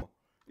home.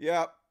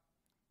 Yep.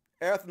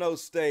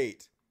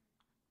 Ethno-state.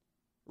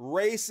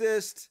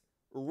 racist,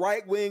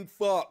 right-wing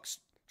fucks.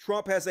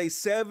 Trump has a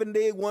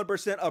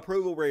 71%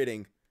 approval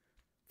rating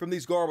from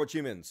these garbage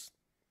humans.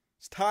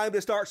 It's time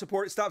to stop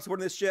supporting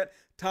this shit.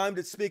 Time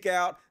to speak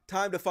out.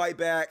 Time to fight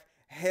back.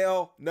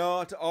 Hell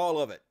no to all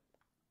of it.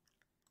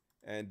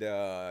 And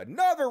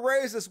another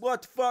racist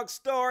what the fuck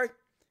story.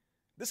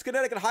 This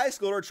Connecticut high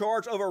schooler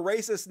charged over a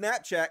racist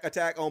Snapchat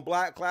attack on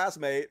black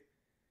classmate.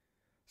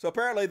 So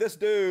apparently this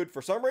dude,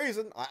 for some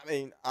reason,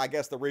 I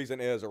guess the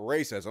reason is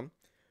racism,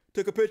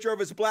 took a picture of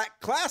his black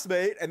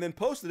classmate and then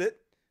posted it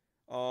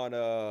on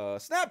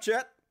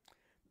Snapchat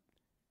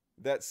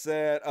that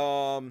said,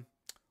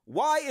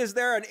 why is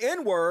there an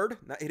N-word?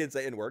 No, he didn't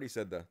say N-word. He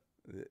said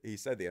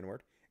the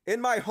N-word.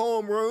 In my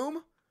homeroom.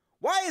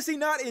 Why is he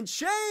not in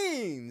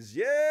chains?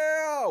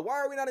 Yeah. Why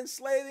are we not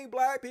enslaving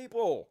black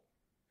people?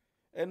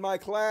 In my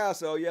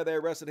class, oh yeah, they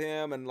arrested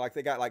him and like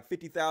they got like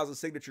 50,000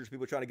 signatures,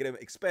 people trying to get him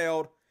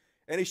expelled.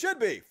 And he should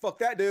be. Fuck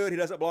that dude. He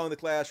doesn't belong in the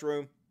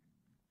classroom.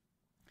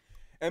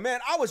 And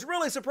man, I was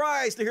really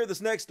surprised to hear this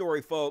next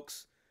story,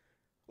 folks.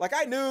 Like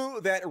I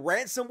knew that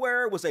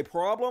ransomware was a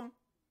problem.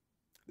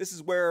 This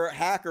is where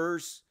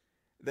hackers,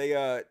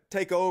 they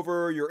take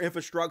over your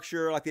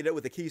infrastructure like they did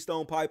with the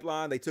Keystone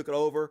Pipeline. They took it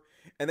over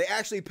and they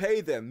actually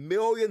paid them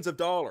millions of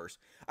dollars.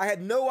 I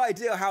had no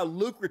idea how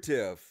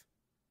lucrative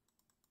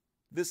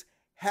this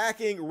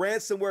hacking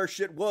ransomware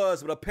shit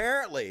was, but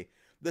apparently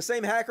the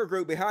same hacker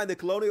group behind the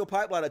Colonial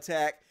Pipeline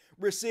attack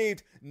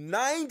received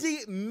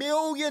 $90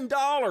 million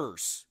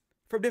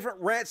from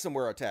different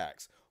ransomware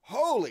attacks.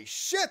 Holy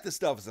shit, this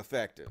stuff is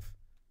effective.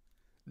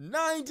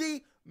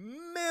 $90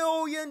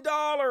 million.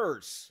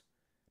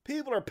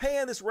 People are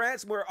paying this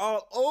ransomware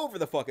all over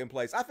the fucking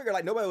place. I figured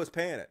like nobody was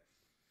paying it.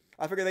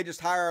 I figured they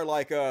just hire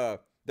like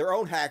their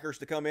own hackers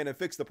to come in and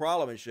fix the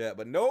problem and shit.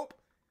 But nope.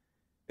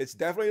 It's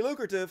definitely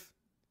lucrative.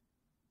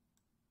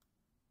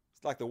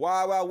 It's like the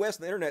Wild Wild West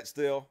on the internet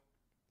still.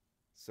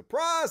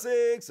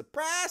 Surprising.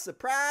 Surprise,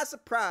 surprise,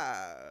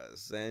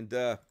 surprise. And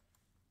I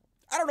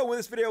don't know when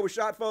this video was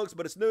shot, folks,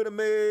 but it's new to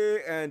me.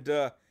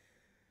 And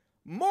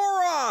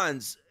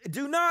morons,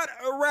 do not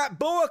wrap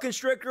boa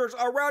constrictors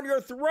around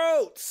your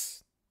throats.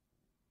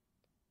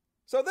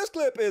 So this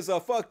clip is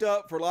fucked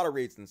up for a lot of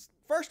reasons.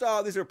 First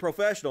off, these are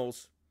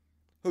professionals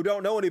who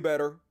don't know any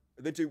better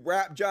than to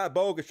wrap giant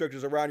boa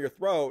constrictors around your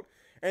throat.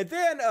 And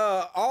then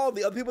all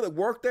the other people that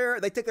work there,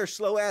 they take their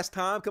slow ass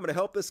time coming to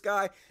help this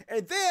guy.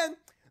 And then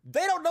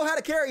they don't know how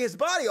to carry his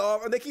body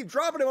off and they keep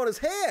dropping him on his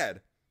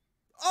head.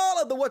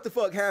 All of the what the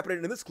fuck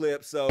happening in this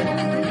clip. So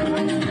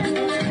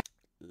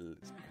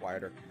it's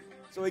quieter.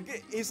 So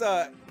he's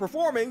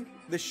performing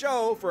the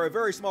show for a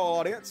very small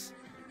audience.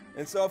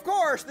 And so, of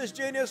course, this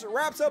genius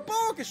wraps a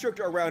boa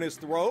constrictor around his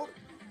throat.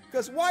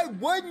 Because why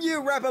wouldn't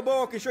you wrap a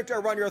boa constrictor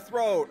around your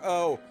throat?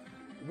 Oh,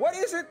 what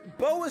is it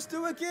boas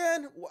do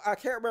again? I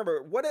can't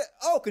remember.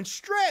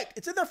 Constrict.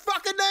 It's in their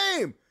fucking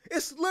name.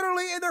 It's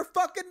literally in their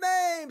fucking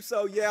name.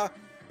 So, yeah,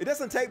 it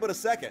doesn't take but a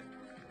second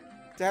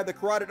to have the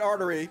carotid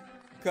artery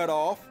cut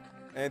off.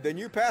 And then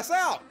you pass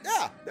out.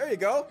 Yeah, there you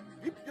go.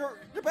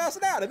 You're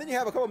passing out. And then you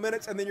have a couple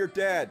minutes and then you're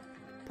dead.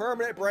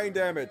 Permanent brain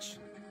damage.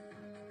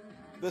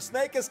 The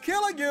snake is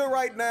killing you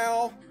right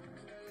now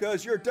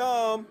because you're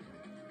dumb.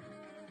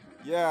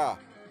 Yeah.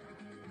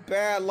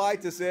 Bad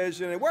light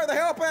decision. And where the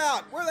help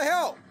out? Where the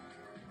help?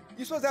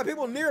 You're supposed to have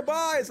people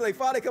nearby, so they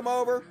finally come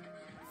over.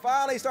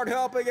 Finally start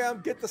helping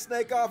him get the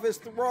snake off his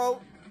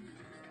throat.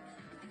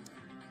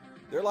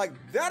 They're like,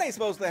 that ain't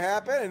supposed to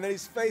happen. And then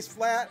he's face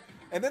flat.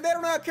 And then they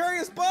don't know how to carry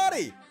his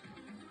body.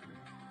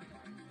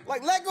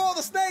 Like, let go of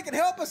the snake and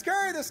help us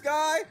carry this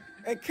guy.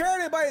 And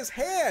carry him by his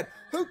head.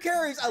 Who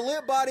carries a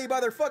limp body by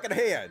their fucking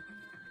head?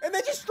 And they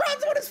just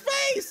drops him on his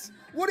face.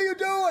 What are you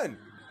doing?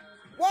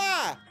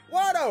 Why?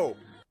 Why though?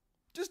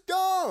 Just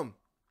dumb.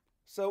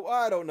 So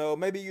I don't know.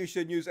 Maybe you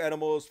should use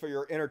animals for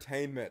your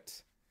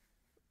entertainment.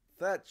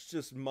 That's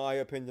just my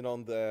opinion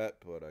on that.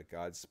 But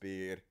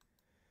Godspeed.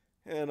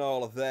 And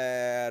all of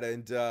that.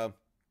 And did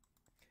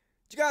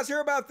you guys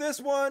hear about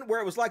this one?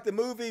 Where it was like the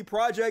movie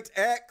Project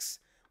X.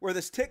 Where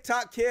this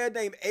TikTok kid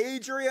named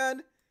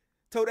Adrian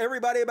told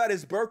everybody about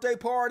his birthday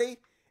party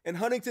in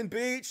Huntington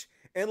Beach.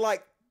 And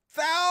like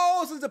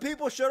thousands of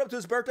people showed up to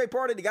his birthday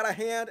party and he got a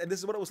hand. And this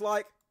is what it was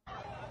like.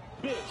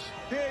 Bitch,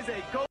 there's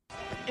a ghost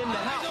in the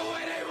house.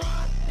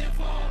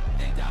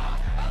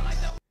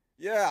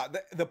 Yeah,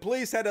 the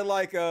police had to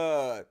like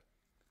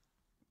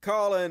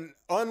call an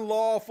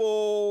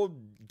unlawful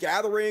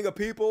gathering of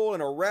people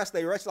and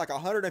they arrested like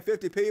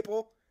 150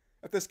 people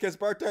at this kid's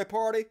birthday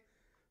party.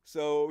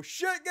 So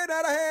shit getting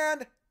out of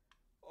hand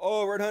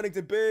over at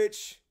Huntington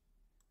Beach.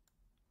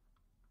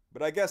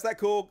 But I guess that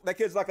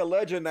kid's like a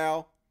legend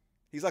now.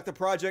 He's like the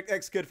Project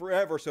X kid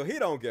forever, so he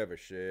don't give a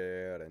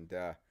shit. And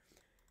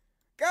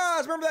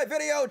guys, remember that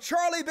video?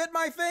 Charlie bit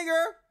my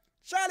finger.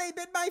 Charlie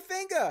bit my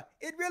finger.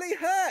 It really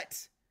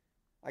hurt.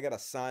 I gotta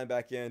sign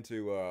back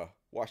into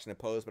Washington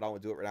Post, but I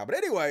won't do it right now. But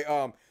anyway,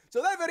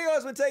 so that video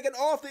has been taken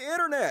off the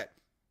internet.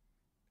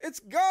 It's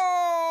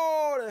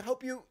gone. I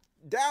hope you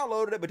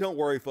downloaded it, but don't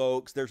worry,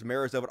 folks. There's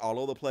mirrors of it all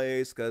over the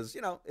place because,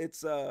 you know,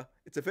 it's a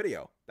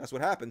video. That's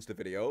what happens to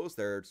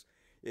videos.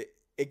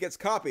 It gets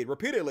copied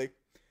repeatedly.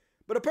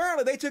 But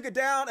apparently they took it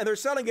down and they're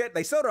selling it.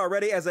 They sold it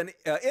already as an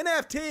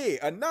NFT,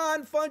 a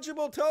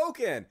non-fungible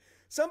token.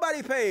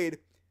 Somebody paid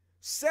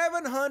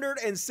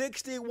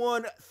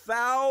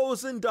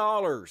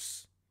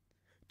 $761,000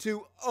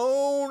 to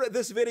own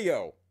this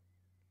video.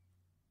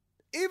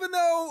 Even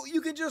though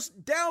you can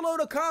just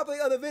download a copy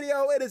of the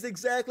video, it is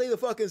exactly the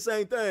fucking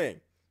same thing.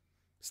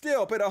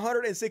 Still paid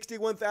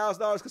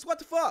 $161,000 because what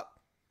the fuck?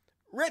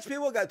 Rich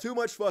people got too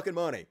much fucking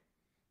money.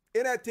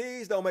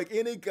 NFTs don't make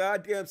any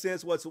goddamn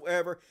sense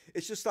whatsoever.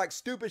 It's just like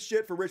stupid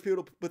shit for rich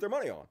people to put their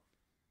money on.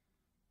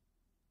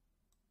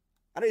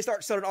 I need to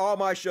start selling all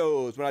my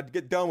shows when I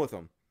get done with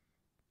them.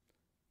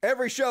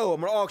 Every show I'm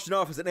going to auction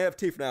off as an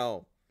NFT from now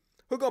on.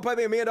 Who's going to pay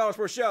me $1 million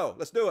for a show?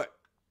 Let's do it.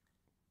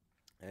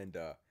 And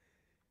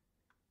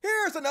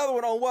here's another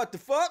one on what the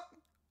fuck.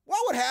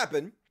 What would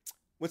happen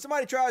when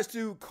somebody tries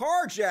to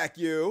carjack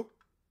you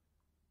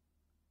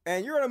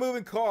and you're in a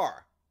moving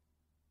car?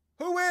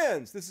 Who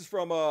wins? This is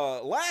from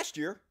last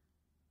year.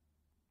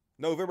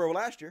 November of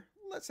last year.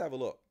 Let's have a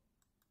look.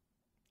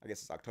 I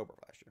guess it's October of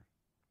last year.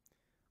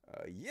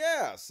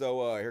 Yeah,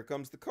 so here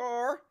comes the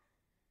car.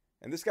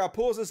 And this guy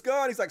pulls his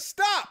gun. He's like,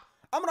 stop!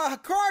 I'm going to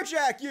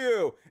carjack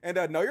you. And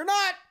no, you're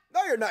not.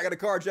 No, you're not going to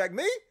carjack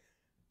me.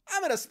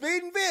 I'm in a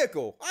speeding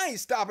vehicle. I ain't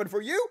stopping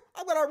for you.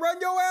 I'm going to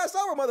run your ass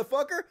over,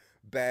 motherfucker.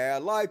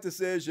 Bad life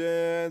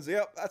decisions.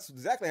 Yep, that's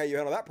exactly how you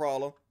handle that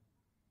problem.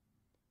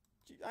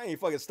 I ain't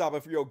fucking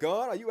stopping for your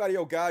gun. Are you out of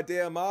your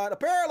goddamn mind?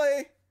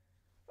 Apparently.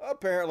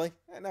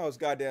 And now his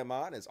goddamn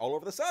mind is all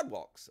over the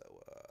sidewalk. So,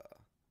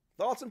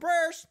 thoughts and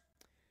prayers.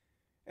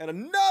 And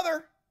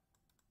another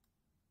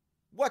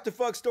what the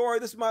fuck story.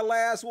 This is my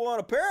last one.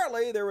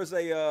 Apparently, there was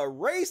a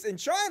race in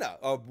China,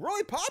 a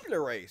really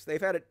popular race.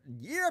 They've had it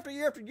year after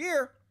year after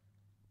year.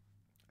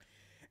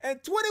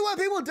 And 21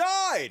 people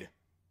died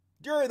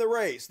during the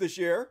race this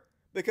year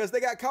because they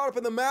got caught up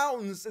in the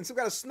mountains in some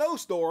kind of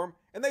snowstorm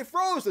and they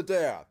froze to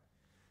death.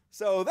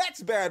 So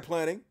that's bad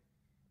planning.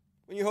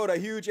 When you hold a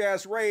huge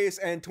ass race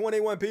and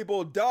 21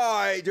 people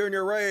die during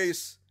your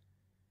race,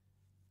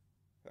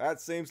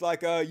 that seems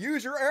like a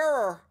user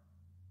error.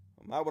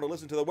 I might want to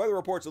listen to the weather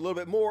reports a little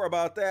bit more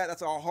about that.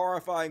 That's a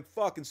horrifying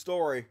fucking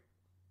story.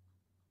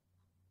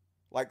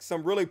 Like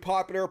some really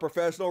popular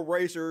professional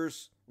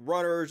racers,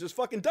 runners just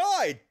fucking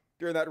died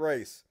during that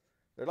race.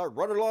 They're like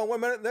running along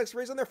 1 minute, the next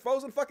reason they're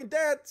frozen fucking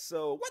dead.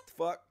 So what the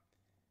fuck?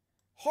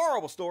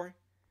 Horrible story.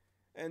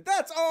 And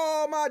that's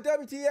all my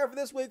WTF for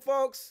this week,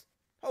 folks.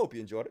 Hope you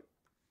enjoyed it.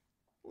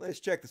 Let's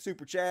check the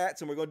super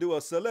chats and we're going to do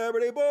a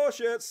celebrity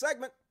bullshit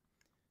segment.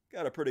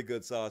 Got a pretty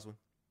good size one.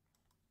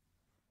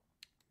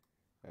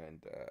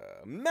 And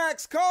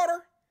Max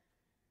Carter.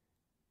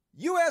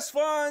 U.S.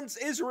 funds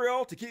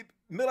Israel to keep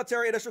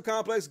military industrial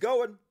complex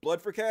going. Blood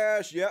for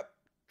cash. Yep.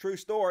 True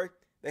story.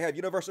 They have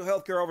universal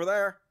health care over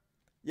there.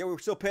 Yeah, we're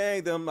still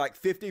paying them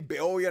like $50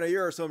 billion a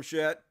year or some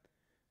shit.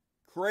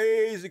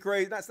 Crazy.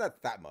 That's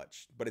not that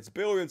much, but it's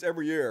billions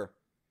every year.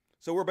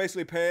 So we're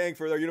basically paying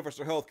for their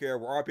universal health care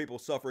where our people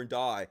suffer and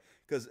die.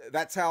 Because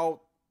that's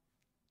how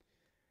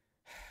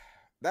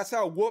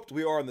whooped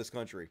we are in this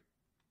country.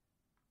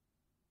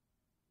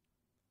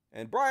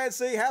 And Brian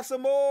C., have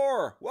some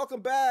more. Welcome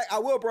back. I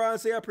will, Brian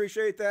C. I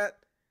appreciate that.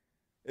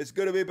 It's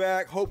good to be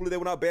back. Hopefully they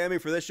will not ban me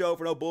for this show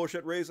for no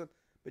bullshit reason.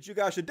 But you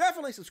guys should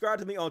definitely subscribe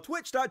to me on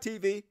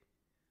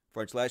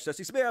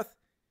twitch.tv/Dusty Smith.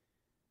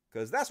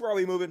 Because that's where I'll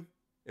be moving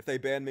if they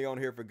ban me on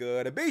here for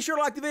good. And be sure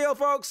to like the video,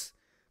 folks.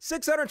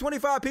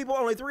 625 people,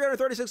 only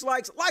 336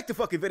 likes. Like the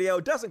fucking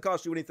video. Doesn't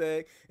cost you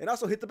anything. And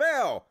also hit the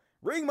bell.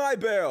 Ring my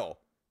bell.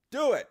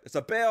 Do it. It's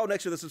a bell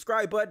next to the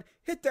subscribe button.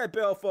 Hit that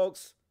bell,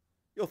 folks.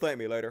 You'll thank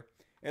me later.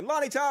 And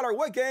Lonnie Tyler,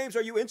 what games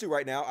are you into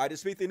right now? I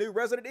just beat the new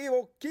Resident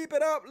Evil. Keep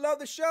it up. Love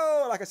the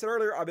show. Like I said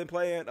earlier, I've been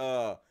playing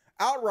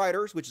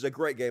Outriders, which is a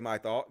great game, I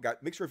thought.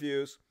 Got mixed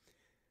reviews.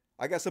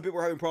 I guess some people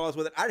were having problems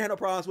with it. I didn't have no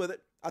problems with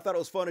it. I thought it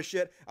was fun as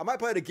shit. I might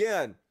play it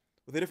again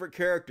with a different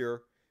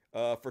character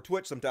for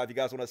Twitch sometime if you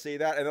guys want to see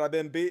that. And then I've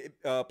been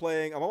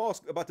playing, I'm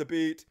almost about to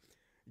beat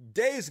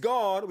Days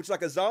Gone, which is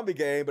like a zombie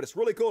game, but it's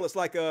really cool. It's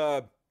like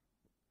a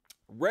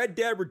Red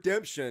Dead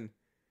Redemption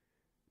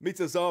meets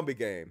a zombie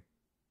game.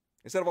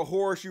 Instead of a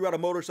horse, you ride a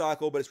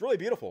motorcycle, but it's really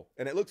beautiful,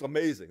 and it looks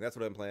amazing. That's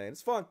what I'm playing.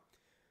 It's fun.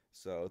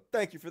 So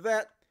thank you for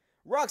that.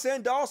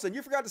 Roxanne Dawson,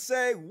 you forgot to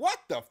say, what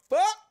the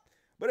fuck?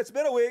 But it's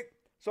been a week,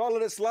 so I'll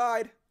let it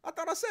slide. I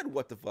thought I said,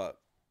 what the fuck?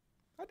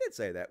 I did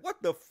say that.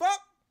 What the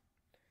fuck?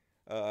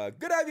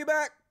 Good to have you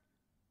back.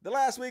 The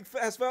last week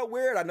has felt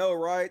weird. I know,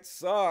 right?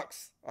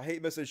 Sucks. I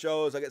hate missing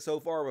shows. I get so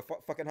far of a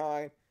fucking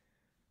high.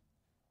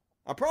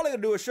 I'm probably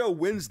going to do a show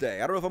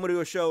Wednesday. I don't know if I'm going to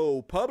do a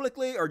show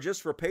publicly or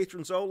just for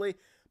patrons only,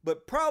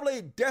 but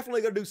probably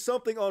definitely going to do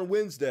something on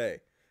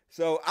Wednesday.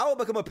 So I will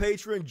become a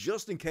patron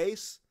just in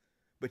case,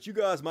 but you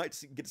guys might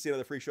get to see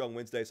another free show on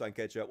Wednesday so I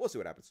can catch up. We'll see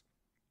what happens.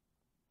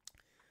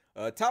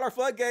 Tyler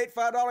Floodgate,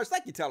 $5.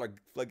 Thank you, Tyler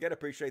Floodgate. I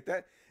appreciate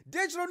that.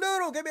 Digital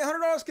Noodle, give me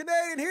 $100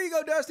 Canadian. Here you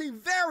go, Dusty.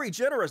 Very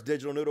generous,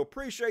 Digital Noodle.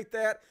 Appreciate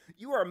that.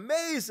 You are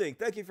amazing.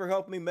 Thank you for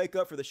helping me make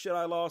up for the shit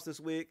I lost this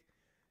week.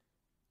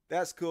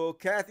 That's cool.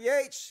 Kathy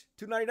H,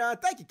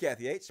 $2.99. Thank you,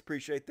 Kathy H.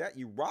 Appreciate that.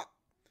 You rock.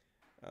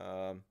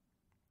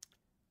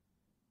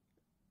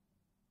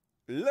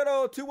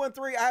 Little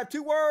 213. I have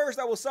 2 words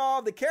that will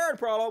solve the Karen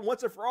problem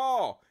once and for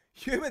all.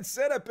 Human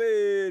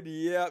centipede.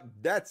 Yep,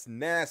 that's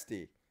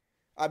nasty.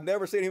 I've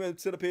never seen human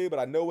centipede, but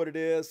I know what it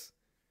is.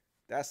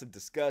 That's some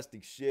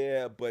disgusting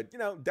shit. But, you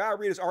know,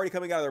 diarrhea is already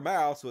coming out of their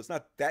mouth, so it's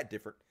not that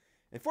different.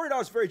 And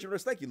 $40 is very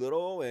generous. Thank you,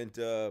 Little. And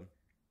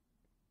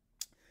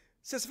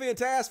Sisyphus and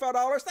Tass,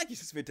 $5. Thank you,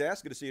 Sisyphus and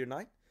Tass. Good to see you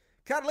tonight.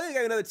 Catalina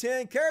got another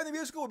 10. Carrie the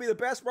Musical would be the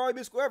best Broadway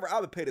musical ever. I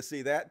would pay to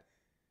see that.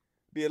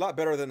 Be a lot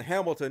better than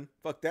Hamilton.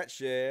 Fuck that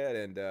shit.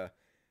 And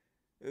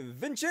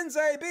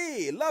Vincenze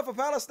B. Love for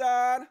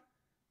Palestine.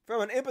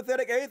 From an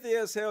empathetic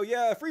atheist. Hell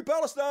yeah. Free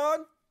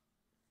Palestine.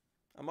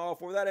 I'm all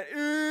for that.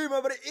 And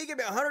my buddy, he gave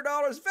me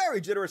 $100.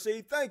 Very generous.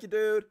 Thank you,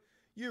 dude.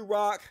 You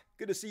rock.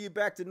 Good to see you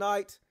back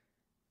tonight.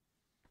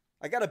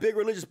 I got a big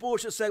religious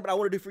bullshit segment I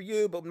want to do for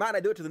you, but might I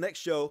do it to the next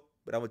show?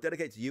 But I will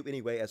dedicate to you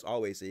anyway, as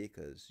always, E,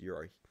 because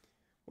you're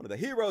one of the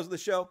heroes of the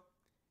show.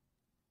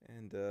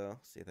 And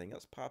let's see if anything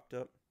else popped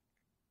up.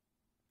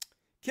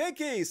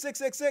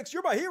 Kinky666,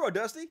 you're my hero,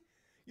 Dusty.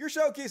 Your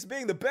show keeps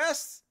being the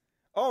best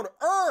on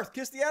earth.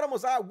 Kiss the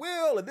animals, I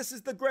will. And this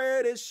is the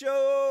greatest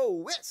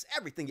show. It's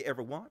everything you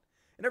ever want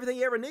and everything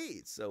you ever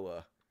need.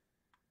 So,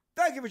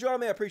 thank you for joining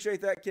me. I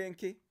appreciate that,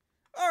 Kinky.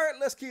 All right,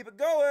 let's keep it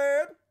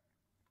going.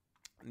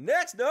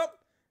 Next up,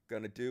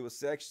 gonna do a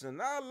section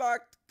I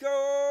like to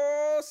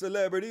call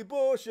Celebrity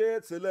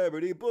Bullshit.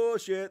 Celebrity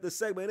Bullshit. The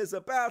segment is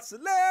about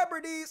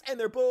celebrities and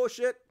their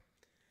bullshit.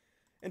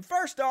 And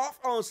first off,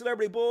 on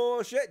Celebrity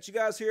Bullshit, you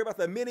guys hear about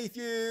the mini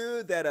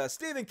feud that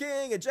Stephen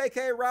King and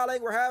J.K.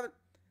 Rowling were having?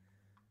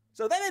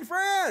 So they made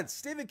friends.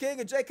 Stephen King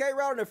and J.K.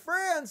 Rowling are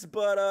friends,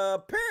 but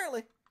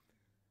apparently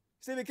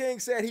Stephen King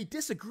said he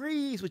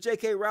disagrees with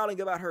J.K.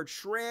 Rowling about her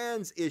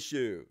trans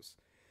issues.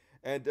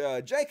 And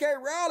J.K.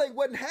 Rowling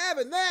wasn't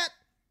having that.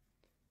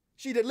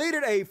 She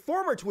deleted a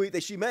former tweet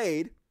that she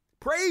made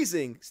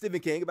praising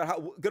Stephen King about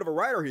how good of a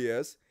writer he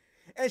is,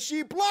 and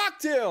she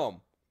blocked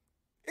him.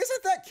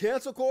 Isn't that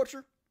cancel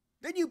culture?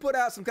 Didn't you put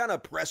out some kind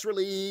of press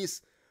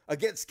release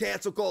against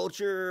cancel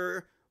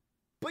culture?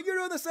 But you're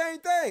doing the same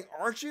thing,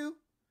 aren't you?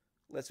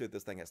 Let's see what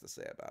this thing has to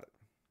say about it.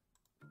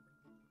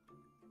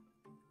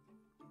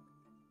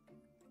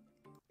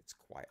 It's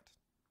quiet.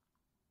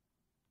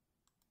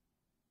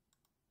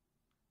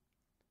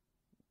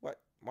 What?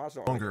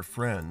 Longer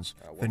friends.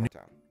 One more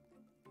time.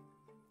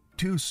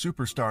 2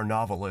 superstar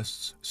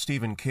novelists,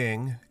 Stephen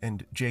King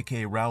and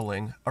J.K.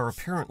 Rowling, are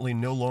apparently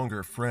no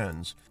longer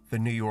friends. The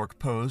New York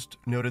Post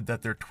noted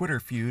that their Twitter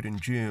feud in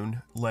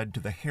June led to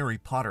the Harry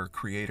Potter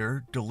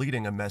creator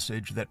deleting a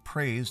message that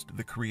praised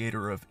the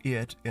creator of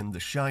It and The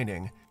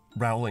Shining.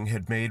 Rowling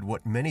had made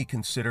what many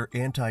consider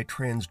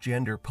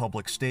anti-transgender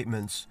public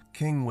statements.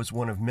 King was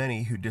one of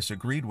many who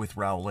disagreed with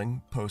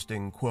Rowling,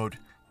 posting, quote,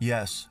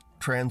 "Yes,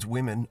 trans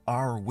women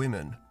are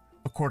women."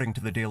 According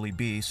to the Daily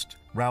Beast,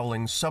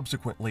 Rowling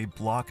subsequently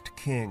blocked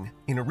King.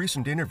 In a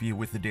recent interview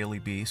with the Daily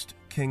Beast,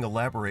 King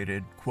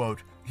elaborated,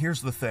 quote,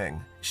 "Here's the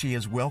thing. She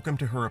is welcome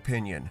to her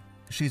opinion.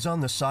 She's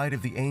on the side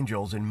of the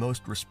angels in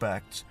most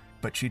respects,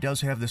 but she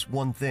does have this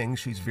one thing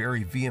she's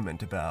very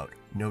vehement about,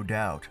 no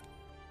doubt."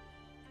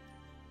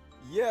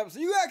 Yep, so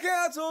you got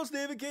canceled,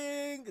 Stephen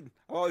King.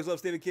 I always love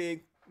Stephen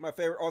King, my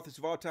favorite authors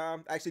of all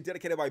time. I actually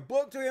dedicated my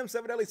book to him,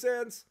 7 Deadly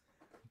Sins.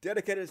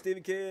 Dedicated to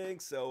Stephen King,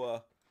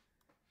 so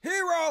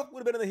hero would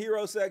have been in the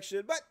hero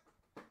section, but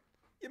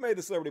you made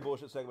the celebrity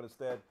bullshit segment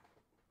instead.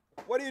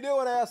 What are you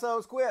doing,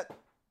 assholes? Quit.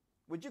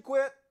 Would you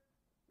quit?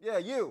 Yeah,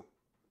 you.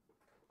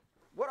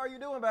 What are you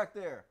doing back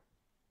there?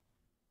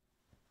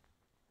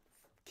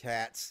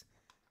 Cats.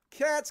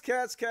 Cats,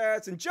 cats,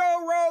 cats. And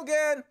Joe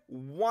Rogan.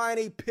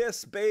 Whiny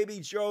piss baby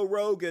Joe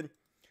Rogan.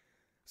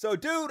 So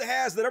dude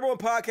has the #1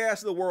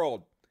 podcast in the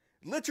world.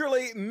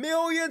 Literally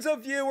millions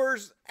of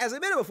viewers. As I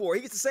admitted before,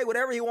 he gets to say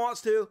whatever he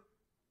wants to.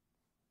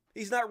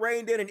 He's not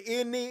reined in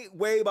any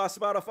way by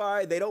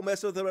Spotify. They don't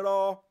mess with him at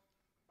all.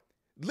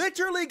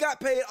 Literally got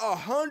paid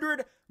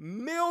 $100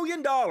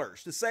 million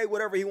to say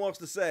whatever he wants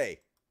to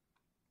say.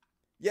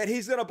 Yet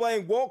he's going to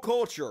blame woke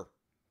culture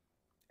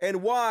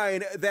and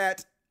whine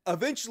that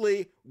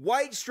eventually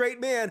white straight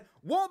men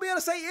won't be able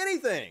to say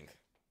anything.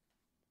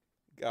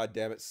 God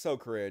damn it, so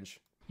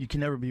cringe. You can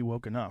never be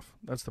woke enough.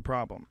 That's the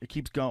problem. It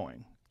keeps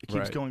going. It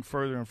keeps going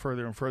further and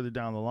further and further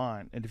down the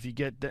line. And if you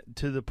get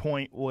to the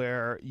point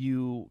where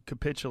you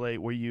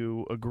capitulate, where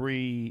you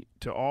agree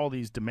to all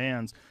these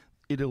demands,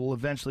 it'll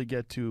eventually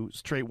get to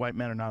straight white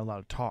men are not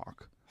allowed to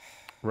talk.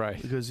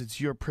 Right. Because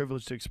it's your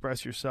privilege to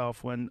express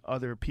yourself when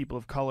other people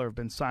of color have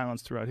been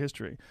silenced throughout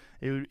history.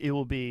 It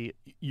will be,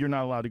 you're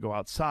not allowed to go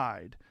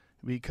outside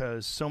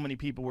because so many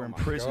people were in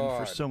prison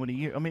for so many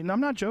years. I mean, I'm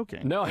not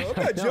joking. No, I'm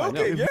not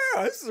joking.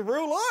 Yeah, this is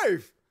real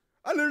life.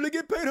 I literally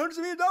get paid hundreds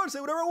of millions of dollars to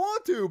say whatever I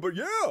want to, but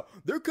yeah,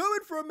 they're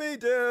coming from me,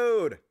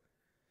 dude.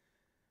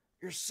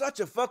 You're such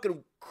a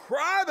fucking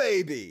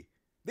crybaby.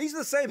 These are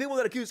the same people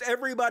that accuse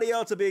everybody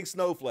else of being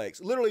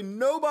snowflakes. Literally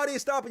nobody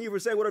is stopping you from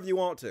saying whatever you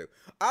want to.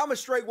 I'm a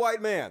straight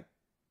white man.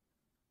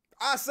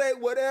 I say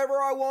whatever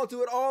I want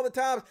to at all the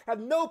times. Have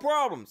no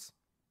problems.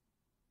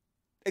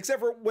 Except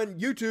for when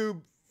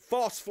YouTube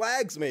false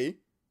flags me.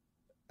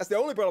 That's the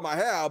only problem I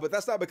have, but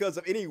that's not because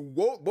of any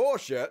woke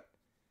bullshit.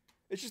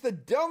 It's just the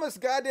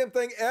dumbest goddamn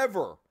thing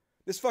ever.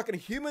 This fucking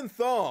human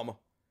thumb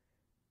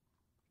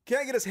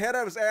can't get his head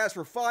out of his ass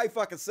for 5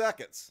 fucking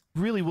seconds.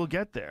 Really, we'll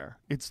get there.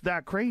 It's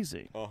that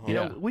crazy. You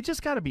know, we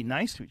just got to be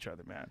nice to each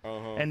other, man.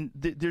 And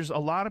there's a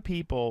lot of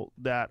people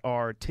that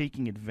are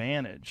taking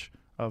advantage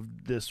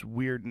of this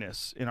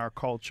weirdness in our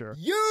culture.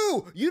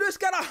 You just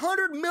got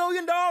 $100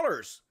 million.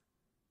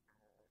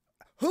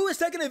 Who is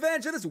taking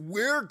advantage of this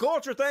weird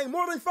culture thing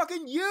more than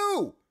fucking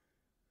you?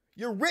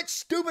 You rich,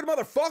 stupid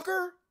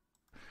motherfucker.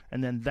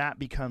 And then that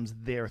becomes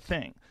their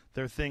thing.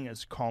 Their thing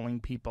is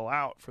calling people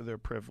out for their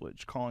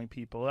privilege, calling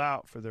people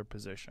out for their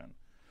position.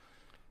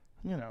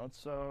 You know,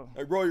 it's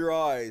Hey, roll your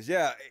eyes.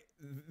 Yeah,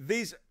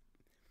 these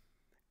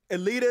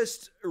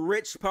elitist,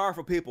 rich,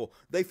 powerful people,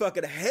 they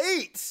fucking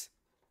hate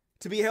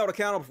to be held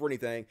accountable for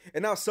anything.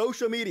 And now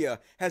social media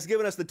has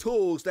given us the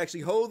tools to actually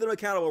hold them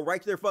accountable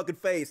right to their fucking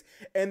face,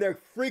 and they're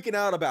freaking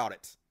out about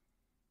it.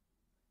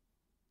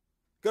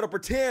 Gonna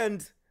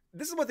pretend,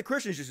 this is what the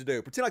Christians used to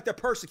do, pretend like they're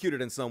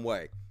persecuted in some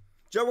way.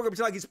 Joe Rogan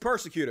pretend like he's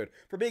persecuted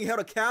for being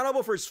held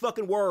accountable for his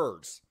fucking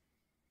words.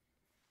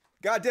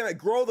 God damn it,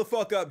 grow the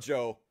fuck up,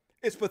 Joe.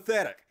 It's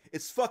pathetic.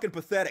 It's fucking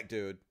pathetic,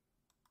 dude.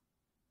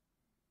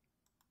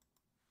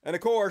 And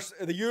of course,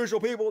 the usual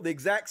people, the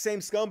exact same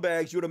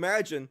scumbags you would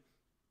imagine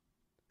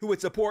who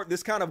would support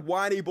this kind of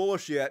whiny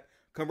bullshit,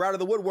 come right out of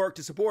the woodwork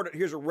to support it.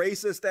 Here's a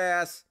racist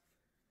ass,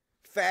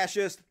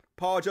 fascist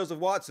Paul Joseph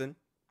Watson,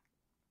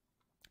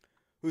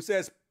 who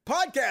says,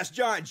 podcast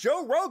giant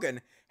Joe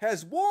Rogan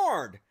has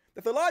warned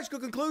that the logical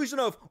conclusion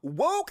of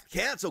woke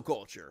cancel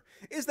culture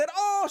is that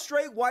all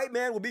straight white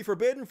men will be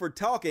forbidden for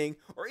talking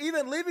or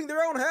even leaving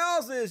their own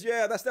houses.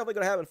 Yeah, that's definitely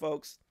going to happen,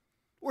 folks.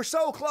 We're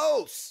so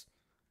close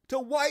to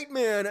white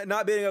men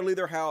not being able to leave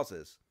their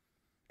houses.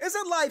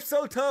 Isn't life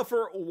so tough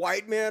for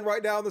white men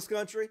right now in this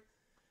country?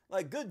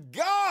 Like, good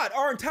God,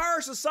 our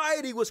entire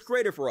society was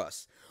created for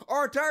us.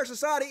 Our entire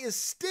society is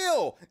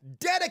still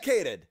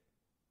dedicated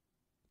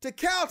to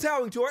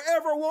kowtowing to our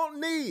ever-want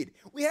need.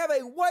 We have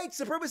a white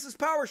supremacist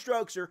power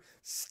structure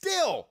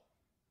still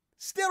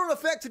in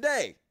effect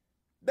today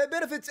that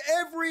benefits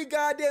every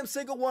goddamn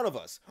single one of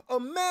us.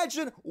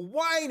 Imagine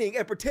whining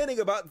and pretending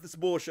about this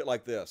bullshit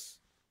like this.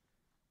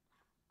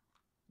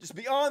 Just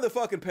beyond the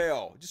fucking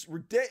pale. Just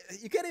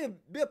you can't even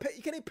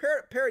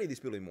parody these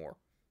people anymore.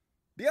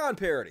 Beyond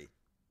parody.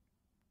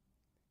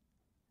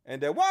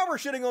 And while we're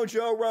shitting on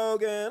Joe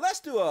Rogan, let's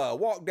do a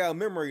walk down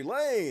memory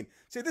lane.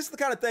 See, this is the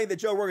kind of thing that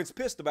Joe Rogan's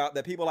pissed about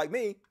that people like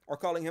me are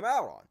calling him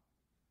out on.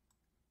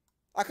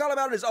 I call him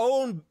out on his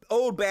own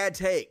old bad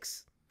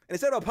takes. And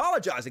instead of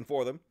apologizing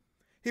for them,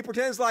 he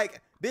pretends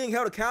like being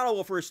held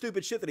accountable for his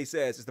stupid shit that he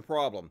says is the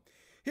problem.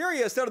 Here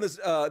he is telling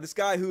this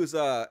guy who's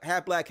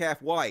half black,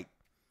 half white,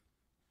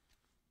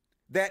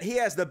 that he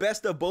has the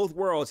best of both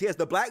worlds. He has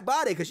the black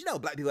body, because, you know,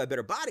 black people have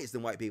better bodies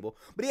than white people.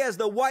 But he has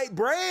the white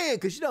brain,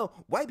 because, you know,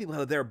 white people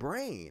have their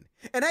brain.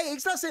 And hey,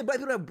 he's not saying black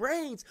people have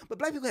brains, but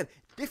black people have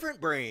different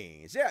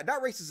brains. Yeah,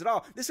 not racist at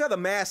all. This is how the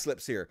mask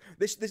slips here.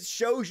 This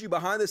shows you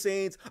behind the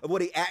scenes of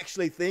what he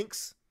actually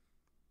thinks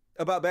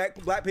about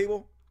black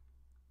people.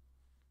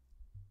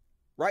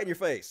 Right in your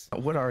face.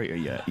 What are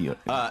you?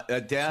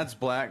 Dad's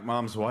black,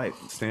 mom's white.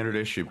 Standard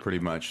issue, pretty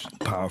much.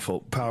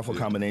 Powerful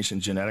combination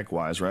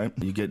genetic-wise, right?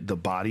 You get the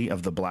body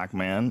of the black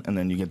man, and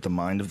then you get the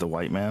mind of the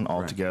white man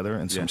all together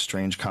in some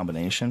strange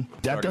combination.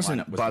 That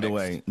doesn't, by the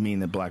way, mean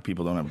that black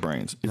people don't have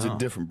brains. It's a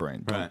different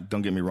brain.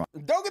 Don't get me wrong.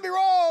 Don't get me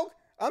wrong.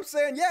 I'm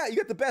saying, yeah, you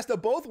got the best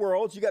of both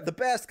worlds. You got the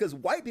best because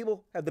white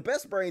people have the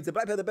best brains and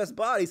black people have the best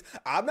bodies.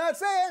 I'm not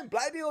saying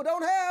black people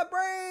don't have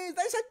brains.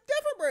 They just have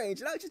different brains.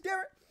 You know, it's just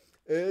different.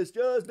 It's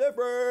just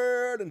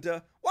different.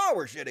 And while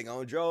we're shitting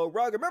on Joe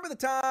Rogan, remember the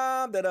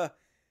time that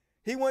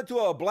he went to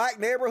a black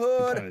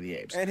neighborhood Planet of the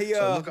Apes. And he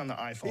so look on the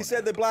iPhone he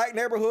said the black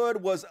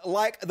neighborhood was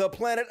like the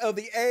Planet of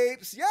the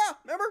Apes. Yeah,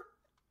 remember?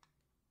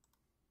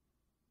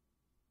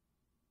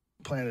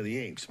 Planet of the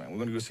Apes, man. We're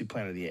going to go see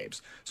Planet of the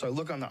Apes. So I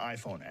look on the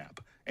iPhone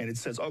app, and it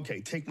says, okay,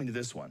 take me to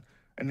this one.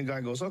 And the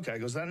guy goes, okay. I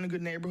goes, is that in a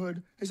good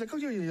neighborhood? He's like, oh,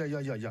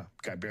 yeah.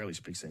 Guy barely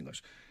speaks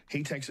English.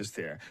 He takes us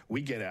there.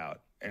 We get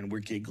out, and we're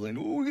giggling.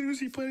 Oh, we're going to go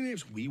see Planet of the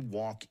Apes. We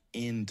walk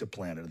into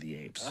Planet of the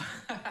Apes.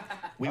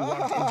 We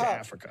walked into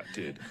Africa,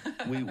 dude.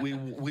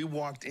 We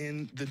walked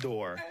in the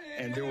door,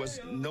 and there was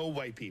no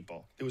white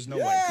people. There was no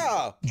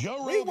white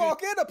people. We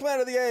walk into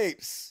Planet of the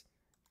Apes.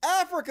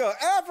 Africa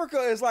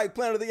is like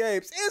Planet of the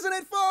Apes, isn't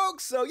it,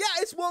 folks? So, yeah,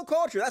 it's woke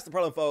culture. That's the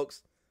problem,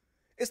 folks.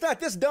 It's not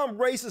this dumb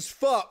racist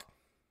fuck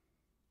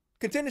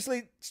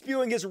continuously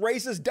spewing his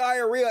racist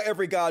diarrhea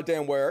every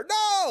goddamn where.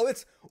 No,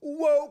 it's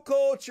woke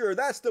culture.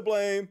 That's the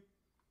blame.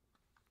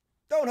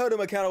 Don't hold him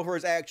accountable for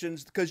his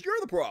actions because you're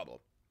the problem.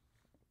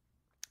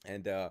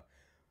 And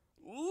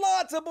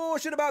lots of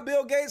bullshit about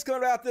Bill Gates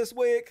coming out this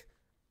week.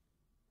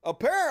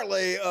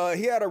 Apparently,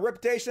 he had a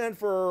reputation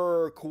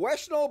for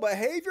questionable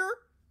behavior.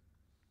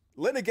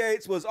 Linda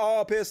Gates was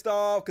all pissed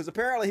off because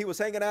apparently he was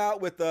hanging out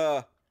with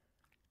first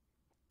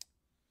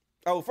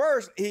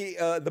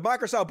the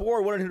Microsoft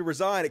board wanted him to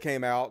resign. It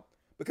came out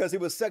because he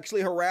was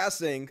sexually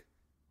harassing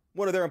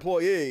one of their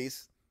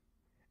employees,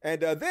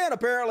 and then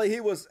apparently he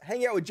was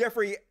hanging out with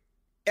Jeffrey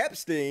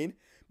Epstein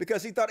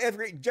because he thought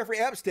Jeffrey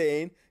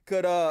Epstein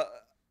could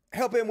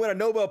help him win a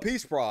Nobel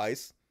Peace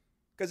Prize.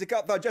 Because he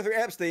thought Jeffrey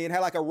Epstein had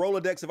like a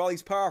Rolodex of all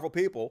these powerful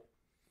people.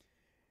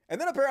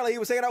 And then apparently he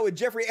was hanging out with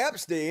Jeffrey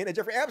Epstein, and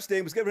Jeffrey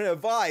Epstein was giving him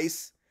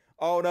advice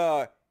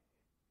on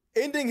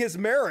ending his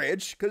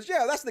marriage. Because,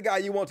 yeah, that's the guy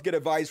you want to get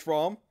advice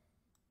from.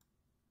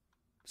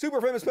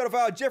 Super famous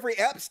pedophile Jeffrey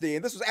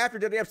Epstein. This was after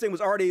Jeffrey Epstein was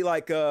already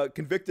like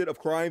convicted of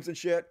crimes and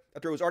shit.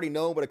 After it was already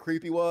known what a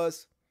creep he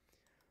was.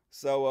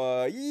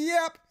 So,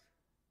 yep.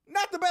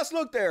 Not the best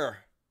look there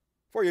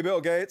for you,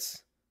 Bill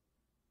Gates.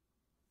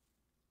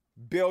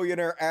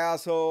 Billionaire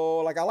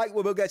asshole. Like, I like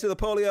what Bill Gates to the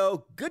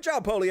polio. Good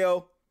job,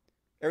 polio.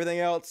 Everything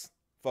else,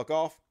 fuck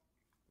off.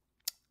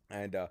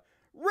 And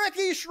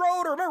Ricky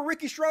Schroder. Remember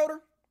Ricky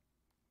Schroder?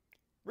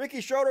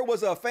 Ricky Schroder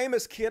was a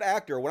famous kid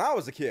actor when I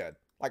was a kid,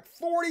 like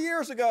 40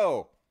 years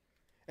ago,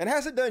 and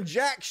hasn't done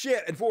jack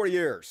shit in 40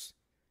 years.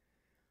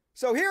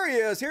 So here he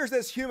is. Here's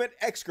this human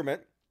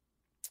excrement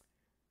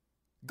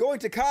going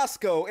to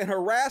Costco and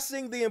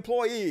harassing the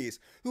employees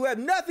who have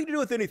nothing to do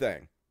with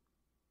anything.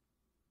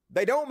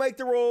 They don't make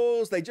the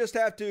rules. They just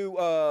have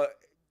to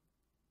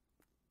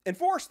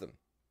enforce them.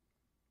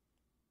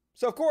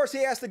 So, of course,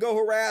 he has to go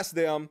harass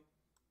them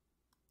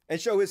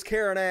and show his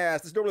Karen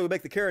ass. This normally would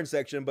make the Karen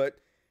section, but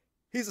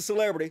he's a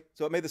celebrity,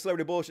 so it made the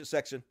celebrity bullshit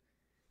section.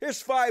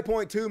 Here's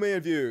 5.2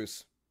 million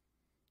views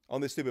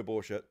on this stupid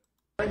bullshit.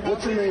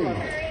 What's your name?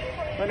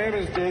 My name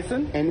is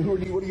Jason. And what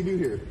do you do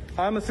here?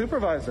 I'm a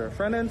supervisor,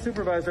 front-end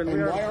supervisor.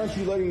 And why aren't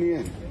you letting me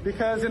in?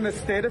 Because in the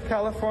state of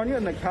California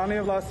and the county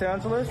of Los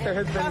Angeles, there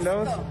has been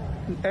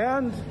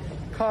and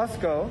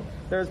Costco,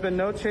 there's been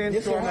no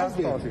change to our mask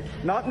policy.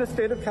 Not in the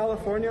state of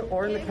California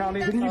or in the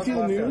county of Los Angeles.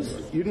 Didn't you see the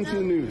news? You didn't see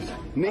the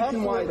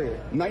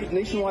news.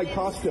 Nationwide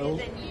Costco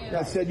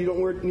has said you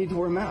don't need to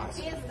wear a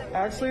mask.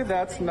 Actually,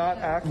 that's not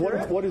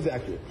accurate. What is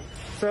accurate?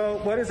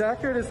 So what is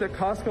accurate is that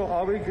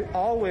Costco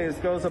always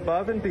goes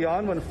above and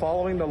beyond when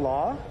following the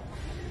law.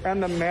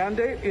 And the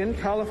mandate in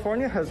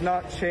California has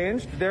not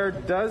changed. There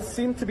does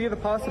seem to be the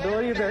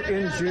possibility that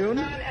in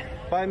June,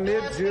 by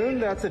mid-June,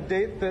 that's a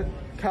date that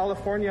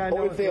California, I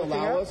know, if they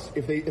allow us,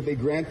 if they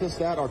grant us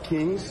that, our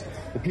kings,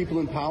 the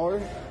people in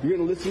power, you're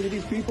going to listen to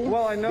these people?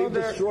 Well, I know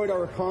they've destroyed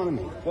our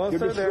economy. Well,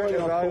 they're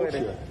destroying our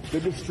culture.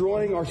 They're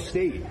destroying our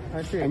state.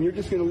 I see. And you're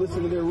just going to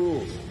listen to their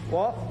rules.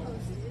 Well,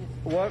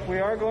 what we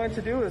are going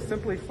to do is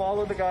simply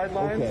follow the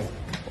guidelines. Okay.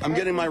 I'm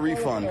getting my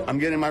refund. I'm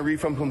getting my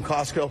refund from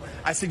Costco.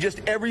 I suggest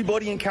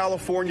everybody in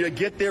California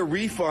get their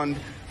refund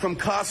from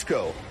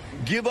Costco.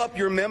 Give up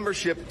your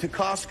membership to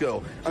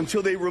Costco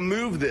until they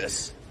remove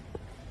this.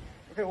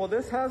 Okay, well,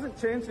 this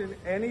hasn't changed in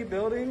any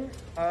building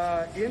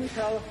in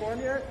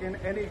California, in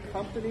any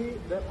company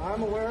that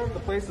I'm aware of.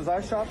 The places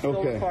I shop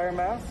still require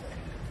masks.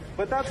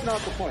 But that's not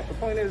the point. The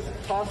point is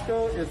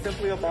Costco is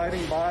simply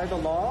abiding by the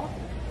law,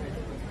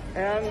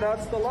 and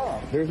that's the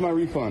law. There's my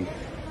refund.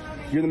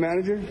 You're the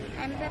manager?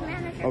 I'm the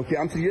manager. Okay,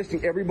 I'm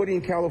suggesting everybody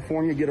in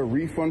California get a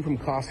refund from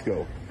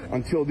Costco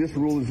until this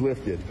rule is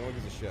lifted. No one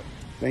gives a shit.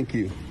 Thank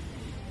you.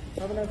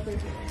 Have a nice day.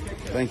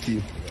 Thank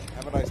you.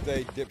 Have a nice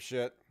day,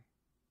 dipshit.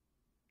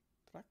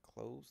 Did I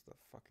close the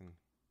fucking...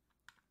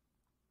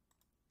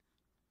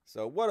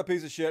 So what a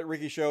piece of shit.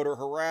 Ricky Schroder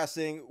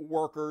harassing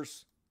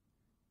workers.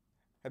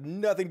 Have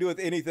nothing to do with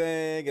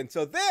anything. And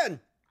so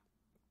then,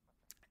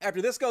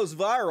 after this goes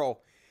viral,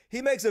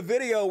 he makes a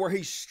video where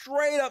he's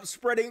straight up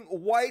spreading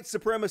white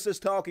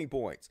supremacist talking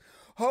points.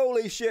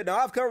 Holy shit. Now,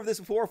 I've covered this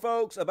before,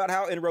 folks, about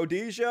how in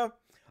Rhodesia,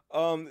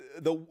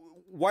 the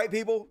white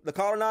people, the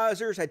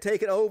colonizers, had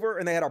taken over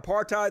and they had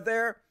apartheid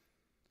there,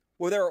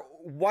 where their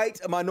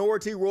white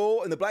minority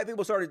rule, and the black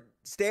people started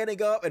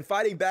standing up and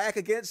fighting back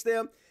against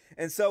them.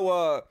 And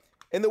so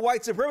in the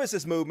white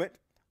supremacist movement,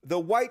 the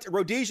white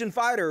Rhodesian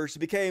fighters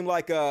became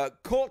like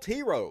cult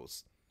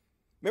heroes.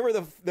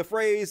 Remember the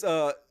phrase,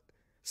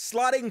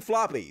 slotting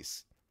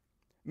floppies,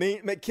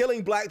 mean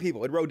killing black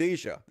people in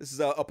Rhodesia. This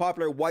is a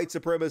popular white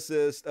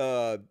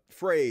supremacist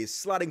phrase,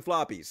 slotting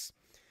floppies.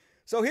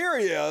 So here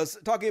he is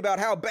talking about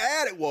how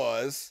bad it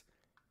was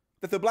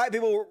that the black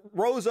people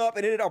rose up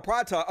and ended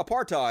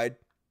apartheid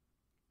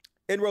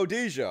in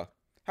Rhodesia.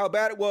 How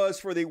bad it was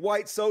for the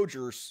white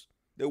soldiers,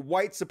 the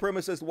white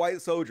supremacist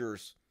white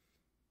soldiers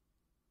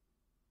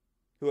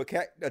who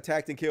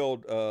attacked and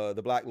killed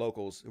the black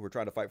locals who were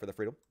trying to fight for their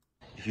freedom.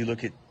 If you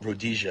look at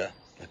Rhodesia,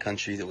 a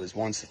country that was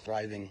once a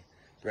thriving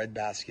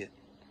breadbasket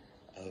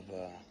of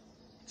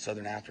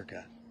southern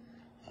Africa,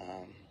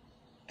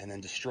 and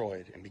then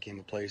destroyed and became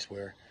a place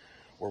where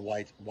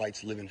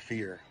whites live in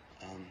fear.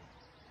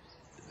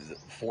 The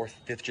fourth,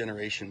 fifth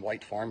generation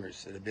white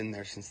farmers that have been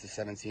there since the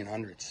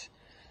 1700s,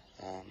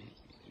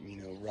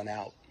 run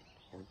out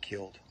or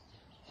killed,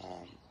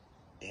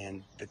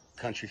 and the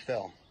country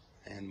fell.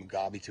 and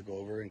Mugabe took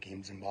over and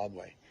came to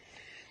Zimbabwe.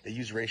 They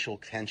used racial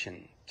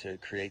tension to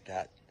create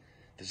that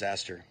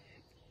disaster.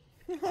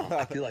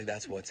 I feel like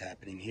that's what's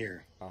happening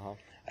here.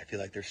 I feel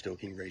like they're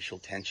stoking racial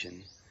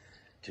tension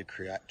to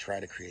try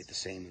to create the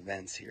same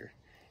events here.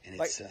 And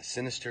it's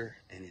sinister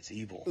and it's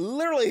evil.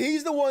 Literally,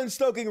 he's the one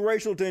stoking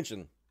racial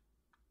tension.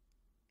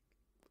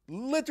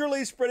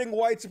 Literally spreading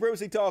white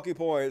supremacy talking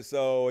points.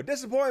 So,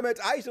 disappointment.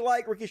 I used to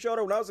like Ricky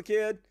Schroeder when I was a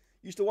kid.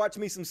 Used to watch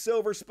me some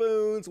Silver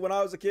Spoons when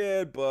I was a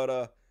kid.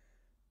 But,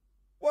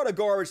 what a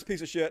garbage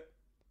piece of shit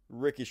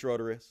Ricky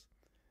Schroeder is.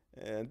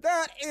 And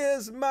that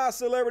is my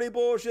celebrity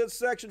bullshit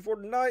section for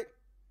tonight.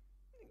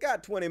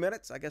 Got 20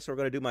 minutes. I guess we're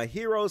going to do my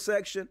hero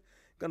section.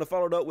 Going to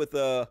follow it up with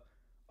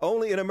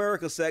Only in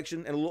America section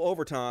and a little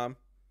overtime.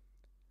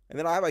 And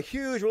then I have a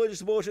huge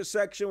religious bullshit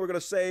section we're going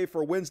to save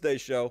for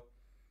Wednesday's show.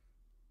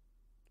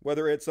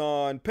 Whether it's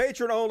on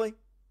Patreon only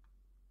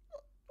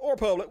or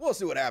public. We'll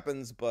see what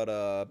happens.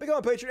 But become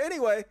a patron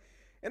anyway.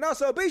 And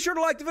also, be sure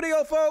to like the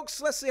video, folks.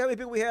 Let's see how many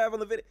people we have on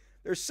the video.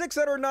 There's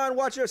 609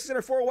 watchers,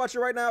 604 watching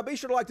right now. Be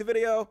sure to like the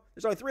video.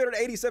 There's only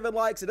 387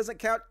 likes. It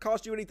doesn't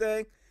cost you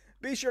anything.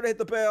 Be sure to hit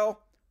the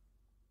bell.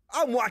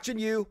 I'm watching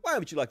you. Why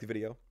haven't you liked the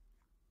video?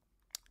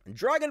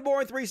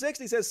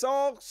 Dragonborn360 says,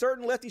 saw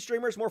certain lefty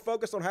streamers more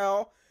focused on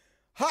how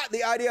hot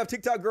the idea of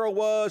TikTok girl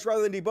was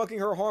rather than debunking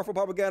her harmful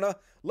propaganda.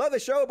 Love the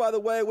show, by the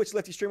way. Which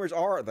lefty streamers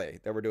are they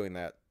that were doing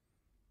that?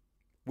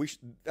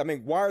 I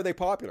mean, why are they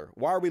popular?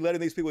 Why are we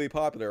letting these people be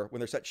popular when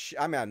they're such...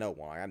 I mean, I know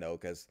why. I know,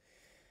 because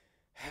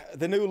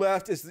the new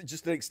left is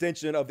just an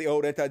extension of the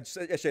old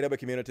anti-SJW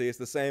community. It's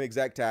the same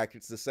exact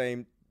tactics. It's the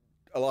same...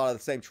 a lot of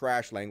the same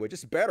trash language.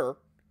 It's better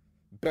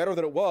than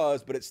it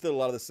was, but it's still a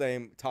lot of the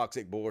same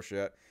toxic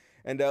bullshit.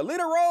 And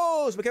Lena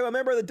Rose became a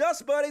member of the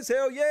Dust Buddies.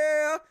 Hell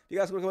yeah. You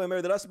guys want to become a member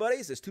of the Dust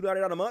Buddies? It's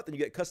 $2.99 a month, and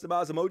you get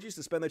customized emojis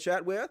to spend the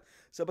chat with.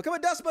 So become a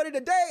Dust Buddy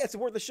today and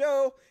support the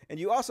show. And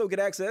you also get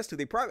access to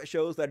the private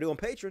shows that I do on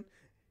Patreon.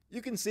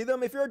 You can see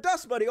them if you're a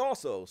Dust Buddy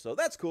also. So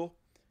that's cool.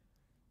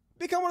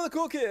 Become one of the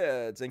cool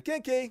kids. And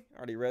Kinky,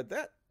 already read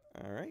that.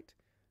 All right.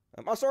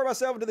 I'll start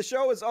myself until the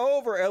show is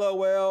over.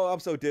 LOL. I'm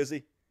so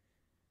dizzy.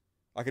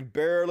 I can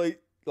barely...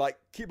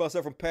 keep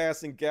myself from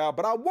passing out,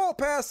 but I won't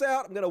pass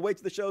out. I'm going to wait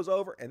till the show's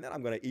over, and then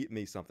I'm going to eat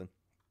me something.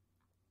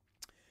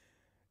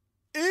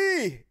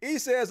 E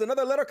says,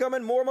 another letter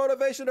coming, more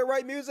motivation to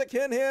write music,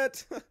 hint,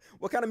 hint.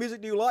 What kind of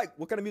music do you like?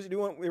 What kind of music do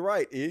you want me to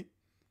write, E?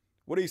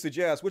 What do you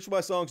suggest? Which of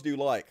my songs do you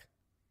like?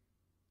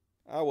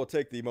 I will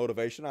take the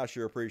motivation. I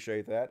sure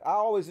appreciate that. I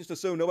always just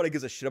assume nobody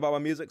gives a shit about my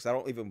music, so I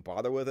don't even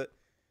bother with it.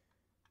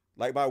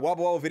 Like, my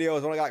Wobble Wobble video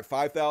has only got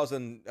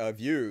 5,000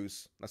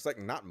 views. That's like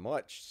not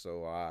much,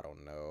 so I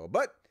don't know.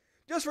 But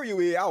just for you,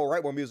 E, I will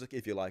write more music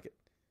if you like it.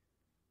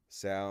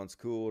 Sounds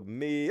cool to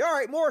me. All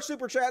right, more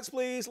super chats,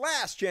 please.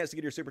 Last chance to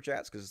get your super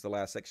chats, because it's the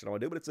last section I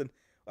want to do, but it's in...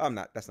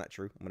 that's not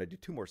true. I'm going to do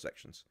 2 more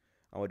sections.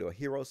 I want to do a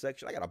hero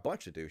section. I got a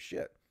bunch to do.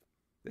 Shit.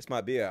 This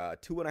might be a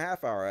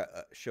 2.5 hour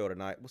show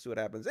tonight. We'll see what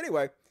happens.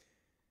 Anyway,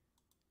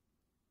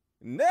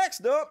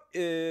 next up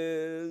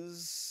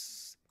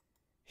is...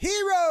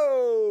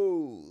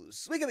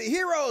 heroes! We can be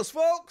heroes,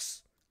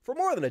 folks, for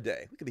more than a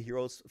day. We could be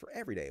heroes for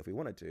every day if we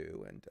wanted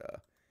to. And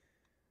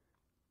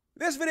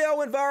this video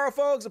went viral,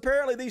 folks.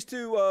 Apparently these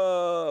 2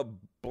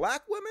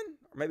 black women,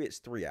 or maybe it's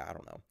 3, I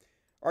don't know,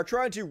 are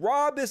trying to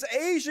rob this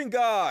Asian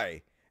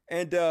guy.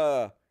 And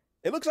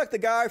it looks like the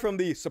guy from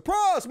the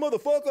surprise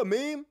motherfucker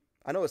meme.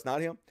 I know it's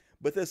not him.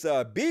 But this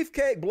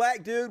beefcake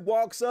black dude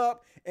walks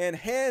up and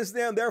hands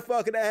them their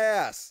fucking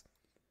ass.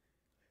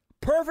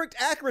 Perfect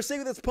accuracy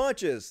with his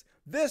punches.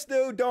 This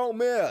dude don't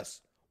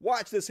miss.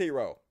 Watch this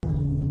hero.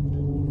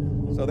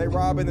 So they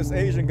robbing this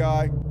Asian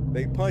guy.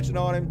 They punching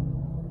on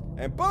him.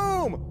 And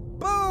boom!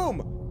 Boom!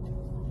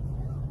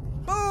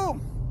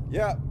 Boom!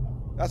 Yeah,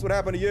 that's what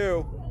happened to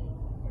you.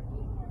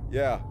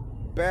 Yeah,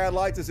 bad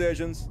life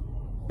decisions.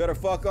 Better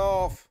fuck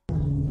off.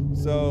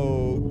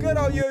 So, good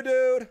on you,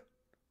 dude.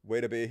 Way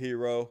to be a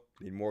hero.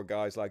 Need more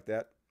guys like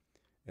that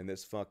in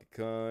this fucking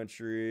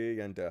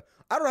country. And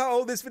I don't know how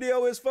old this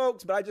video is,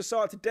 folks, but I just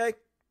saw it today.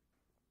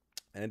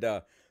 And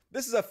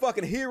this is a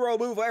fucking hero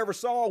move if I ever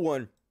saw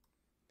one.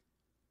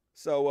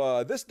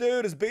 So this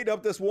dude is beating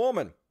up this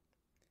woman.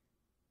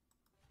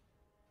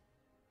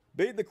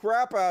 Beating the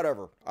crap out of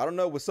her. I don't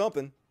know, with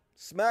something.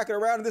 Smacking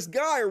around, and this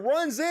guy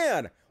runs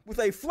in with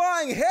a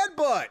flying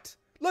headbutt.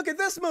 Look at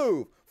this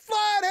move.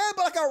 Flying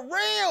headbutt like a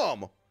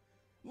ram.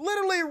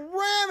 Literally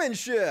ramming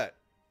shit.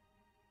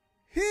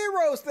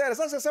 Hero status.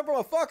 That's like something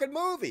from a fucking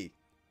movie.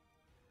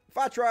 If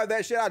I tried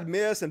that shit, I'd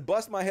miss and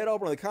bust my head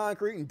open on the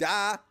concrete and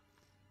die.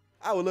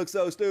 I would look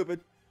so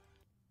stupid.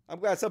 I'm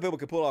glad some people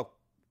can pull off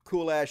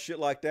cool ass shit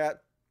like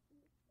that.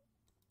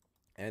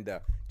 And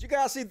did you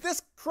guys see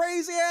this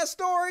crazy ass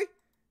story?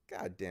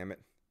 God damn it.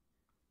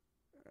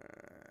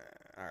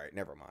 All right,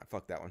 never mind.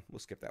 Fuck that one. We'll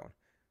skip that one.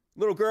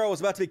 Little girl was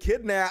about to be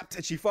kidnapped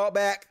and she fought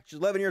back. She's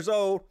 11 years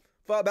old.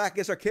 Fought back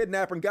against her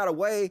kidnapper and got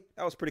away.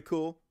 That was pretty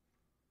cool.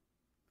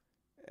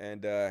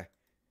 And gonna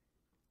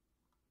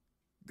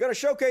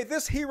showcase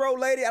this hero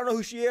lady. I don't know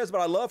who she is,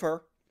 but I love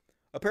her.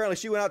 Apparently,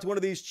 she went out to one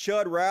of these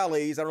chud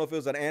rallies. I don't know if it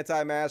was an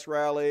anti-mask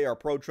rally or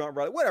pro-Trump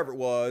rally, whatever it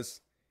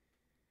was.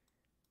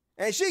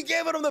 And she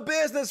giving them the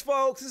business,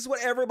 folks. This is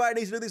what everybody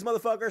needs to do, these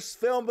motherfuckers.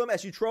 Film them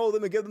as you troll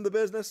them and give them the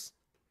business.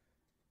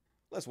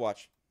 Let's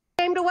watch.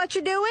 Ashamed of what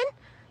you're doing?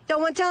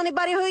 Don't want to tell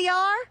anybody who you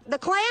are? The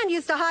Klan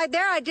used to hide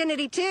their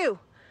identity, too.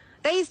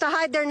 They used to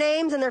hide their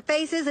names and their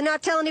faces and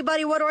not tell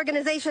anybody what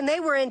organization they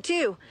were in,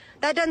 too.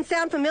 That doesn't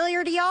sound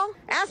familiar to y'all?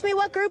 Ask me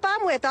what group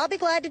I'm with. I'll be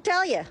glad to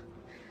tell you.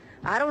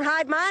 I don't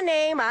hide my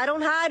name. I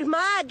don't hide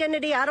my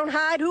identity. I don't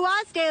hide who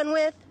I stand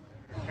with.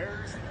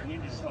 Terrorist, you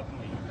need to suck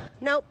me.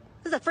 Nope.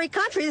 This is a free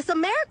country. This is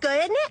America,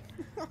 isn't it?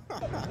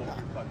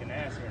 Fucking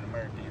ass here in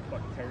America, you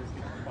fucking terrorist.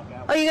 Get the fuck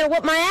out. Are you going to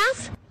whoop my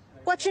ass?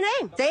 What's your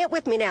name? Say it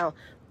with me now.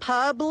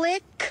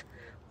 Public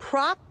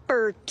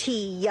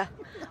property.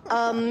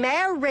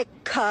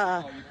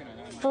 America.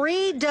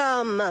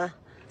 Freedom.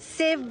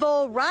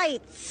 Civil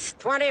rights.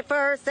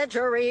 21st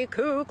century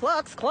Ku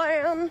Klux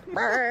Klan.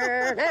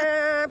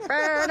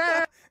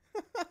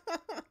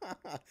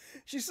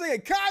 She's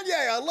singing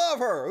Kanye. I love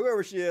her.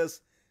 Whoever she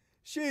is.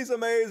 She's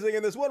amazing.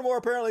 And there's one more.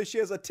 Apparently, she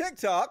has a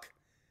TikTok.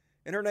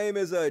 And her name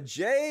is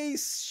Jay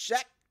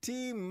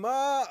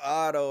Shaktima.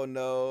 I don't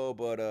know.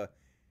 But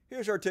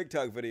here's her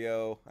TikTok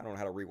video. I don't know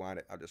how to rewind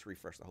it. I'll just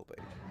refresh the whole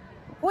page.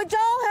 Would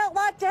y'all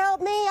like to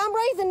help me? I'm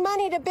raising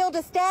money to build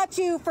a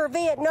statue for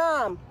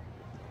Vietnam.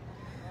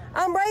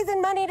 I'm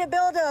raising money to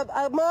build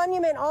a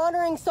monument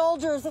honoring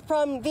soldiers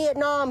from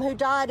Vietnam who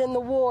died in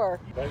the war.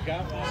 They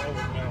got one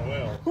over there,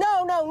 well.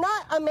 No,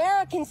 not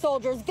American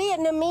soldiers,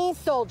 Vietnamese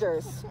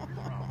soldiers.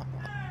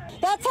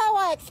 That's how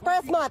I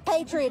express my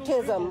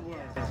patriotism.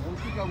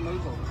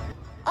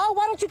 Oh,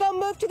 why don't you go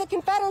move to the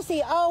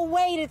Confederacy? Oh,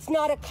 wait, it's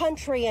not a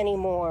country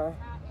anymore.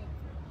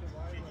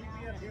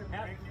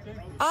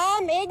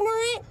 I'm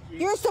ignorant?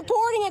 You're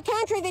supporting a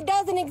country that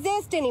doesn't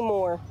exist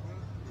anymore.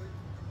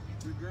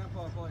 Your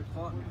grandpa probably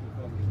fought in the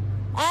Confederacy.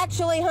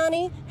 Actually,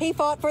 honey, he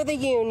fought for the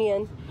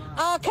Union.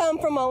 I come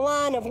from a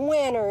line of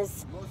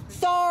winners.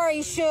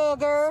 Sorry,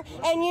 sugar.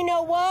 And you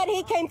know what?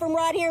 He came from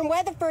right here in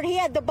Weatherford. He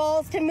had the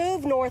balls to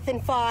move north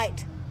and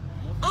fight.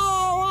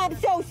 Oh, I'm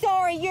so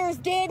sorry yours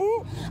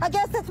didn't. I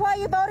guess that's why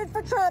you voted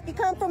for Trump. You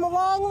come from a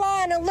long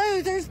line of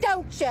losers,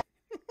 don't you?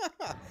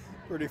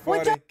 Pretty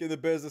funny. Get the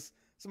business.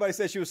 Somebody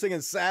said she was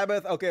singing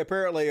Sabbath. Okay,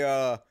 apparently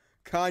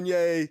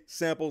Kanye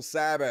sampled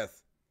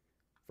Sabbath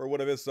for one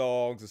of his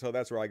songs, and so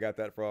that's where I got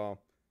that from.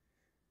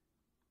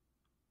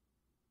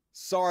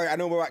 Sorry, I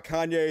know more about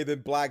Kanye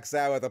than Black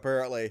Sabbath,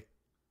 apparently.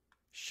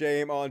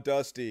 Shame on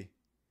Dusty.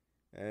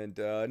 And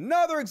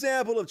another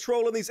example of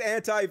trolling these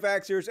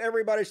anti-vaxxers.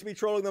 Everybody should be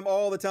trolling them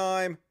all the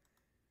time.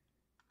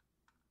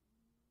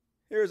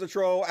 Here's a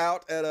troll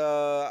out at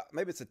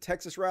maybe it's a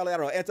Texas rally. I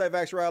don't know,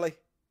 anti-vax rally.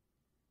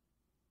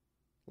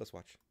 Let's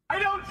watch. I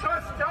don't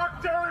trust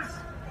doctors.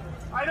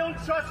 I don't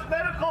trust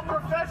medical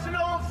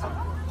professionals.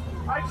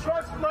 I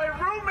trust my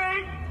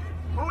roommate,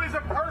 who is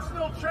a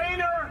personal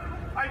trainer,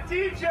 a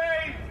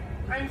DJ,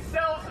 and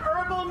sells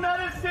herbal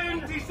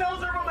medicine. He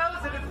sells herbal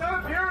medicine. It's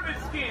not a pyramid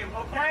scheme,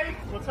 okay?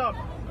 What's up?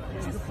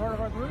 Is this part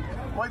of our group?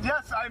 Well,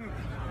 yes,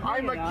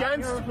 I'm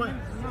against.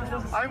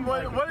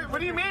 What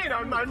do you mean?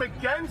 I'm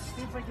against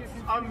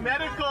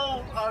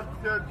medical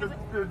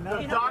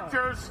the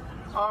doctors.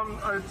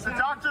 The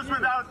Doctors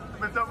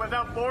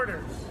Without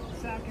Borders.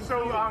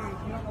 So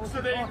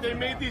they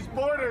made these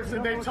borders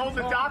and they told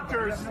the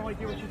doctors. What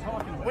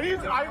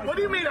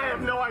do you mean I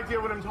have no idea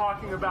what I'm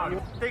talking about?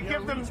 They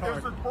give them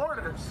the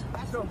borders.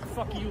 So the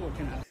fuck are you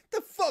looking at?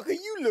 The fuck are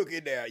you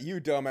looking at,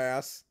 you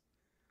dumbass?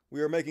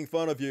 We are making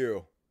fun of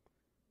you.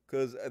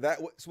 Because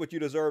that's what you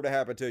deserve to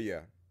happen to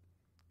you.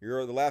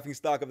 You're the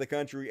laughingstock of the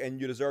country and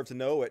you deserve to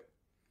know it.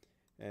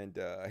 And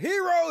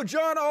hero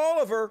John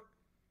Oliver.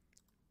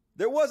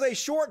 There was a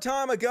short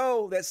time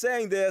ago that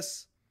saying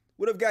this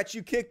would have got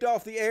you kicked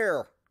off the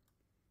air.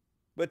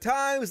 But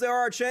times they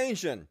are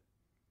changing.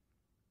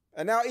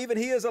 And now even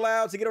he is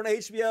allowed to get on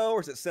HBO,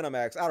 or is it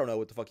Cinemax? I don't know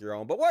what the fuck you're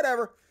on, but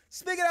whatever.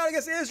 Speaking out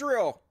against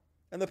Israel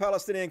and the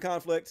Palestinian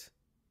conflict.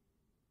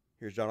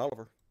 Here's John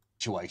Oliver.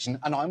 Situation,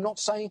 and I'm not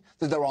saying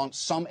that there aren't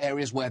some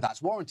areas where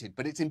that's warranted,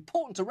 but it's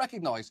important to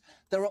recognise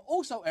there are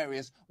also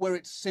areas where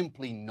it's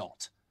simply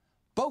not.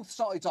 Both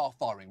sides are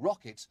firing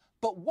rockets,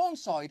 but one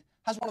side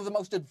has one of the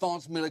most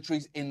advanced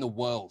militaries in the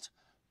world.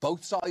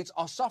 Both sides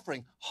are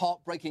suffering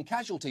heartbreaking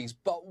casualties,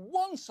 but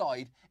one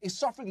side is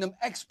suffering them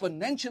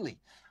exponentially.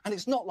 And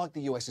it's not like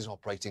the US is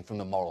operating from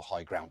the moral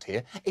high ground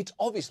here. It's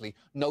obviously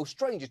no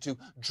stranger to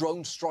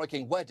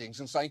drone-striking weddings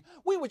and saying,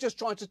 we were just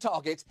trying to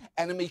target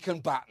enemy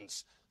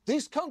combatants.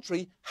 This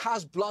country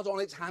has blood on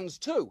its hands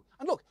too.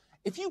 And look,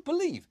 if you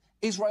believe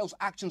Israel's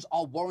actions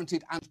are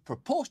warranted and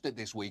proportionate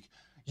this week,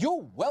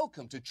 you're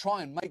welcome to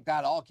try and make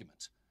that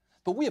argument.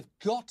 But we have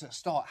got to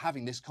start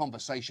having this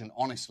conversation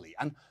honestly,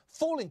 and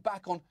falling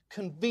back on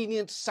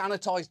convenient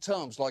sanitized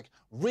terms like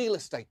real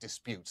estate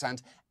disputes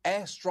and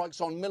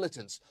airstrikes on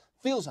militants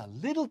feels a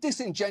little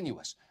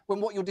disingenuous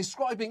when what you're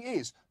describing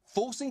is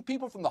forcing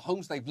people from the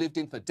homes they've lived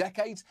in for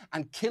decades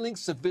and killing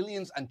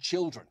civilians and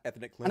children.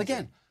 Ethnic cleansing. And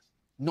again,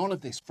 none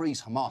of this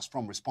frees Hamas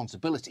from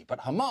responsibility. But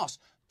Hamas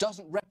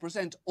doesn't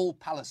represent all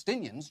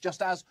Palestinians,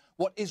 just as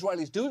what Israel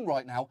is doing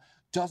right now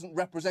doesn't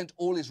represent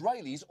all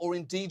Israelis or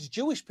indeed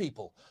Jewish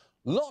people.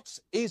 Lots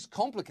is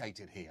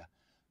complicated here,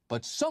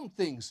 but some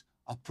things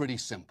are pretty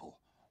simple.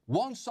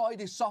 One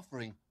side is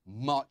suffering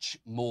much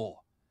more.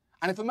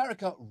 And if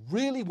America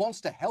really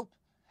wants to help,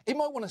 it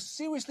might want to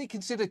seriously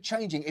consider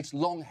changing its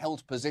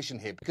long-held position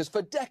here, because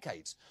for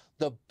decades,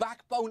 the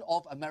backbone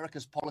of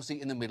America's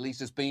policy in the Middle East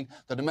has been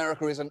that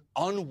America is an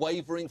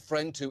unwavering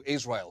friend to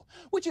Israel,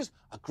 which is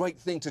a great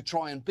thing to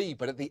try and be.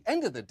 But at the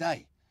end of the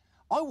day,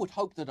 I would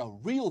hope that a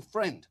real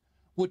friend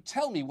would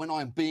tell me when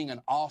I'm being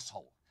an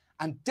asshole,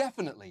 and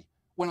definitely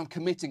when I'm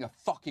committing a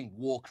fucking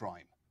war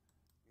crime.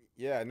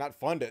 Yeah, not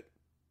fund it,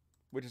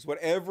 which is what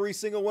every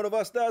single one of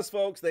us does,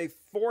 folks. They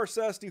force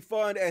us to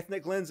fund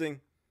ethnic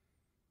cleansing.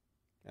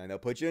 And they'll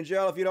put you in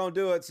jail if you don't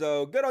do it.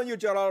 So good on you,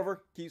 John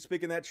Oliver. Keep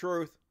speaking that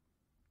truth.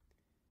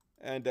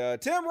 And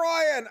Tim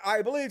Ryan.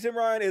 I believe Tim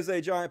Ryan is a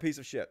giant piece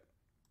of shit.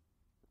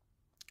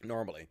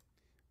 Normally.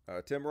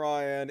 Tim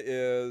Ryan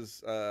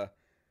is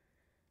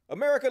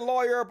American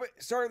lawyer,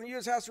 started in the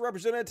U.S. House of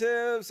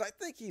Representatives. I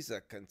think he's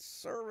a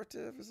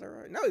conservative. Is that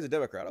right? No, he's a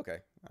Democrat. Okay.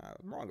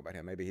 I'm wrong about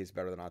him. Maybe he's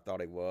better than I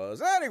thought he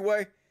was.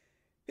 Anyway,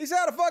 he's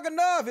had a fucking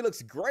enough. He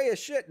looks gray as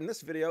shit in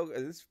this video.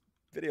 This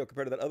video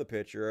compared to that other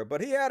picture.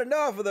 But he had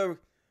enough of the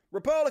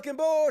Republican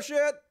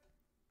bullshit,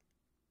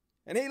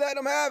 and he let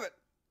them have it.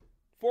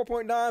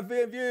 4.9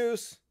 billion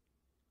views.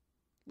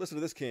 Listen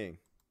to this king.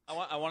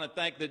 I want to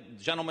thank the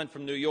gentleman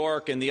from New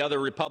York and the other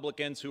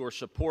Republicans who are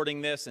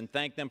supporting this, and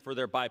thank them for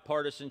their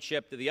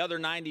bipartisanship. To the other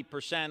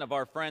 90% of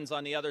our friends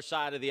on the other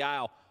side of the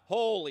aisle,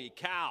 holy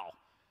cow.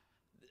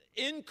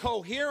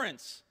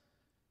 Incoherence.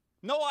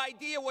 No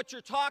idea what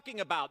you're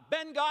talking about.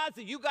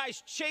 Benghazi, you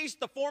guys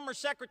chased the former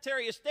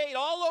Secretary of State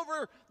all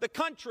over the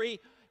country,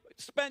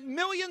 spent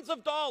millions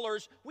of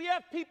dollars. We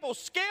have people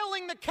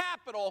scaling the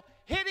Capitol,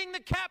 hitting the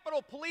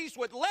Capitol Police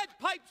with lead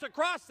pipes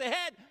across the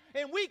head,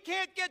 and we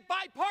can't get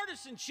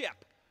bipartisanship.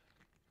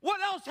 What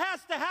else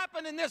has to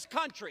happen in this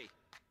country?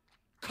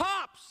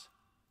 Cops.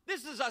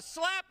 This is a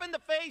slap in the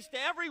face to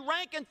every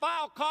rank and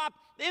file cop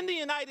in the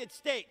United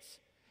States.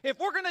 If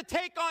we're going to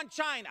take on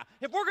China,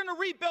 if we're going to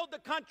rebuild the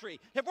country,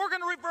 if we're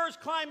going to reverse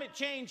climate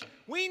change,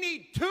 we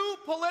need two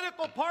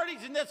political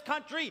parties in this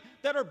country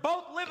that are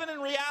both living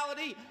in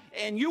reality,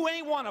 and you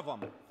ain't one of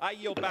them. I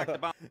yield back to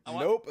Bob.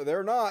 Nope,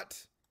 they're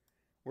not.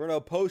 We're in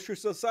a post-truth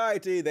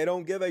society. They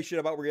don't give a shit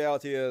about what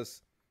reality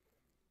is.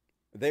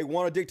 They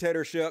want a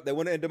dictatorship. They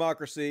want to end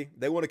democracy.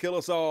 They want to kill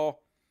us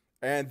all.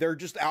 And they're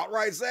just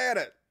outright saying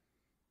it.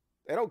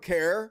 They don't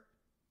care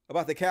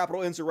about the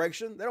Capitol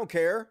insurrection. They don't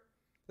care.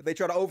 If they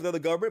try to overthrow the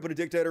government, put a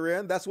dictator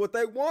in, that's what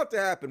they want to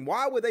happen.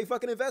 Why would they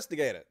fucking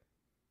investigate it?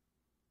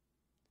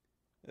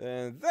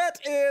 And that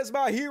is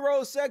my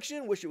hero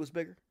section. Wish it was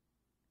bigger,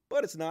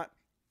 but it's not.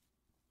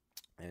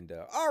 And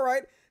all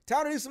right,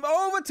 time to do some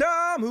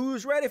overtime.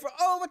 Who's ready for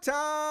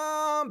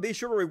overtime? Be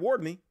sure to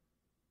reward me,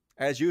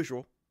 as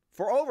usual,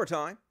 for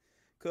overtime,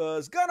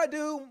 because gonna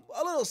do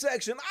a little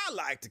section I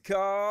like to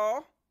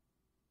call...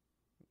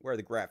 Where are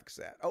the graphics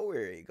at? Oh,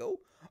 here you go.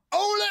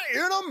 Only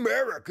in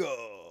America.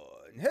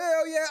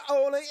 Hell yeah,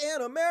 only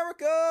in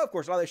America. Of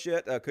course, a lot of this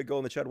shit could go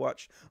in the Chud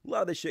Watch. A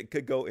lot of this shit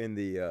could go in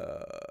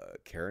the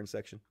Karen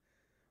section.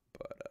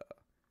 But,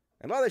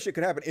 and a lot of this shit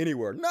could happen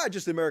anywhere. Not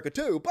just America,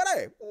 too. But,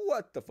 hey,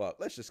 what the fuck?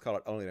 Let's just call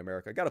it only in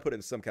America. Got to put it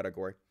in some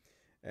category.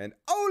 And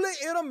only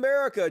in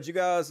America. Did you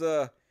guys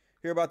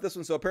hear about this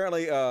one? So,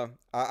 apparently,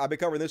 I've been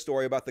covering this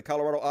story about the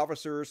Colorado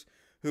officers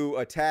who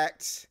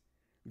attacked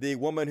the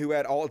woman who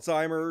had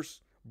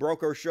Alzheimer's,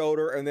 broke her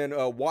shoulder, and then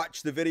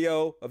watched the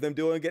video of them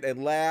doing it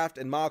and laughed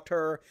and mocked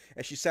her,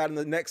 and she sat in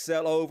the next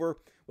cell over.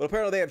 Well,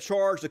 apparently they have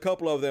charged a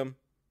couple of them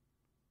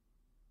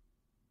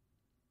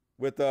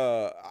with,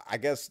 I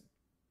guess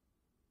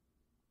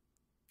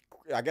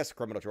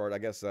criminal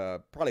charge,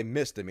 probably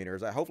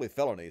misdemeanors, hopefully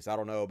felonies, I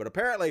don't know. But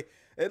apparently,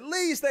 at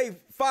least they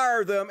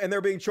fired them and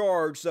they're being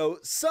charged, so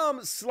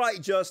some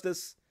slight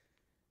justice.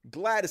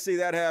 Glad to see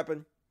that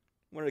happen.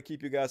 Wanted to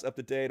keep you guys up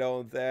to date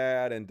on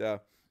that,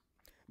 and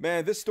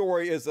man, this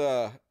story is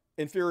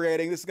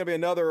infuriating. This is going to be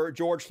another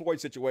George Floyd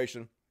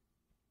situation.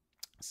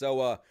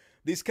 So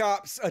these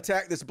cops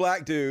attacked this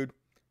black dude,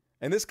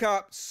 and this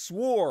cop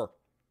swore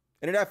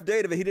in an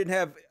affidavit that he didn't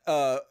have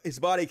his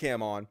body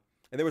cam on,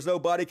 and there was no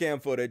body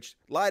cam footage.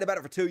 Lied about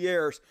it for 2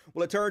 years.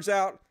 Well, it turns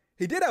out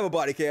he did have a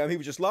body cam he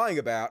was just lying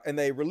about, and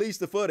they released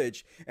the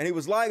footage, and he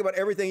was lying about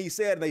everything he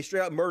said, and they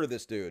straight up murdered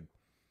this dude.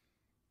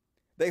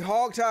 They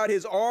hogtied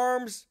his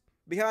arms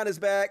behind his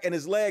back and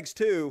his legs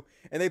too,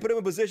 and they put him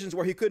in positions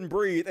where he couldn't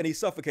breathe and he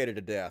suffocated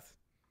to death.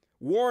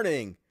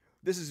 Warning,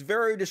 this is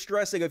very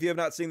distressing if you have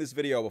not seen this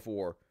video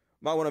before.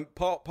 Might want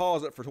to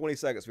pause it for 20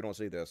 seconds if you don't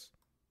see this.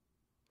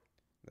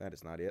 That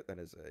is not it. That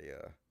is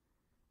a,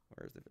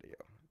 where's the video?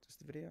 Just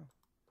the video?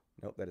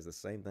 Nope, that is the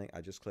same thing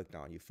I just clicked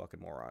on, you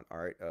fucking moron. All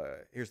right,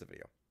 here's the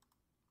video.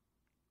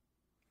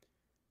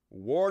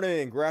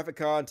 Warning, graphic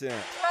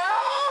content.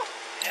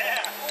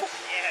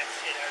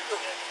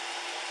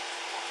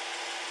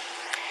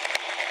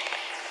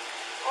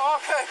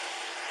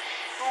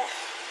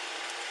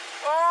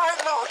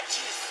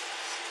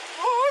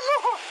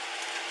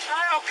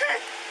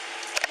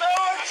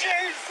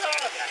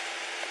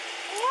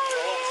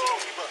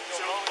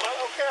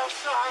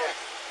 sorry.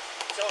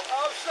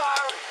 I'm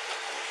sorry.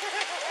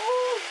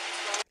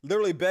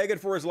 Literally begging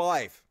for his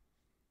life.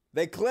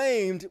 They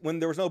claimed when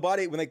there was no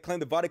body, when they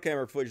claimed the body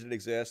camera footage didn't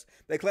exist,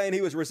 they claimed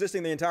he was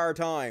resisting the entire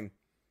time,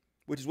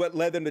 which is what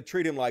led them to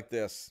treat him like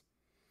this.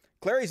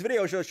 Clary's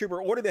video shows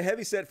Trooper ordered the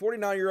heavyset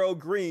 49-year-old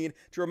Green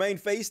to remain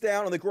face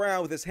down on the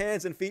ground with his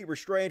hands and feet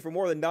restrained for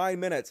more than 9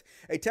 minutes,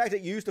 a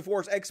tactic used of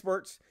force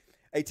experts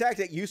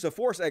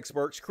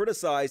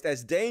criticized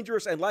as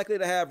dangerous and likely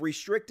to have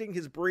restricting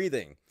his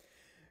breathing.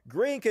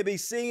 Green can be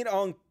seen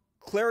on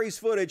Clary's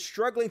footage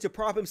struggling to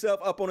prop himself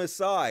up on his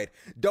side.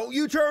 "Don't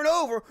you turn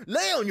over!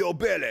 Lay on your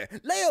belly!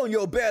 Lay on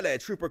your belly!"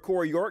 Trooper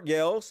Corey York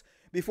yells,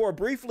 before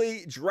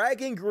briefly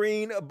dragging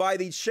Green by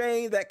the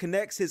chain that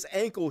connects his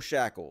ankle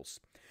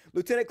shackles.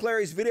 Lieutenant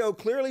Clary's video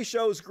clearly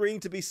shows Green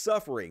to be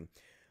suffering.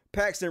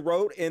 Paxton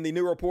wrote in the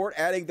new report,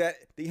 adding that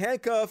the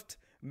handcuffed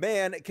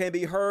man can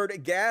be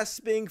heard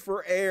gasping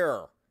for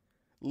air,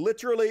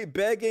 literally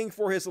begging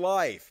for his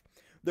life.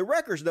 The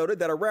records noted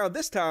that around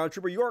this time,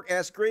 Trooper York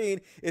asked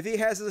Green if he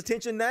has his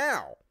attention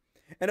now.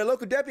 And a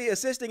local deputy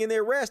assisting in the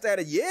arrest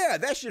added, "Yeah,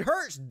 that shit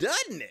hurts,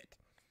 doesn't it?"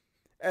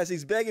 As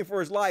he's begging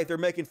for his life, they're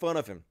making fun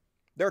of him.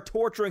 They're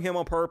torturing him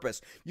on purpose.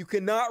 You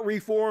cannot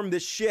reform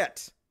this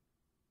shit.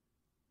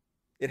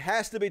 It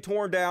has to be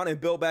torn down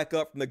and built back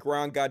up from the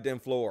ground goddamn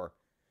floor.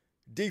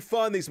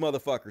 Defund these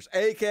motherfuckers.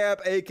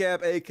 ACAB,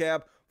 ACAB,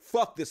 ACAB.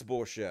 Fuck this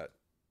bullshit.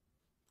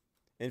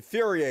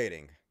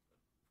 Infuriating.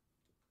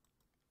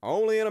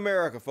 Only in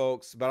America,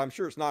 folks. But I'm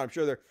sure it's not. I'm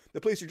sure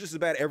the police are just as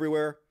bad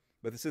everywhere.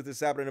 But since this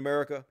happened in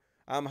America,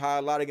 I'm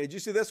highlighting it. Did you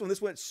see this one?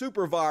 This went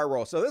super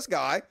viral. So this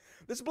guy,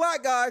 this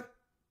black guy,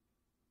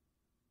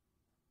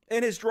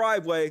 in his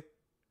driveway,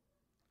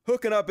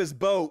 hooking up his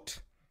boat.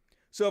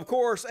 So, of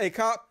course, a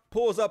cop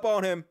pulls up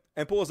on him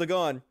and pulls a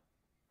gun.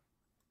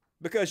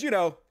 Because, you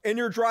know, in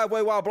your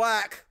driveway while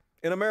black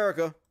in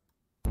America.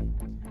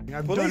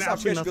 I've done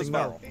absolutely nothing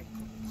now.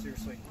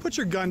 Seriously. Put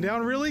your gun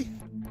down, really?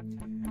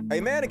 A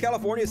man in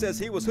California says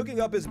he was hooking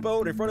up his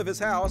boat in front of his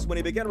house when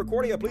he began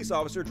recording a police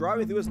officer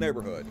driving through his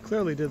neighborhood.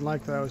 Clearly didn't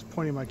like that I was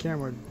pointing my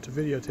camera to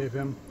videotape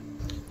him.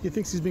 He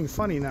thinks he's being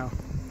funny now.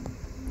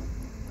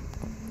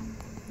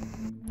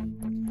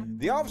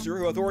 The officer,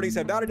 who authorities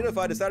have not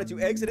identified, decided to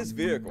exit his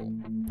vehicle.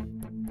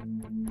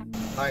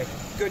 Hi.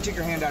 Go take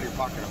your hand out of your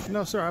pocket.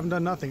 No, sir, I haven't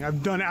done nothing.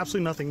 I've done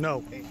absolutely nothing,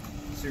 no. Hey,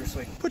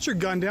 seriously. Put your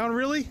gun down,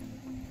 really?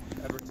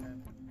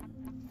 Everton.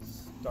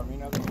 Start me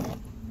another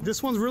one.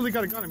 This one's really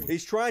got a gun on me.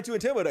 He's trying to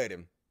intimidate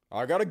him.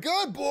 "I got a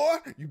gun, boy.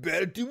 You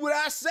better do what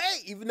I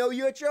say, even though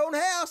you're at your own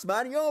house,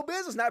 minding your own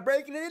business, not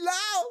breaking any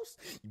laws.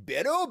 You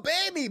better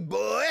obey me,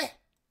 boy."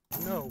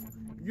 No,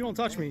 you don't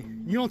touch me.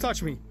 You don't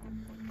touch me.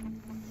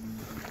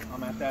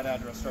 I'm at that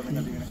address. Start me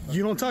another unit.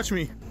 You don't touch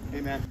me. Hey,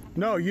 man.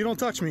 No, you don't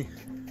touch me.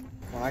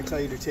 When I tell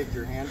you to take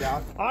your hand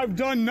out, I've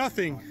done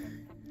nothing.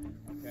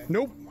 okay.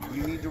 Nope.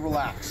 You need to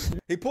relax.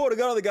 He pulled a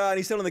gun on the guy and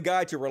he's telling the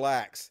guy to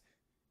relax.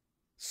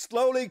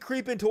 Slowly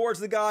creeping towards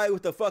the guy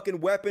with the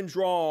fucking weapon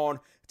drawn,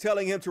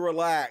 telling him to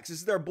relax. This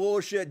is their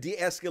bullshit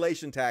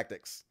de-escalation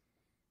tactics.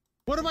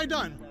 What have I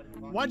done?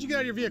 Why'd you get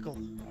out of your vehicle?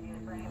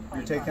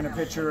 You're taking a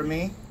picture of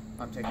me.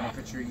 I'm taking a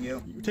picture of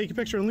you. Take a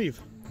picture and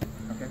leave.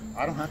 Okay.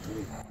 I don't have to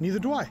leave. Neither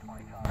do I.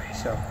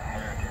 So,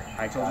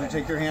 I told you to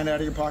take your hand out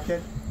of your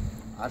pocket.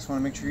 I just want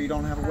to make sure you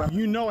don't have a weapon.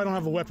 You know I don't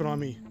have a weapon on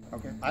me.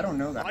 Okay. I don't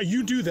know that.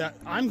 You do that.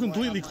 I'm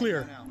completely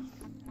clear.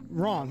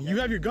 Wrong. You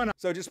have your gun out.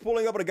 So just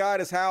pulling up at a guy at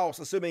his house,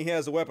 assuming he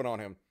has a weapon on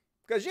him.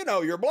 Because, you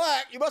know, you're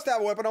black. You must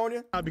have a weapon on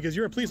you. Because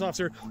you're a police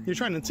officer. You're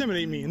trying to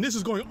intimidate me. And this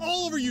is going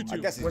all over YouTube. I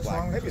guess he's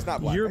black. Maybe he's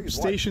not black. Your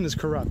station is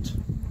corrupt.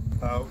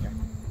 Oh, okay.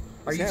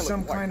 Are you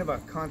some white. kind of a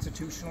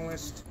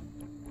constitutionalist?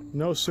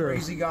 No, sir.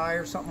 Crazy guy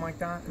or something like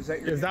that? Is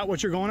that your Is that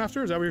what you're going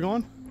after? Is that where you're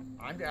going?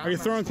 Are you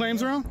throwing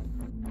claims around?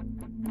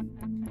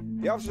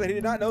 The officer said he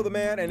did not know the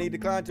man and he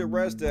declined to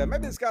arrest him.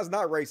 Maybe this guy's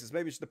not racist.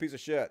 Maybe it's just a piece of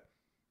shit.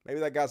 Maybe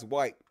that guy's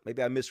white.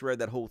 Maybe I misread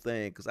that whole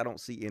thing because I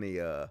don't see any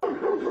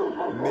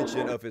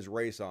mention of his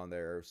race on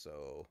there.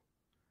 So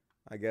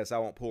I guess I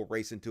won't pull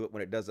race into it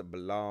when it doesn't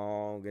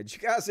belong. Did you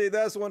guys see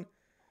this one?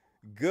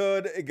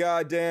 Good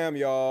goddamn,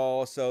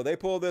 y'all. So they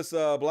pull this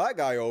black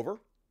guy over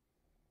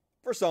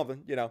for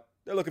something, you know.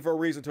 They're looking for a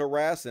reason to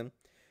harass him.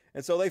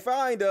 And so they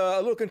find a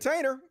little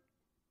container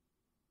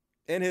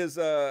in his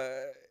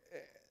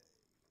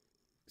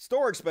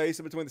storage space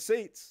in between the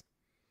seats.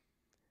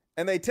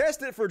 And they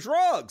test it for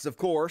drugs, of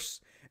course.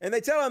 And they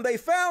tell him they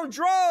found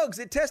drugs.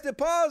 It tested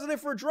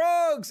positive for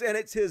drugs. And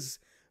it's his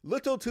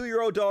little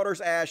 2-year-old daughter's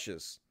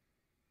ashes.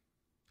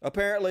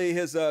 Apparently,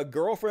 his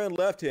girlfriend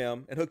left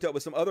him and hooked up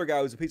with some other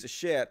guy who's a piece of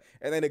shit.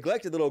 And they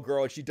neglected the little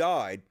girl and she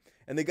died.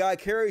 And the guy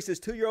carries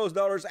his 2-year-old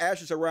daughter's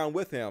ashes around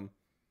with him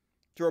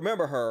to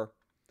remember her.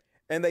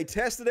 And they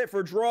tested it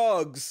for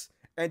drugs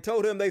and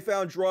told him they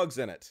found drugs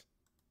in it.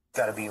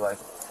 Gotta be like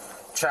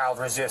child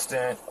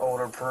resistant,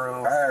 odor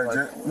proof.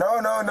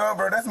 No,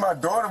 bro. That's my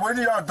daughter. What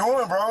are y'all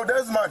doing, bro?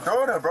 That's my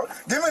daughter, bro.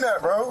 Give me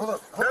that, bro.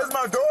 That's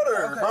my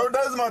daughter, bro.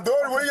 That's my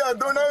daughter. What are y'all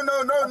doing?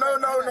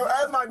 No.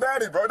 Ask my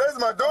daddy, bro. That's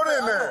my daughter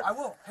in there. I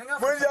will. Hang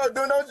up. What are y'all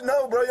doing?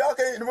 No, bro. Y'all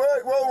can't.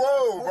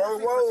 Whoa, bro.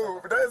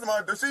 Whoa. That's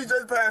my. She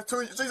just passed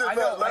 2. She just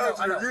passed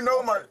last year. You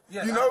know my.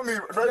 Yeah, you know me.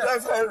 Bro,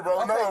 that's her, bro.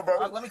 Okay. No,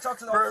 bro. Let me talk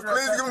to the bro, officer.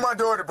 please give me my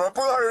daughter, bro.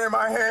 Put her in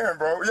my hand,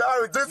 bro.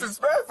 Y'all are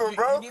disrespectful,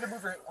 bro. You need to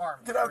move your arm.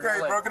 Okay,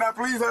 bro. Can I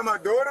please have my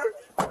daughter?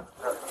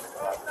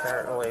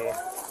 Apparently,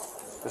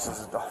 this is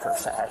his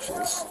daughter's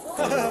ashes.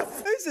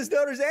 This is his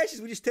daughter's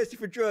ashes. We just tested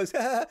for drugs.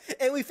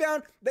 And we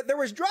found that there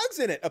was drugs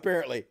in it,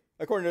 apparently.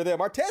 According to them.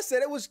 Our test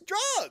said it was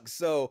drugs.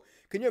 So,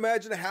 can you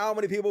imagine how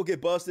many people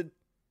get busted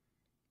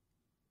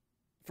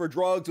for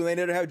drugs when they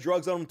didn't have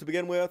drugs on them to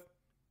begin with?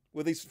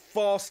 With these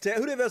false tests.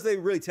 Who knows if they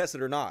really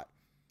tested or not?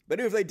 But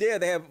even if they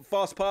did, they have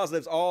false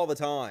positives all the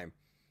time.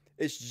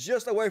 It's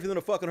just a way for them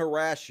to fucking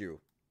harass you.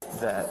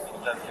 That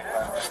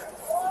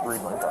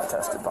Reedman got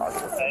tested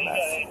positive for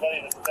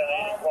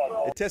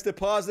meth. It tested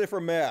positive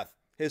for meth.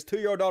 His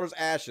 2-year-old daughter's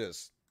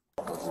ashes.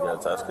 Was he got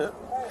a test kit?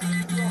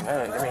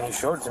 Hey, I mean, he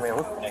showed it to me. It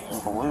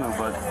looked blue,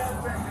 but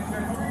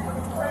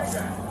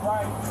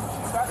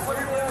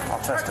I'll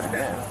test it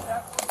again.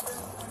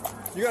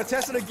 You're going to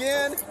test it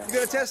again? You're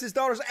going to test his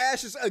daughter's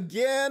ashes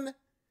again?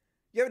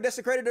 You haven't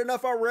desecrated it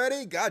enough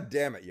already? God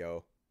damn it,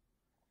 yo.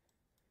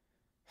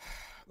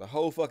 The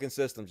whole fucking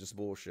system's just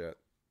bullshit.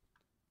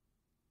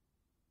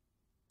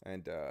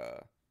 And,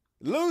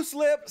 loose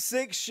lip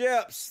sink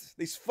ships.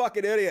 These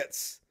fucking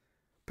idiots.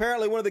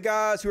 Apparently one of the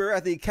guys who were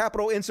at the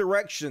Capitol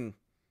insurrection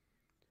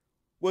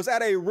was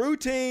at a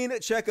routine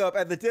checkup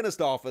at the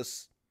dentist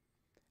office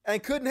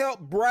and couldn't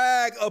help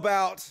brag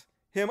about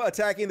him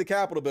attacking the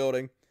Capitol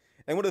building.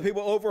 And one of the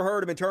people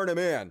overheard him and turned him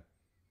in.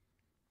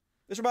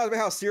 This reminds me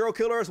how serial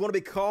killers want to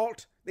be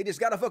caught. They just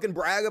got to fucking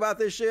brag about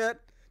this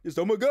shit. Just,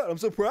 oh my God, I'm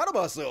so proud of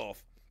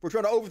myself. We're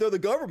trying to overthrow the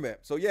government.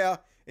 So yeah,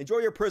 enjoy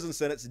your prison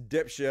sentence,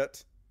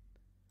 dipshit.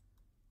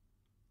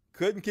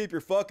 Couldn't keep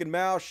your fucking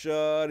mouth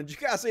shut. Did you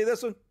guys see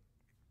this one?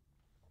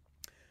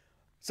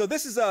 So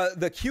this is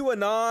the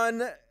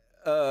QAnon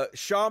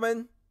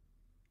shaman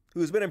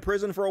who's been in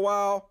prison for a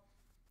while,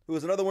 who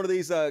was another one of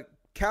these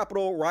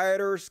Capitol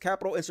rioters,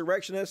 Capitol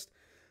insurrectionists.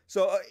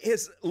 So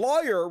his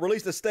lawyer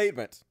released a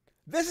statement.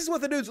 This is what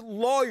the dude's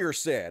lawyer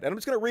said. And I'm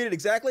just going to read it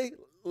exactly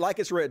like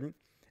it's written.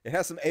 It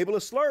has some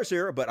ableist slurs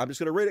here, but I'm just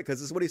going to read it because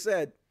this is what he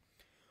said.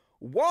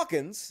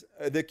 Watkins,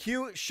 the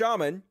Q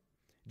shaman,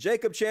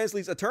 Jacob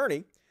Chansley's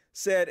attorney,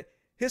 said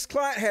his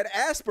client had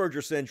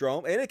Asperger's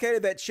syndrome and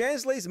indicated that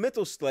Chansley's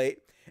mental state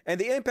and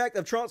the impact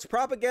of Trump's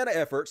propaganda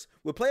efforts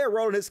would play a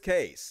role in his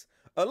case.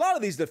 A lot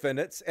of these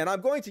defendants, and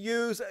I'm going to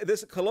use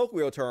this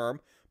colloquial term,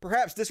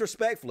 perhaps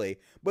disrespectfully,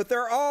 but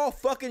they're all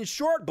fucking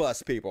short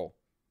bus people,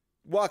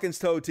 Watkins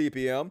told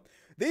TPM.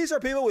 These are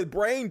people with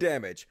brain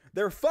damage.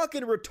 They're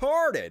fucking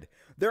retarded.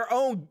 They're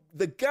on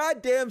the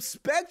goddamn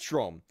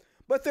spectrum.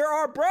 But they're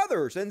our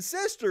brothers and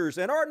sisters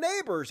and our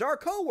neighbors, our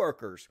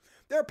co-workers.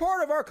 They're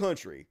part of our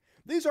country.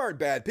 These aren't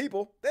bad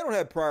people. They don't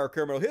have prior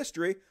criminal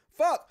history.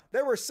 Fuck,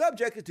 they were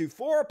subjected to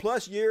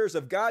 4+ years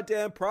of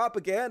goddamn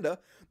propaganda,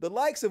 the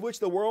likes of which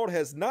the world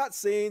has not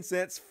seen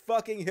since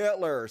fucking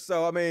Hitler.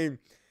 So, I mean,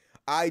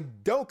 I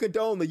don't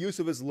condone the use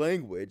of his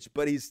language,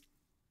 but he's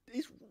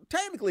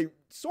technically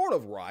sort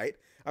of right.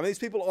 I mean, these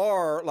people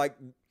are like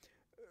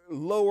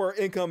lower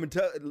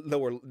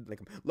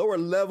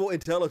level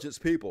intelligence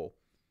people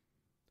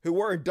who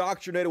were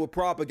indoctrinated with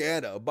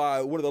propaganda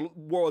by one of the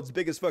world's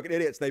biggest fucking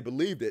idiots. They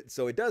believed it.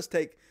 So it does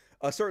take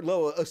a certain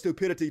level of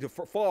stupidity to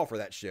fall for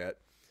that shit.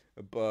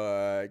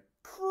 But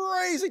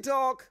crazy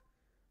talk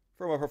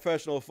from a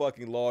professional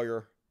fucking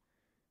lawyer.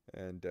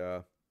 And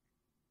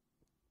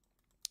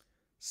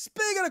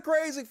speaking of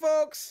crazy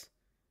folks,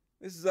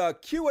 this is a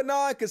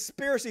QAnon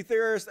conspiracy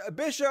theorist,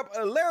 Bishop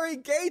Larry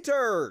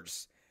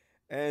Gators.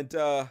 And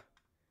I'm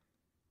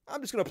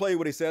just going to play you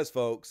what he says,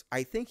 folks.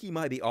 I think he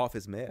might be off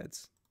his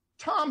meds.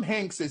 Tom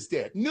Hanks is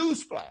dead.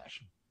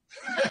 Newsflash.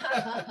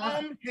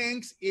 Tom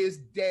Hanks is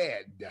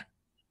dead.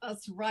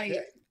 That's right.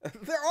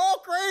 They're all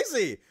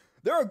crazy.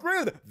 They're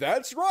agreeing with it.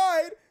 That's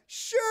right.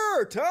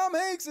 Sure, Tom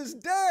Hanks is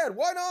dead.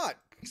 Why not?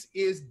 Hanks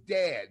is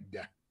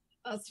dead.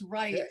 That's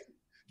right. Dead.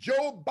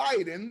 Joe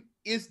Biden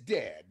is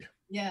dead.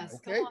 Yes.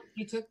 Okay. Come on.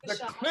 He took the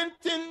shot.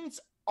 Clintons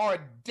are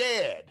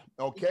dead.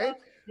 Okay.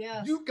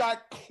 Yeah. You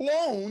got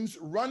clones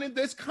running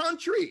this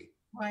country.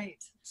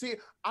 Right. See,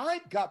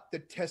 I got the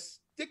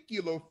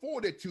testicular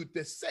fortitude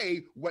to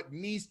say what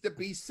needs to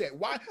be said.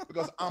 Why?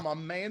 Because I'm a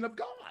man of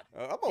God.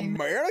 I'm a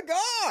man of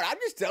God. I'm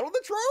just telling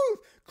the truth.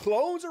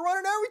 Clones are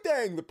running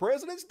everything. The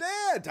president's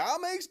dead.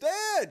 Tom Hanks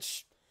dead.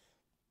 Shh.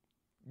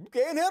 You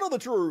can't handle the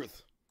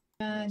truth.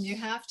 And you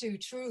have to.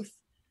 Truth.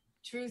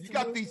 You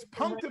got these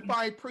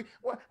punctified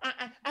well,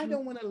 I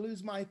don't want to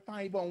lose my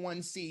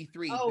 501c3,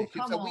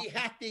 Bishop, so we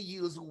have to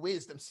use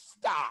wisdom.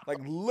 Stop. Like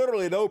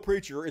literally no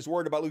preacher is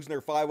worried about losing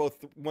their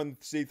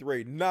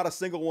 501c3. Not a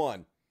single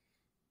one.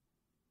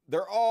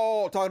 They're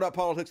all talking about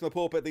politics in the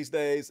pulpit these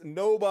days.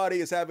 Nobody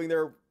is having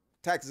their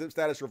tax exempt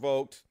status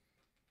revoked.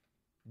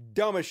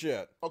 Dumb as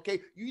shit.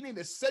 Okay, you need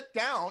to sit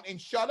down and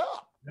shut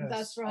up. Yes.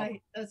 That's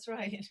right. That's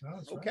right.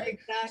 Okay,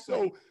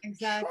 exactly.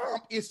 So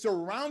Trump is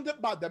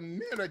surrounded by the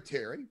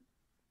military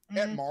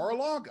at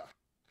Mar-a-Lago.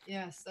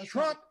 Yes, that's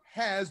Trump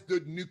has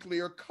the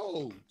nuclear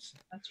codes.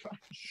 That's right.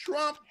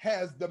 Trump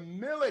has the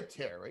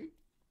military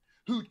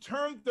who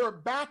turned their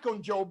back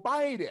on Joe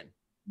Biden.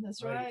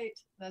 That's right.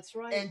 That's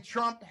right. And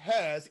Trump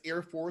has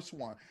Air Force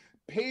One.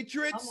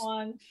 Patriots,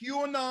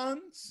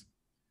 QAnons,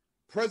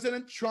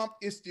 President Trump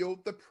is still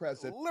the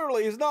president.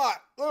 Literally, he's not.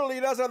 Literally,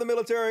 he doesn't have the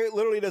military.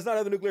 Literally, does not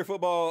have the nuclear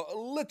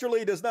football.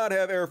 Literally, does not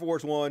have Air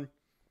Force One.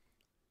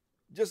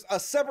 Just a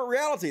separate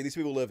reality these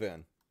people live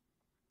in.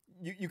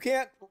 You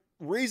can't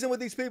reason with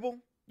these people.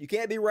 You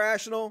can't be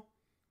rational.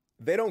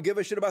 They don't give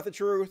a shit about the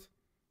truth.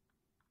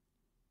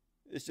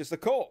 It's just a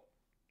cult.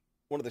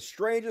 One of the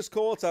strangest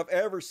cults I've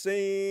ever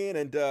seen.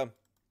 And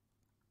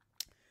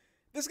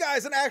this guy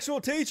is an actual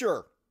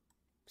teacher,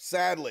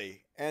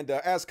 sadly. And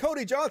as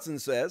Cody Johnson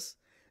says,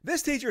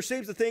 this teacher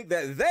seems to think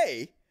that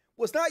they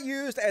was not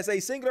used as a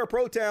singular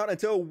pronoun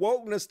until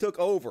wokeness took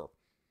over.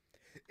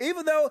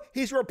 Even though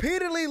he's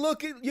repeatedly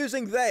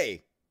using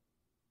they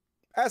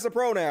as a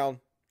pronoun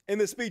in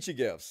the speech he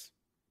gives.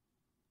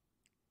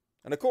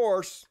 And of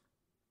course,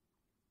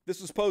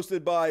 this was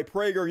posted by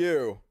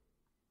PragerU.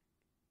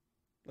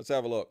 Let's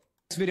have a look.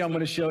 This video I'm going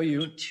to show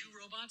you.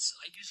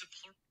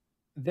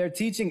 They're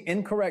teaching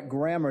incorrect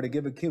grammar to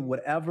give a kid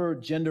whatever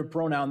gender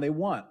pronoun they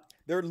want.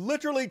 They're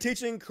literally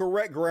teaching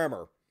correct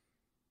grammar.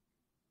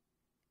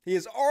 He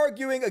is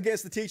arguing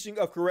against the teaching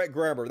of correct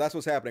grammar. That's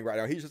what's happening right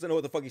now. He just doesn't know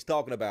what the fuck he's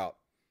talking about.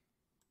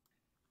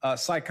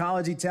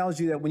 Psychology tells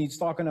you that when you're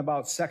talking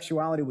about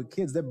sexuality with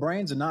kids, their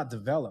brains are not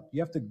developed.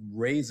 You have to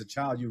raise a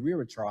child. You rear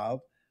a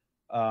child.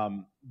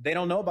 They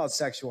don't know about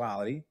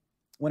sexuality.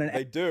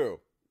 They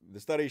do. The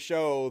studies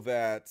show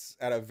that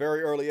at a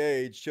very early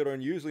age,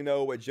 children usually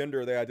know what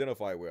gender they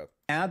identify with.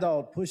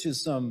 Adult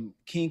pushes some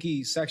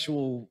kinky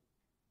sexual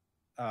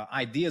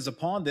ideas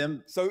upon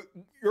them. So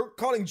you're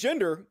calling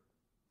gender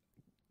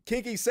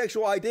kinky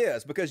sexual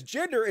ideas because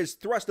gender is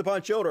thrust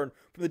upon children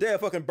from the day of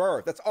fucking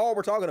birth. That's all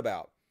we're talking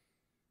about.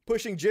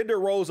 Pushing gender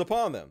roles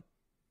upon them.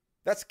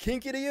 That's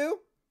kinky to you?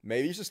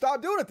 Maybe you should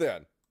stop doing it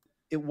then.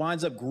 It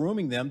winds up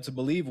grooming them to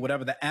believe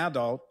whatever the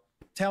adult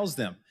tells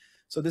them.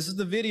 So this is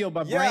the video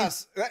by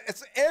Yes,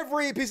 it's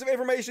every piece of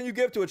information you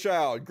give to a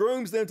child.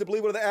 Grooms them to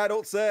believe what the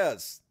adult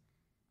says.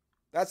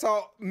 That's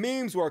how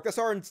memes work. That's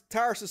how our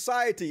entire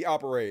society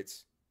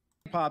operates.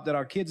 Pop that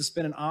our kids are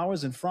spending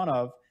hours in front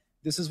of.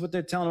 This is what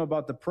they're telling them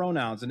about the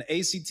pronouns. And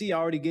ACT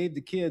already gave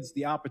the kids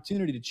the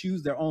opportunity to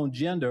choose their own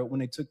gender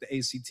when they took the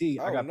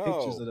ACT. I got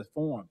pictures of the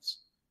forms.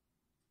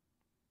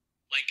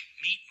 Like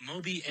meet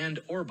Moby and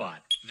Orbot.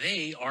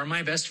 They are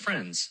my best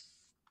friends.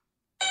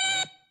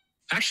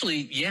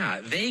 Actually,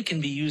 yeah, they can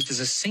be used as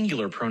a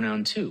singular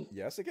pronoun too.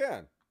 Yes, it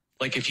can.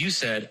 Like if you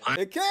said,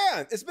 It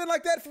can. It's been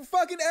like that for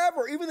fucking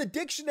ever. Even the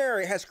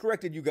dictionary has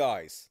corrected you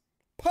guys.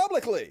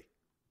 Publicly.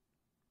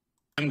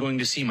 I'm going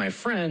to see my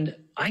friend,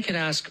 I could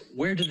ask,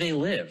 where do they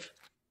live?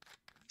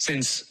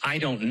 Since I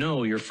don't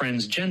know your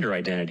friend's gender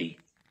identity.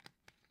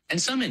 And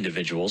some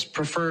individuals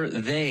prefer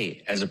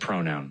they as a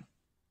pronoun.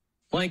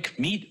 Like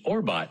meet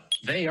Orbot.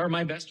 They are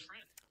my best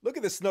friend. Look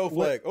at this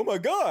snowflake. Oh my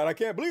God, I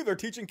can't believe they're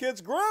teaching kids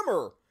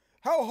grammar.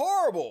 How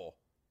horrible.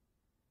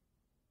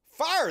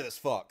 Fire this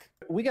fuck.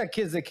 We got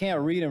kids that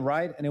can't read and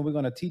write, and then we're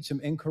going to teach them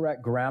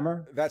incorrect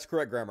grammar. That's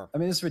correct grammar. I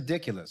mean, it's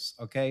ridiculous,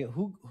 okay?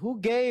 Who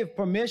gave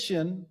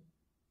permission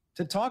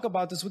to talk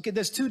about this with kids?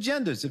 There's two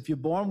genders. If you're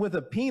born with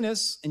a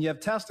penis and you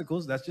have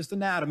testicles, that's just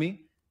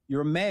anatomy.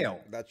 You're a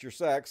male. That's your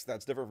sex.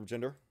 That's different from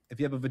gender. If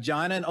you have a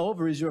vagina and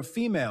ovaries, you're a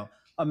female.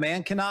 A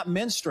man cannot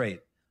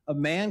menstruate. A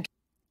man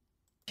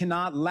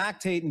cannot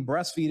lactate and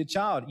breastfeed a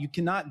child. You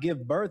cannot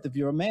give birth if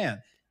you're a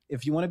man.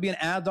 If you want to be an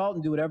adult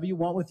and do whatever you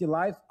want with your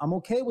life, I'm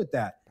okay with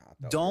that.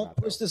 Don't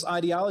push this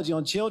ideology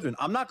on children.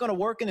 I'm not going to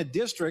work in a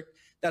district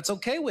that's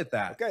okay with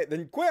that. Okay,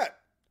 then quit.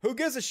 Who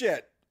gives a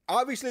shit?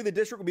 Obviously, the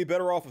district will be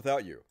better off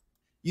without you.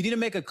 You need to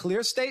make a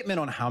clear statement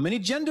on how many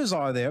genders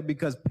are there,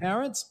 because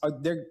parents are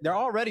they're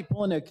already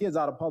pulling their kids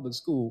out of public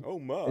school. Oh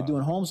my. They're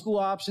doing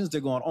homeschool options.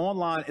 They're going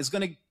online. It's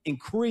going to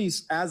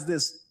increase as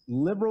this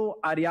liberal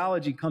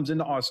ideology comes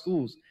into our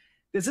schools.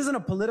 This isn't a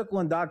political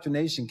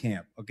indoctrination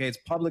camp, okay? It's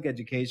public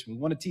education. We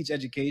want to teach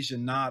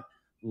education, not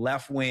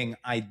left-wing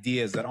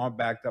ideas that aren't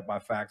backed up by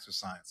facts or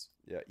science.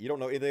 Yeah, you don't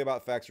know anything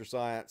about facts or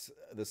science.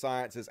 The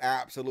science is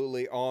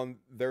absolutely on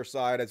their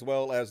side, as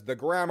well as the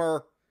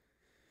grammar,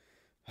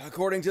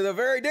 according to the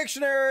very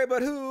dictionary,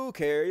 but who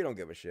cares? You don't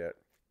give a shit.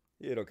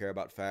 You don't care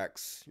about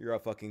facts. You're a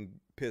fucking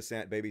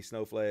pissant baby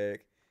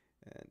snowflake.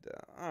 And,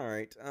 all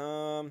right.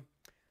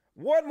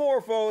 One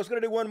more, folks. Gonna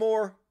do one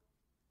more.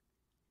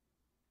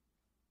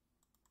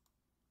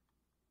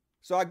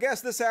 So I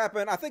guess this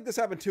happened, I think this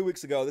happened 2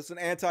 weeks ago. This is an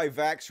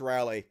anti-vax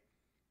rally.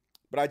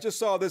 But I just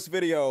saw this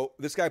video.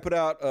 This guy put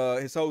out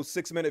his whole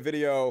 6-minute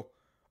video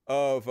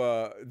of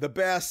the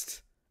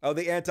best of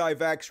the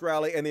anti-vax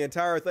rally, and the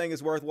entire thing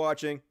is worth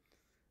watching.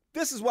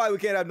 This is why we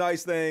can't have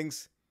nice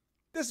things.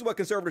 This is what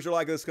conservatives are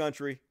like in this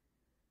country.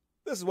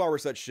 This is why we're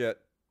such shit.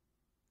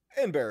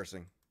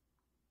 Embarrassing.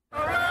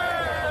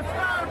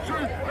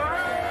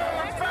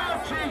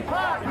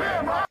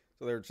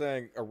 So they're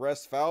saying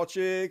arrest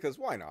Fauci, because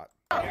why not?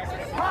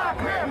 Lock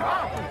him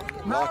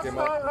up! Lock him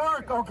up.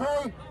 Work,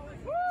 okay?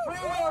 Free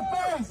your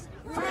face!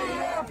 Free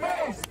your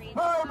face!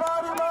 My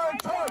body, my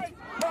choice!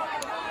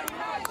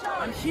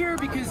 I'm here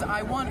because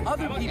I want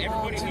other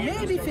people to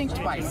maybe think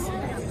twice.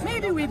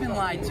 Maybe we've been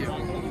lied to.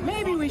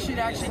 Maybe we should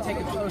actually take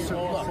a closer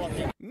look.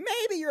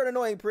 Maybe you're an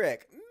annoying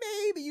prick.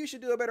 Maybe you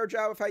should do a better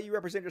job of how you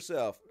represent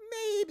yourself.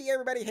 Maybe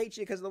everybody hates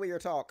you because of the way you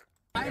talk.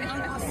 I'm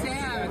Uncle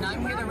Sam, and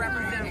I'm here to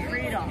represent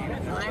freedom.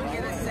 I'm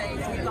here to say,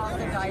 take off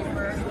the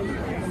diaper,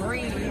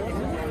 breathe,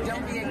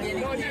 don't be a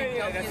guinea pig,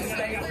 don't be a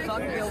slave, fuck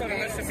Bill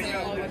Gates,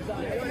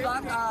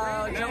 fuck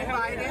Joe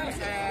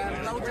Biden, and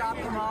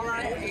blowjob Kamala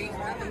ain't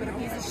nothing but a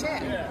piece of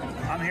shit.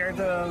 I'm here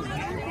to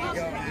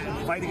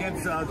fight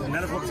against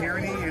medical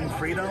tyranny and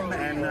freedom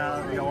and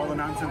all the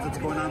nonsense that's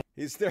going on.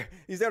 He's there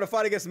to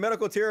fight against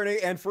medical tyranny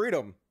and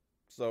freedom.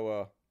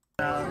 So,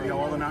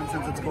 all the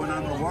nonsense that's going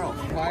on in the world.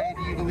 Why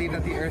do you believe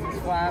that the Earth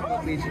is flat?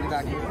 What leads you to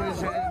that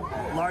conclusion?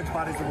 Large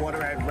bodies of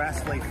water at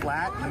rest lay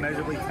flat,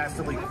 immeasurably,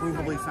 testably,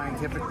 provably,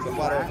 scientifically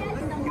flat.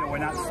 We're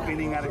not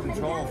spinning out of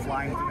control,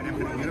 flying through an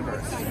infinite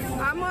universe.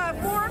 I'm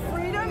for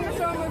freedom,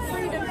 so I'm a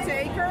freedom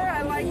taker.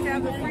 I like to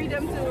have the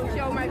freedom to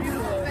show my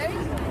beautiful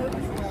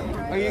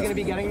face. Are you going to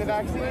be getting the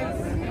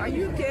vaccine? Are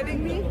you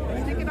kidding me?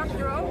 Stick it up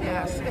your own?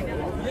 Yes.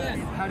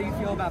 How do you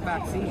feel about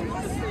vaccines?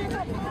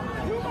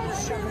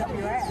 Shove it up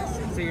your ass.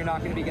 So you're not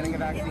going to be getting a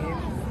vaccine?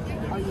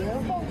 Are you?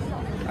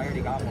 I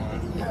already got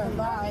one. Yeah,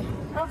 bye.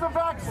 There's a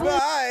vaccine.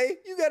 Bye.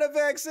 You got a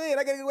vaccine.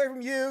 I got to get away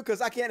from you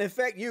because I can't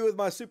infect you with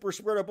my super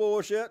spreader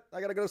bullshit.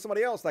 I got to go to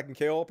somebody else that I can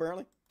kill,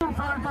 apparently. For a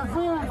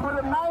disease with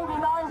a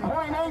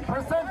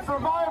 99.8%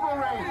 survival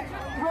rate.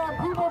 Where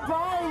people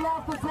dying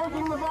after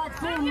taking the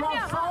vaccine. You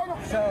have side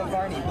effects. So,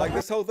 Barney. Like,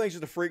 this whole thing's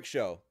just a freak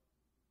show.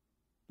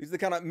 These are the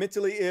kind of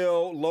mentally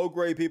ill,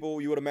 low-grade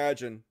people you would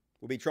imagine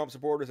will be Trump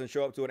supporters and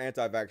show up to an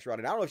anti-vax rally.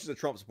 And I don't know if she's a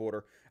Trump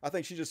supporter. I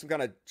think she's just some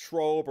kind of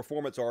troll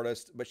performance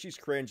artist, but she's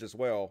cringe as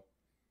well.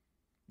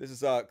 This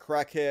is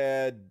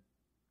crackhead,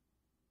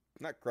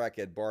 not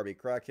crackhead Barbie,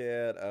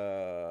 crackhead,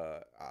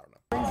 I don't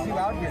know. Brings you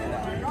out here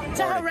today?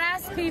 To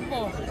harass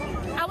people.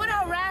 I want to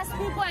harass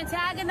people,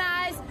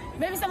 antagonize.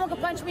 Maybe someone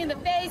could punch me in the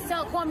face,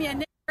 call me a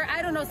nigger.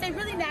 I don't know, say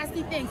really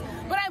nasty things.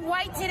 But I'm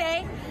white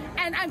today,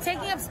 and I'm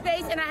taking up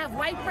space, and I have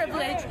white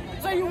privilege,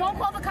 so you won't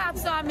call the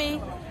cops on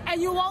me,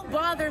 and you won't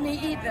bother me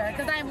either,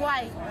 because I'm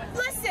white.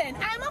 Listen,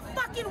 I'm a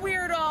fucking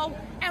weirdo,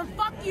 and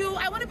fuck you.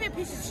 I want to be a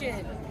piece of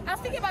shit. I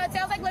was thinking about it, so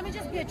I was like, let me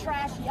just be a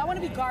trashy. I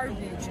want to be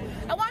garbage.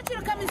 I want you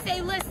to come and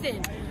say,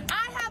 listen,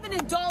 I have an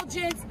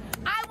indulgence.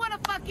 I want to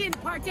fucking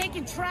partake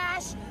in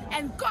trash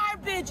and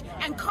garbage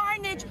and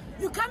carnage.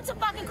 You come to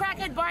fucking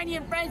Crackhead Barney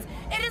and Friends,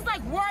 it is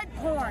like word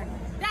porn.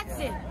 That's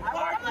it. Come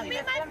on,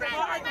 meet my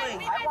friend.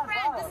 Meet my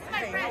friend. This is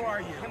my friend. Who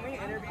are you? Can we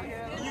interview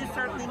you? You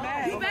certainly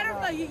may. You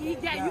better,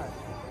 you.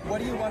 What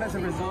do you want as a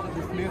result of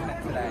this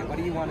movement today? What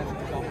do you want as a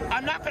result?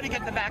 I'm not going to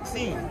get the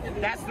vaccine.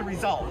 That's the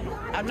result.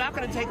 I'm not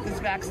going to take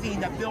this vaccine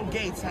that Bill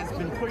Gates has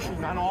been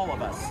pushing on all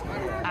of us.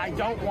 I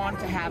don't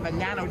want to have a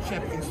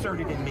nanochip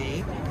inserted in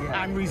me.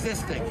 I'm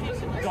resisting.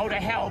 Go to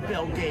hell,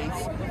 Bill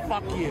Gates.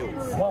 Fuck you.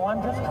 Well,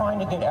 I'm just trying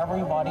to get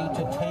everybody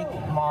to take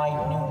my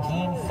new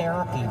gene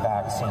therapy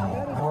vaccine.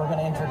 We're going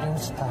to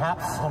introduce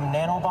perhaps some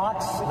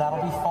nanobots.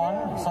 That'll be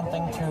fun.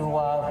 Something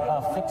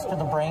to fix to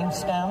the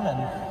brainstem and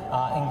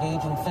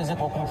engage in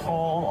physical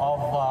control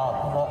of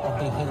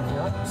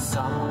behavior.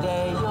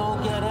 Someday you'll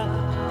get it,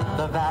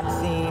 the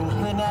vaccine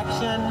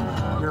connection.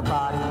 Your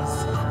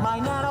body's my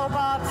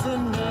nanobots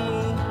and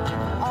me.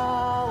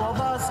 All of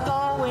us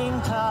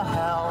going to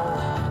hell.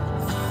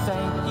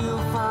 Thank you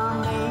for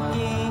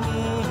making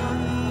it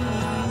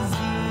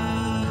easy.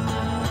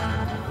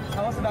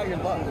 Tell us about your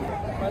look.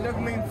 My look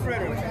means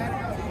freedom.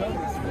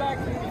 This flag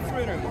means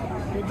freedom.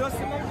 Who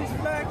doesn't like this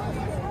flag,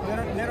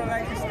 they don't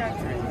like this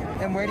country.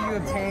 And where do you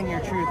obtain your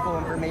truthful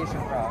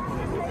information from?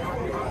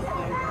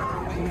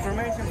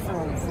 Information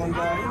from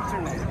the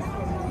internet.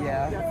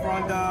 Yeah.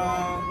 From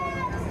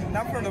the,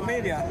 not from the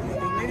media.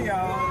 The media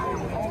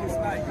always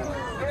like.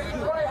 This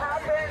is what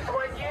happens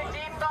when you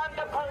defund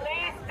the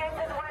police. This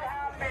is what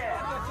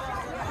happens.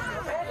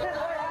 This is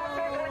what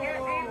happens when you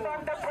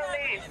defund the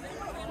police.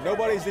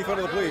 Nobody's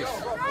defunding the police.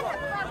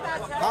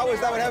 How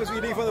is that what happens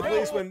when you defund the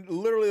police when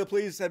literally the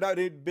police have not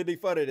been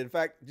defunded? In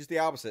fact, just the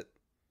opposite.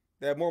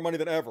 They have more money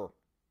than ever.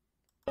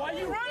 Why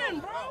you running,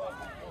 bro?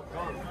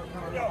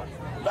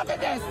 Look at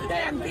this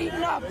man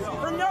beaten up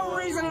for no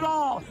reason at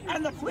all,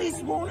 and the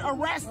police won't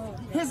arrest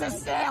his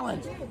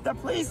assailant. The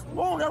police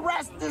won't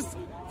arrest this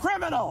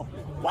criminal.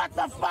 What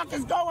the fuck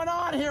is going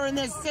on here in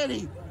this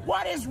city?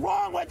 What is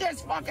wrong with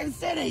this fucking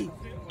city?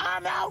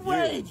 I'm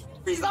outraged.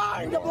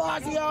 Resign, de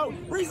Blasio.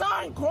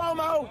 Resign,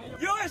 Cuomo.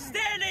 You're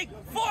standing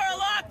for a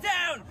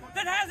lockdown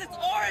that has its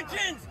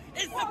origins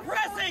in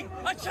suppressing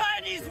a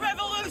Chinese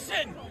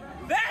revolution.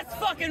 That's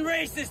fucking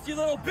racist, you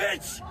little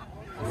bitch!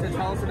 So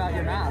tell us about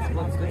your mask.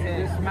 What's the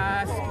case? This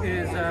mask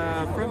is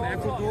from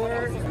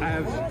Ecuador.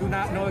 I do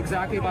not know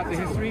exactly about the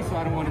history, so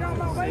I don't want to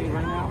say it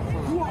right now.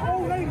 You are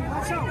old lady.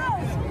 Watch out.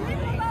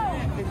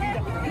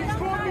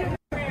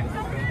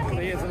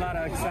 There's a lot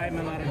of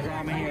excitement, a lot of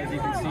drama here, as you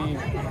can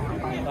see.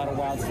 lot of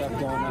wild stuff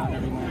going on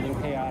every morning,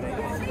 chaotic.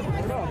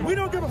 We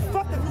don't give a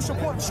fuck if you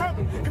support Trump,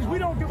 because we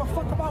don't give a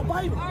fuck about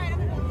Biden.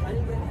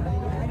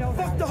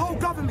 Fuck the whole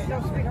government.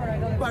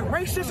 But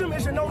racism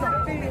is a no-no.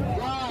 Look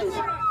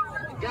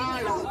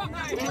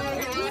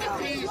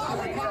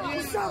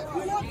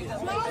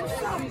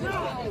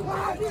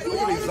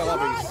at these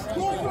zombies.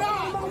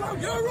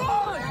 You're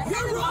wrong!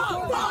 You're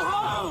wrong! Go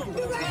home!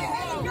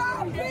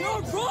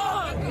 You're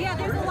wrong! Yeah,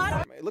 there's a lot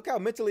of... Look how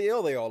mentally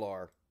ill they all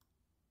are.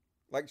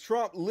 Like,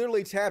 Trump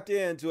literally tapped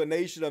into a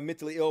nation of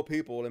mentally ill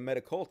people and made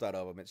a cult out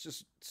of them. It's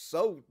just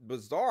so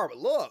bizarre. But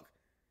look,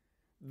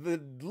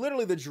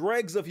 literally the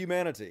dregs of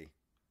humanity.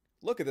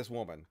 Look at this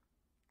woman.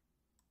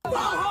 Go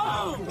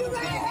home! You're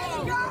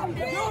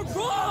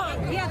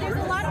wrong! Yeah, there's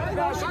a lot of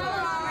promotion going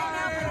on right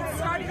now, but it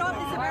started off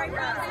as a very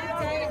positive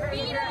day.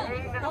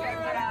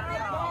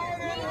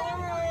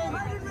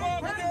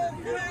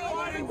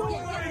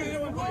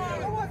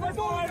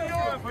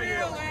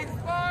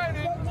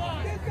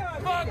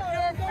 Fuck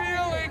your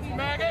feelings,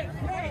 maggot!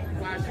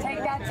 Take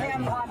that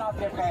tampon off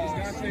your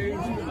face.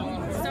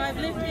 So I've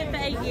lived here for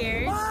 8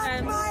 years.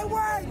 I'm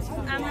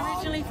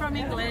originally from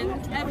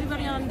England.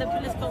 Everybody on the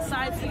political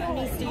side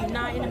needs to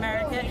unite in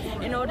America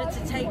in order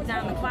to take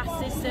down the class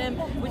system,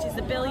 which is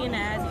the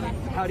billionaires.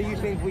 How do you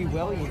think we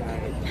will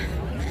unite?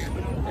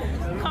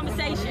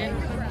 Conversation.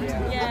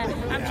 Yeah.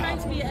 I'm trying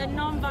to be a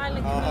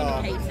non-violent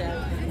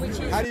communicator, which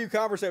is... How do you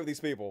conversate with these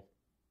people?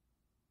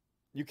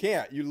 You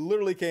can't. You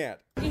literally can't.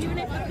 Even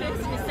if the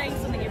person is saying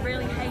something you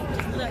really hate,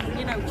 just look,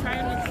 try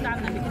and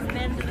understand them, because at the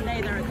end of the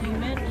day, they're a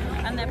human,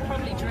 and they're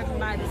probably driven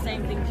by the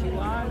same things you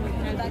are.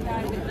 That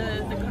guy with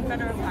the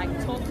Confederate flag,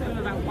 talk to him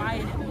about why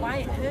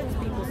it hurts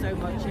people so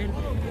much. And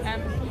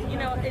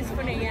it's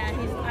funny. Yeah,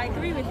 I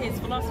agree with his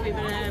philosophy,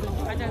 but I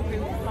don't agree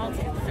with his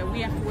politics. So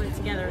we have to work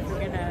together if we're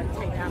going to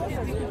take down the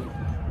system.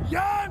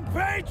 Young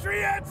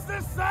Patriot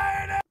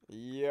Society!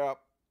 Yep.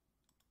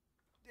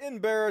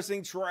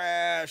 Embarrassing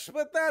trash.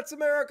 But that's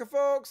America,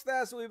 folks.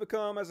 That's what we've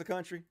become as a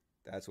country.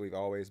 That's what we've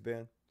always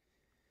been.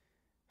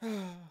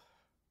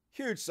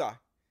 Huge sigh.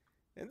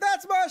 And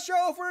that's my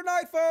show for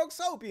tonight,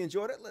 folks. Hope you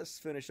enjoyed it. Let's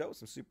finish up with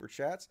some super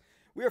chats.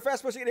 We are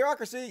fast pushing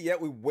idiocracy,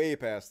 yet we way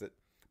past it.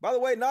 By the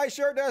way, nice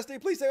shirt, Dusty.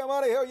 Please take my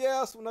money. Hell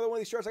yes. Another one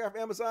of these shirts I got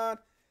from Amazon.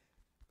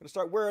 Gonna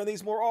start wearing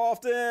these more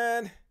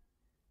often.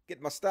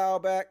 Get my style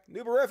back.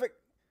 Nuberific.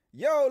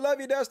 Yo, love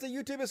you, Dusty.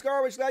 YouTube is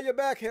garbage. Glad you're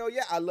back. Hell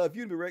yeah. I love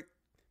you, Nuberific.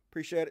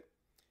 Appreciate it.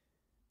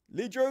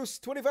 Lee Druce,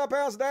 25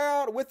 pounds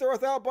down, with or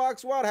without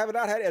box squat. Have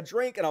not had a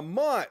drink in a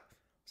month.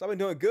 So I've been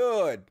doing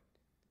good.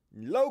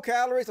 Low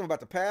calories. I'm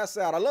about to pass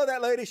out. I love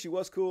that lady. She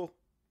was cool.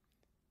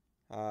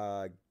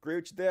 Agree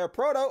with you there.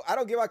 Proto, I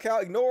don't give a Cal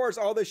ignores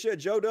all this shit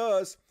Joe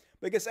does,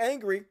 but gets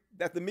angry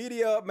that the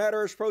media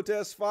matters,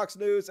 protests, Fox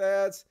News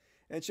ads,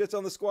 and shits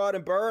on the squad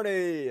and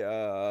Bernie.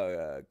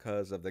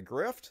 Because of the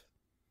grift?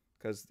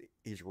 Because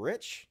he's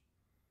rich?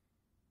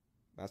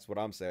 That's what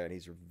I'm saying.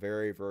 He's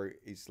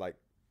he's like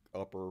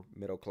upper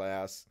middle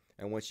class.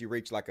 And once you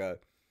reach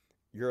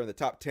you're in the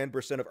top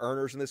 10% of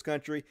earners in this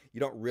country, you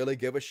don't really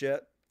give a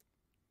shit.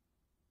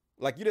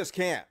 Like, you just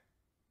can't.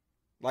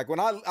 Like, when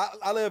I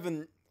live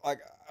in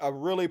like a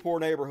really poor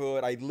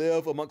neighborhood, I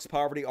live amongst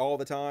poverty all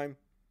the time.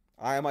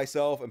 I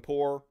myself am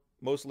poor,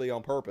 mostly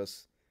on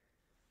purpose.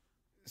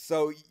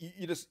 So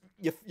you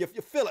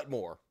feel it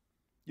more.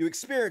 You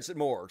experience it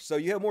more. So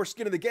you have more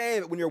skin in the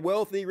game. When you're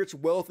wealthy, rich,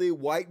 wealthy,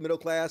 white, middle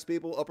class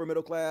people, upper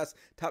middle class,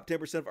 top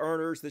 10% of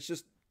earners, that's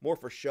just more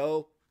for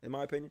show, in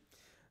my opinion.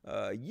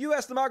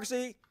 U.S.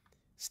 democracy,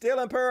 still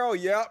in peril.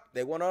 Yep,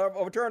 they want to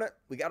overturn it.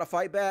 We got to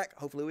fight back.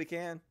 Hopefully we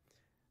can.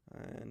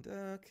 And,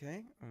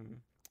 okay.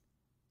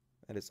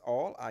 That is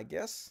all, I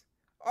guess.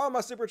 All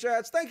my super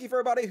chats. Thank you for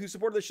everybody who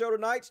supported the show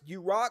tonight.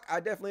 You rock. I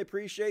definitely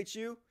appreciate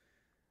you.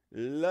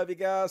 Love you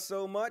guys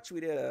so much.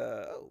 We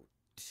did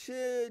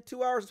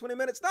 2 hours and 20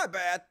 minutes. Not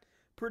bad.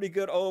 Pretty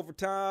good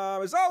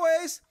overtime. As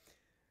always,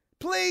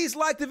 please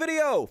like the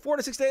video.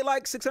 468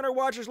 likes, 600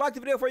 watchers. Like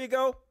the video before you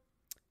go.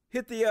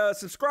 Hit the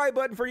subscribe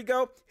button before you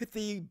go. Hit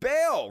the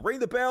bell. Ring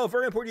the bell.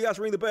 Very important you guys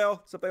ring the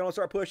bell. Something I want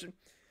to start pushing.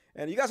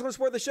 And you guys want to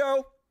support the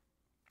show?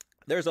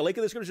 There's a link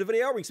in the description of the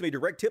video where you can send me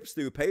direct tips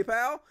through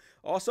PayPal.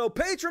 Also,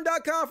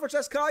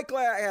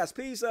 patreon.com/KaiClass.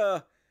 Please,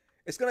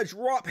 it's going to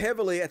drop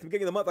heavily at the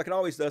beginning of the month like it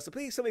always does. So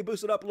please help me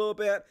boost it up a little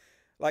bit.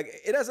 Like,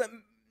 it doesn't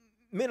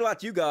mean a lot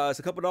to you guys,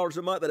 a couple dollars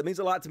a month, but it means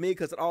a lot to me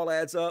because it all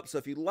adds up. So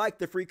if you like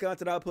the free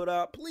content I put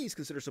out, please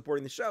consider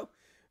supporting the show.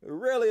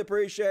 Really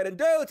appreciate it. And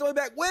dude, it's only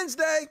back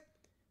Wednesday.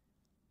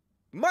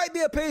 Might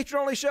be a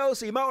patron-only show,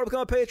 so you might want to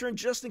become a patron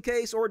just in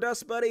case, or a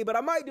Dust Buddy, but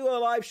I might do a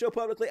live show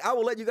publicly. I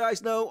will let you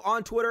guys know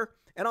on Twitter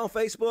and on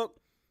Facebook.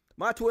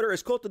 My Twitter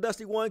is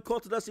CultOfDusty1,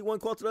 CultOfDusty1,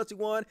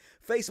 CultOfDusty1.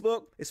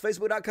 Facebook is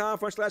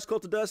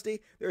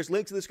Facebook.com/CultOfDusty. There's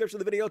links in the description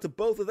of the video to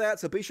both of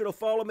that, so be sure to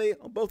follow me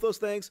on both those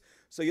things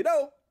so you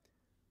know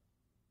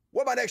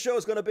what my next show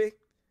is going to be.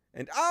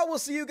 And I will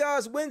see you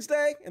guys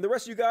Wednesday, and the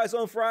rest of you guys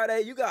on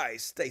Friday. You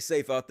guys stay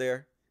safe out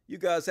there. You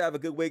guys have a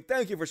good week.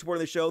 Thank you for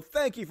supporting the show.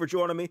 Thank you for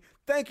joining me.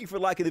 Thank you for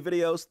liking the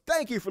videos.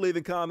 Thank you for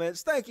leaving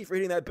comments. Thank you for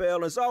hitting that bell.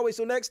 And as always,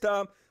 till next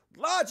time,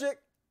 Logic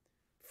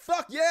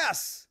Fuck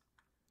yes!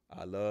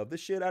 I love the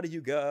shit out of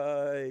you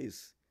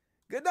guys.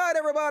 Good night,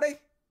 everybody.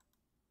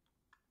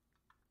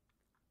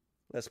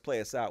 Let's play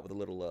us out with a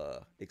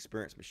little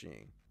experience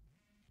machine.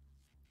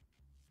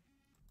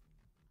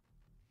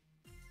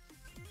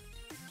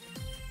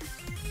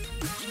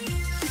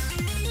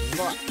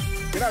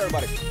 Good night,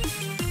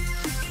 everybody.